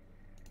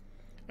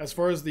 As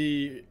far as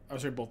the, I'm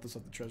sorry, bolt this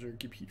off the treasure,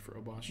 keep heat for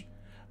Obosh.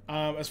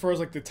 As far as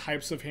like the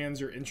types of hands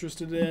you're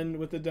interested in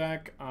with the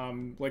deck,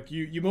 like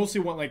you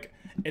mostly want like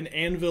an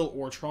Anvil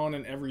or Tron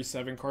in every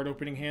 7 card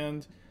opening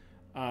hand.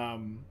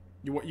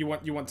 You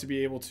want to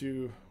be able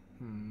to.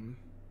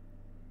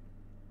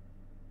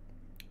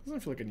 Doesn't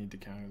feel like I need to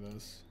counter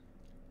this.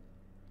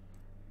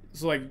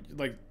 So like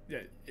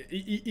yeah,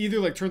 either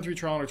like turn 3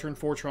 Tron or turn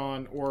 4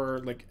 Tron,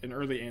 or like an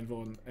early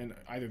Anvil in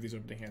either of these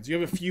opening hands. You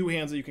have a few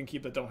hands that you can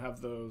keep that don't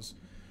have those.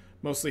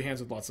 Mostly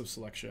hands with lots of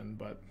selection,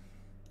 but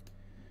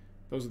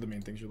those are the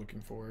main things you're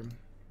looking for.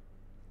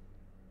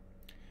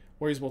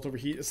 Warrior's Bolt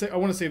Overheat. I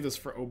want to save this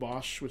for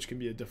Obosh, which can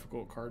be a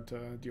difficult card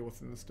to deal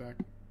with in this deck.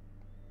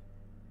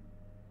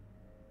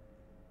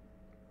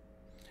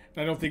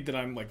 And I don't think that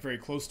I'm like very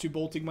close to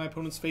bolting my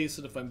opponent's face,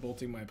 and if I'm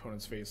bolting my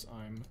opponent's face,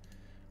 I'm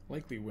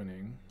likely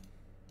winning.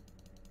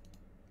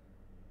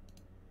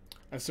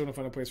 I still don't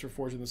find a place for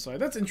Forge on the side.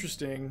 That's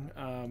interesting.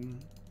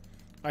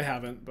 I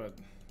haven't, but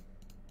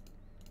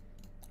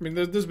I mean,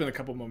 there's been a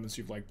couple moments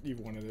you've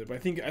wanted it, but I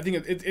think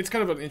it's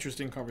kind of an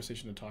interesting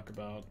conversation to talk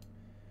about.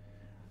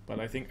 But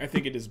I think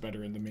it is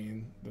better in the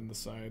main than the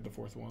side, the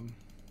 4th one.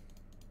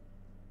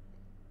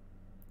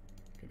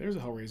 Okay, there's a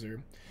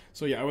Hellraiser.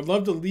 So yeah, I would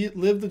love to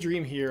live the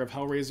dream here of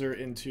Hellraiser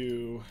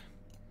into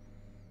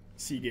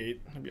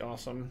Seagate. That'd be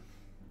awesome.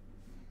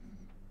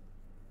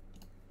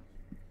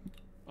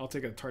 I'll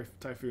take a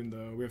Typhoon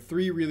though. We have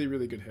 3 really,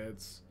 really good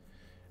hits.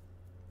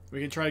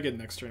 We can try again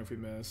next turn if we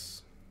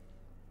miss.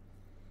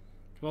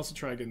 We'll also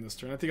try again this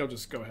turn. I think I'll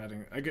just go ahead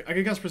and I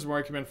can cast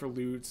Prismari Command for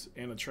loot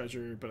and a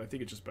treasure, but I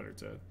think it's just better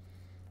to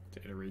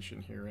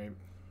iteration here, right?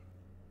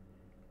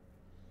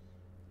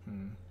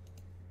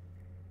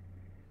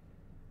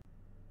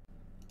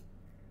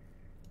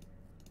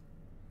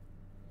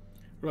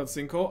 What about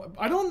Sinkhole?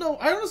 I don't know.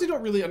 I honestly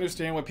don't really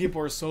understand why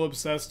people are so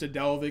obsessed to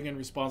delving in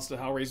response to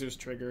Hellraiser's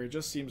trigger. It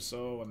just seems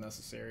so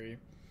unnecessary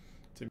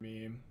to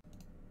me.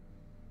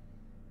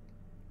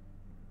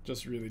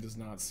 Just really does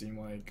not seem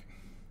like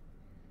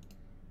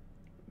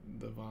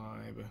the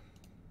vibe.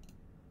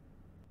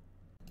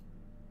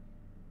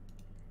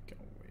 Can't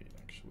wait,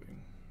 actually.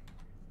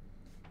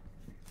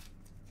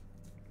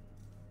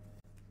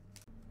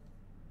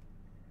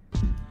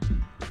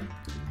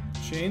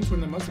 Shane,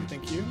 twin the muscle,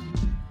 thank you.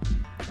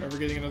 Ever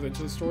getting another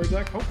Into the Story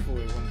deck?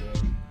 Hopefully one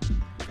day.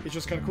 It's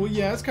just kind of cool.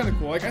 Yeah, it's kind of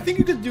cool. Like, I think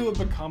you could do it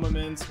become a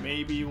mint.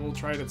 Maybe we'll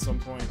try it at some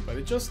point, but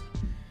it just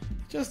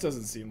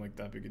doesn't seem like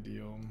that big a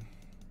deal.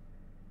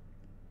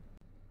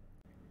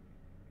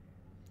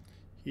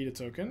 Heat a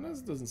token?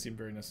 That doesn't seem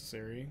very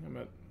necessary.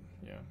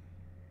 Yeah.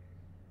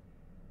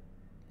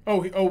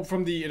 Oh,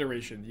 from the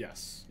iteration.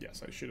 Yes,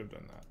 I should have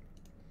done that.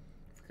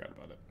 Forgot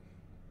about it.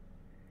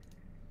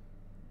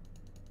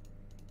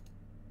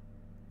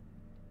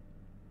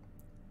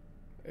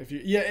 If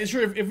you, yeah,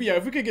 sure. If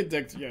we could get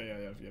decked, yeah.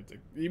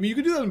 I mean, you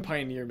could do that in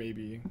Pioneer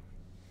maybe.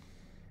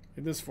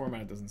 In this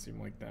format, it doesn't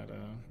seem like that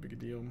big a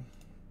deal.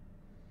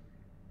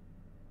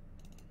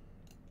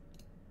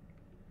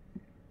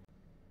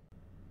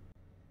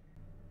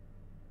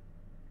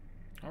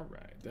 All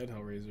right, dead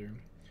Hellraiser.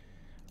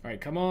 All right,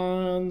 come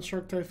on,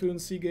 Shark Typhoon,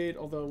 Seagate.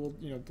 Although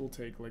we'll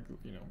take like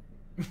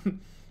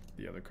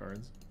the other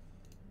cards.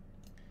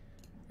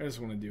 I just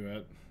want to do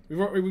it.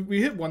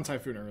 We hit 1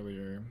 Typhoon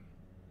earlier.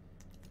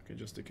 Okay,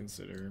 just to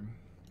consider.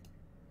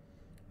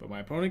 But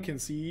my opponent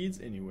concedes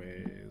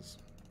anyways.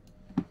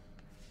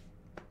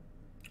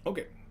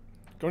 Okay,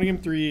 going to game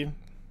 3.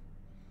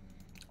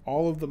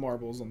 All of the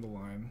marbles on the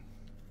line.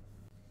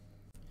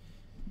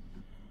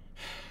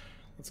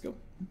 Let's go.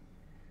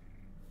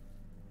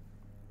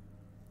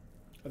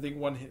 I think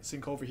 1 hit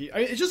Sinkhole for Heat.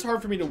 It's just hard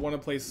for me to want to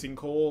play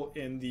Sinkhole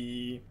in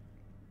the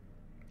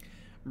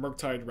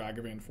Murktide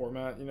Ragavan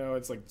format. You know,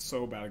 it's like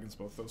so bad against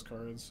both those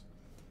cards.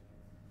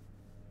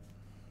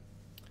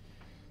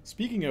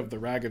 Speaking of the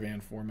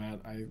Ragavan format,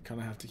 I kind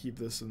of have to keep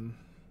this and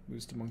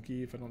lose to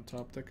Monkey if I don't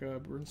top deck a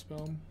Burn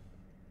Spell.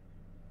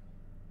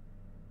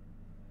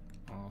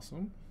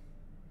 Awesome.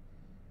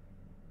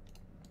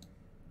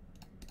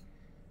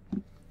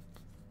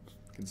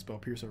 Can Spell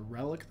Pierce a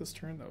Relic this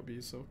turn? That would be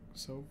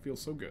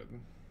feels so good.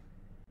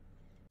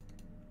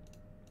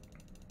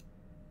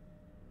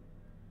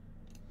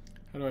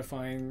 How do I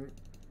find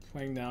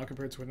playing now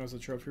compared to when I was a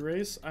trophy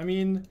race? I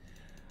mean,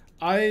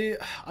 I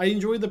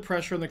enjoy the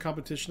pressure and the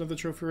competition of the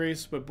trophy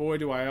race, but boy,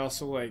 do I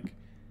also like.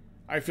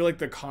 I feel like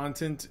the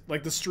content,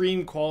 like the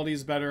stream quality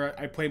is better.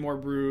 I play more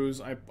brews.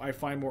 I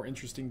find more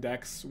interesting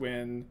decks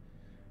when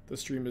the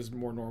stream is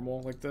more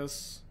normal like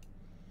this.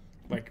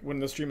 Like when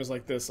the stream is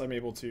like this, I'm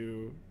able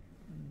to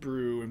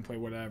brew and play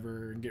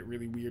whatever and get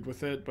really weird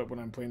with it. But when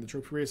I'm playing the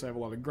trophy race, I have a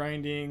lot of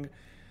grinding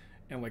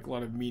And like a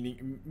lot of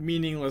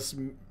meaningless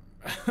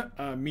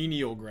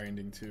menial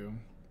grinding too.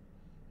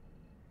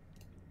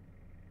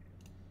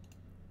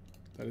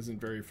 That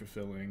isn't very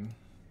fulfilling.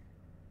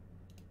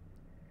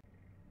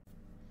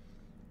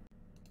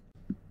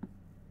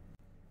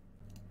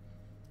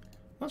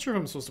 Not sure if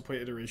I'm supposed to play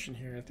Iteration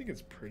here. I think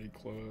it's pretty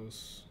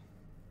close.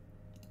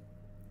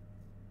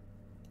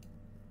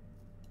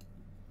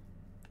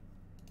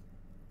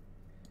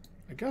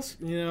 I guess,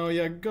 you know,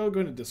 yeah,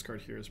 going to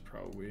discard here is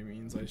probably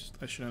means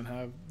I shouldn't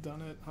have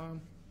done it, huh?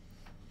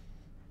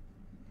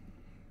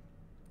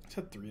 I just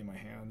had 3 in my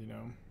hand, you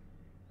know.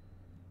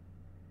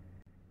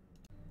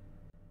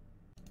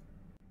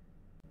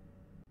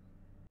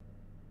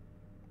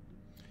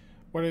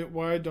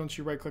 Why don't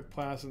you right-click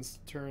pass and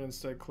turn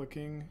instead of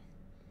clicking?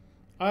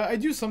 I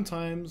do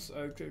sometimes.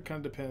 It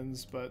kind of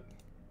depends, but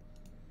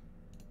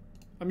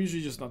I'm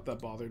usually just not that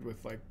bothered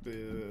with like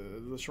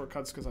the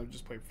shortcuts because I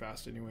just play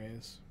fast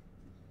anyways.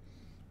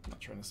 I'm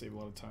not trying to save a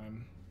lot of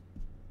time.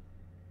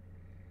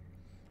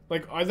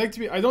 Like I like to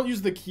be. I don't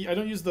use the key. I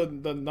don't use the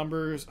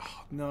numbers.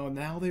 Oh, no,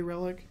 now they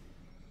relic.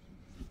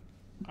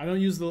 I don't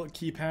use the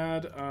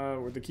keypad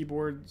or the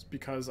keyboard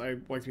because I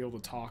like to be able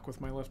to talk with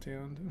my left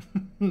hand.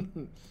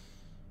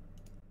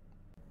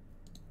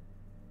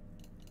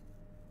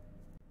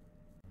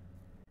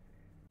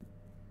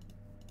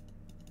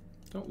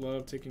 Don't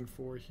love taking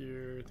 4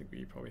 here. I think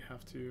we probably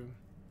have to.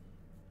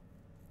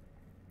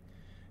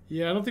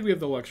 Yeah, I don't think we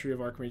have the luxury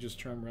of Archmage's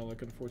Charm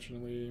Relic,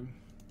 unfortunately.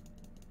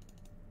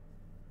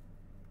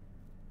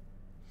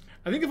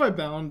 I think if I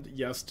bound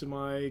yes to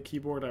my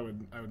keyboard, I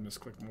would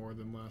misclick more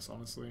than less,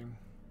 honestly.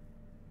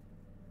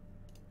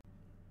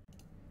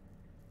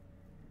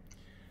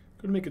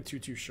 Gonna make a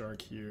 2/2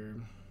 Shark here.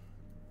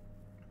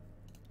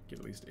 Get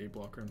at least a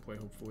blocker in play,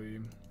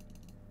 hopefully.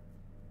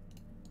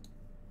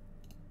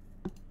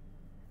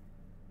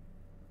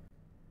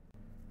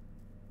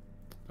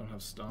 Don't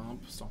have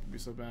Stomp. Stomp would be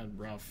so bad.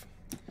 Rough.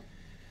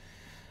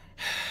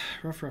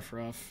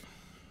 rough.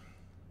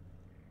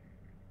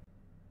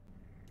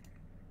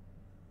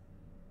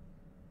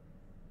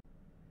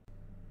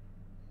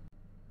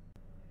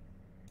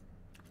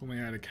 If only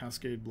I had a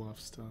Cascade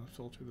Bluffs to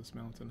filter this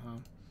mountain, huh?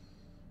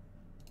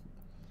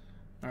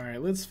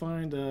 Alright, let's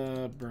find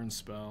a Burn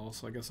Spell.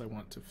 So I guess I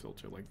want to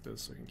filter like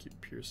this so I can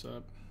keep Pierce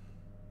up.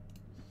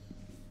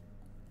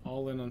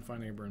 All in on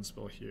finding a Burn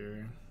Spell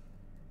here.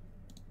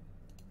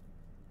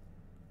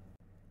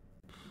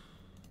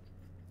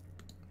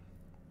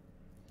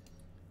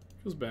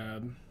 Feels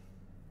bad.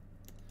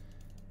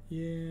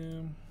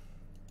 Yeah.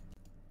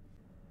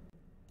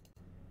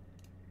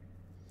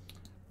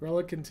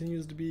 Relic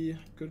continues to be a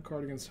good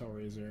card against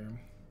Hellraiser.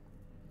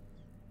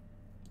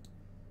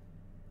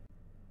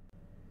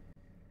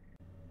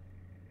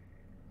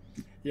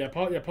 Yeah,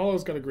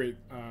 Paulo's got a great.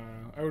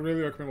 I would really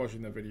recommend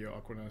watching that video,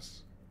 Aquanus.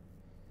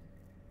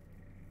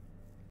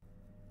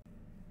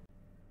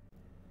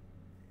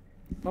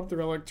 Pop the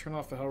Relic, turn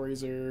off the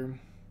Hellraiser.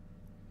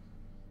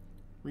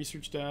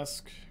 Research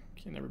Desk.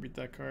 Can't never beat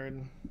that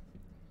card.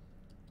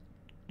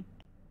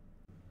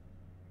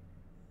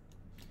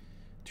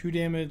 2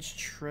 damage,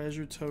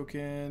 treasure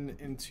token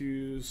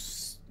into,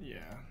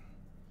 yeah.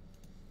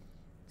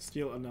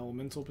 Steal an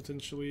elemental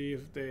potentially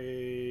if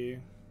they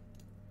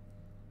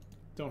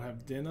don't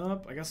have Din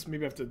up. I guess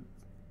maybe I have to.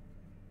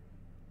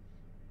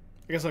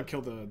 I guess I'll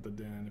kill the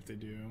Din if they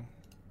do.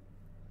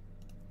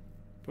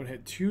 But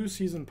hit 2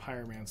 Seasoned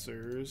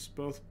Pyromancers,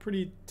 both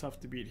pretty tough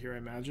to beat here, I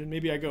imagine.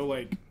 Maybe I go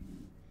like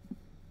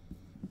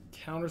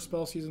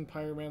Counterspell Seasoned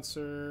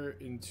Pyromancer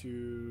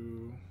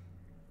into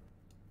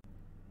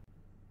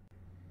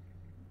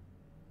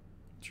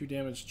 2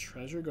 damage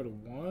treasure, go to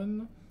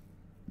 1.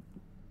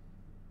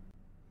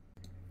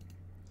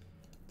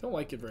 Don't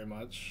like it very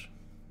much.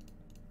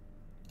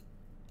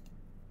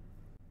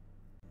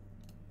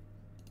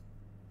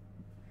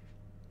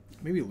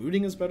 Maybe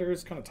looting is better,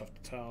 it's kind of tough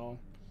to tell.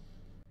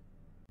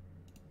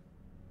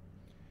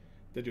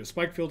 They do a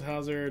Spikefield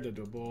Hazard, they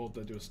do a Bolt,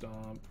 they do a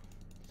Stomp.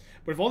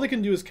 But if all they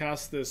can do is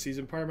cast the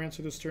Seasoned Pyromancer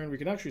this turn, we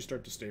can actually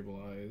start to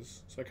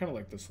stabilize. So I kind of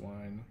like this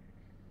line.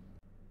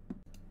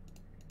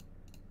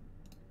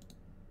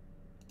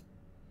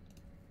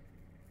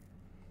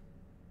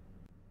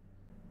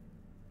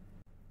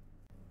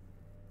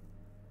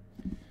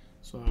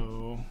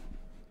 So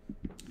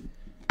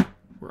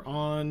we're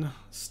on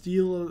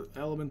Steel,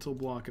 Elemental,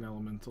 Block, and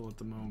Elemental at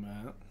the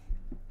moment.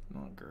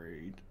 Not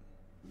great.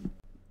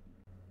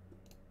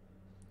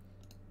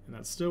 And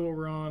that's still what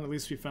we're on. At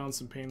least we found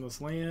some painless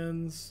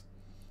lands.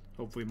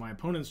 Hopefully my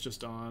opponent's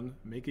just on.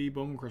 Make a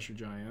Bone Crusher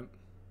Giant.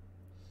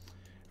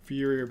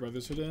 Fury or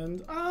Brotherhood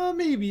End?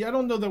 Maybe. I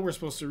don't know that we're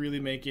supposed to really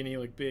make any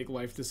like big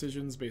life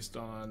decisions based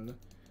on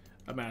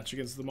a match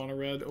against the mono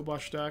red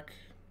Obosh deck.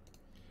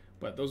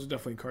 But those are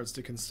definitely cards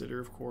to consider,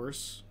 of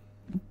course.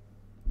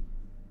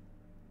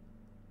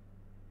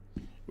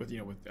 With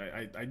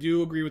I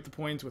do agree with the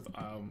point with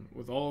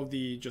all of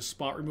the just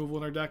spot removal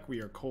in our deck, we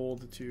are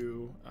cold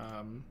to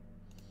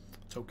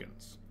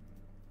tokens.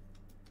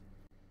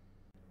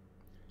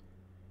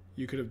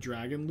 You could have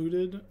dragon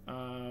looted,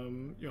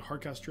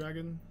 Hardcast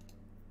Dragon.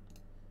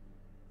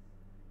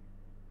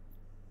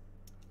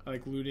 I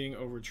like looting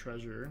over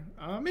treasure.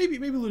 Maybe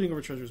looting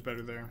over treasure is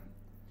better there.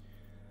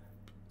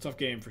 Tough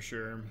game for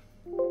sure.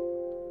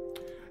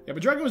 Yeah,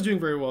 but Dragon was doing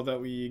very well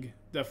that league.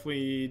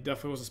 Definitely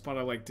was a spot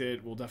I liked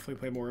it. We'll definitely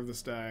play more of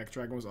this deck.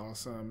 Dragon was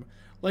awesome.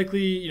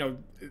 Likely, you know,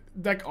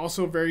 deck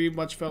also very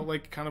much felt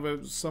like kind of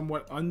a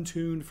somewhat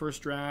untuned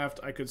first draft.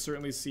 I could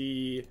certainly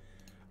see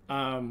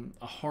a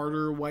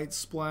harder white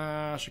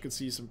splash. I could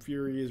see some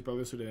Furies,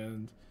 Brotherhood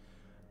End.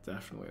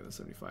 Definitely in the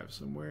 75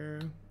 somewhere.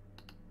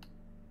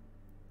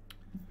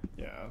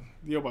 Yeah,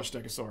 the Obosh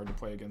deck is so hard to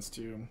play against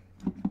too.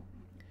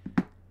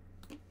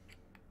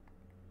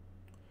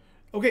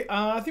 Okay,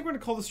 I think we're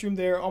gonna call the stream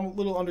there. I'm a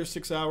little under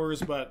 6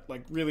 hours, but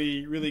like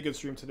really good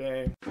stream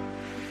today.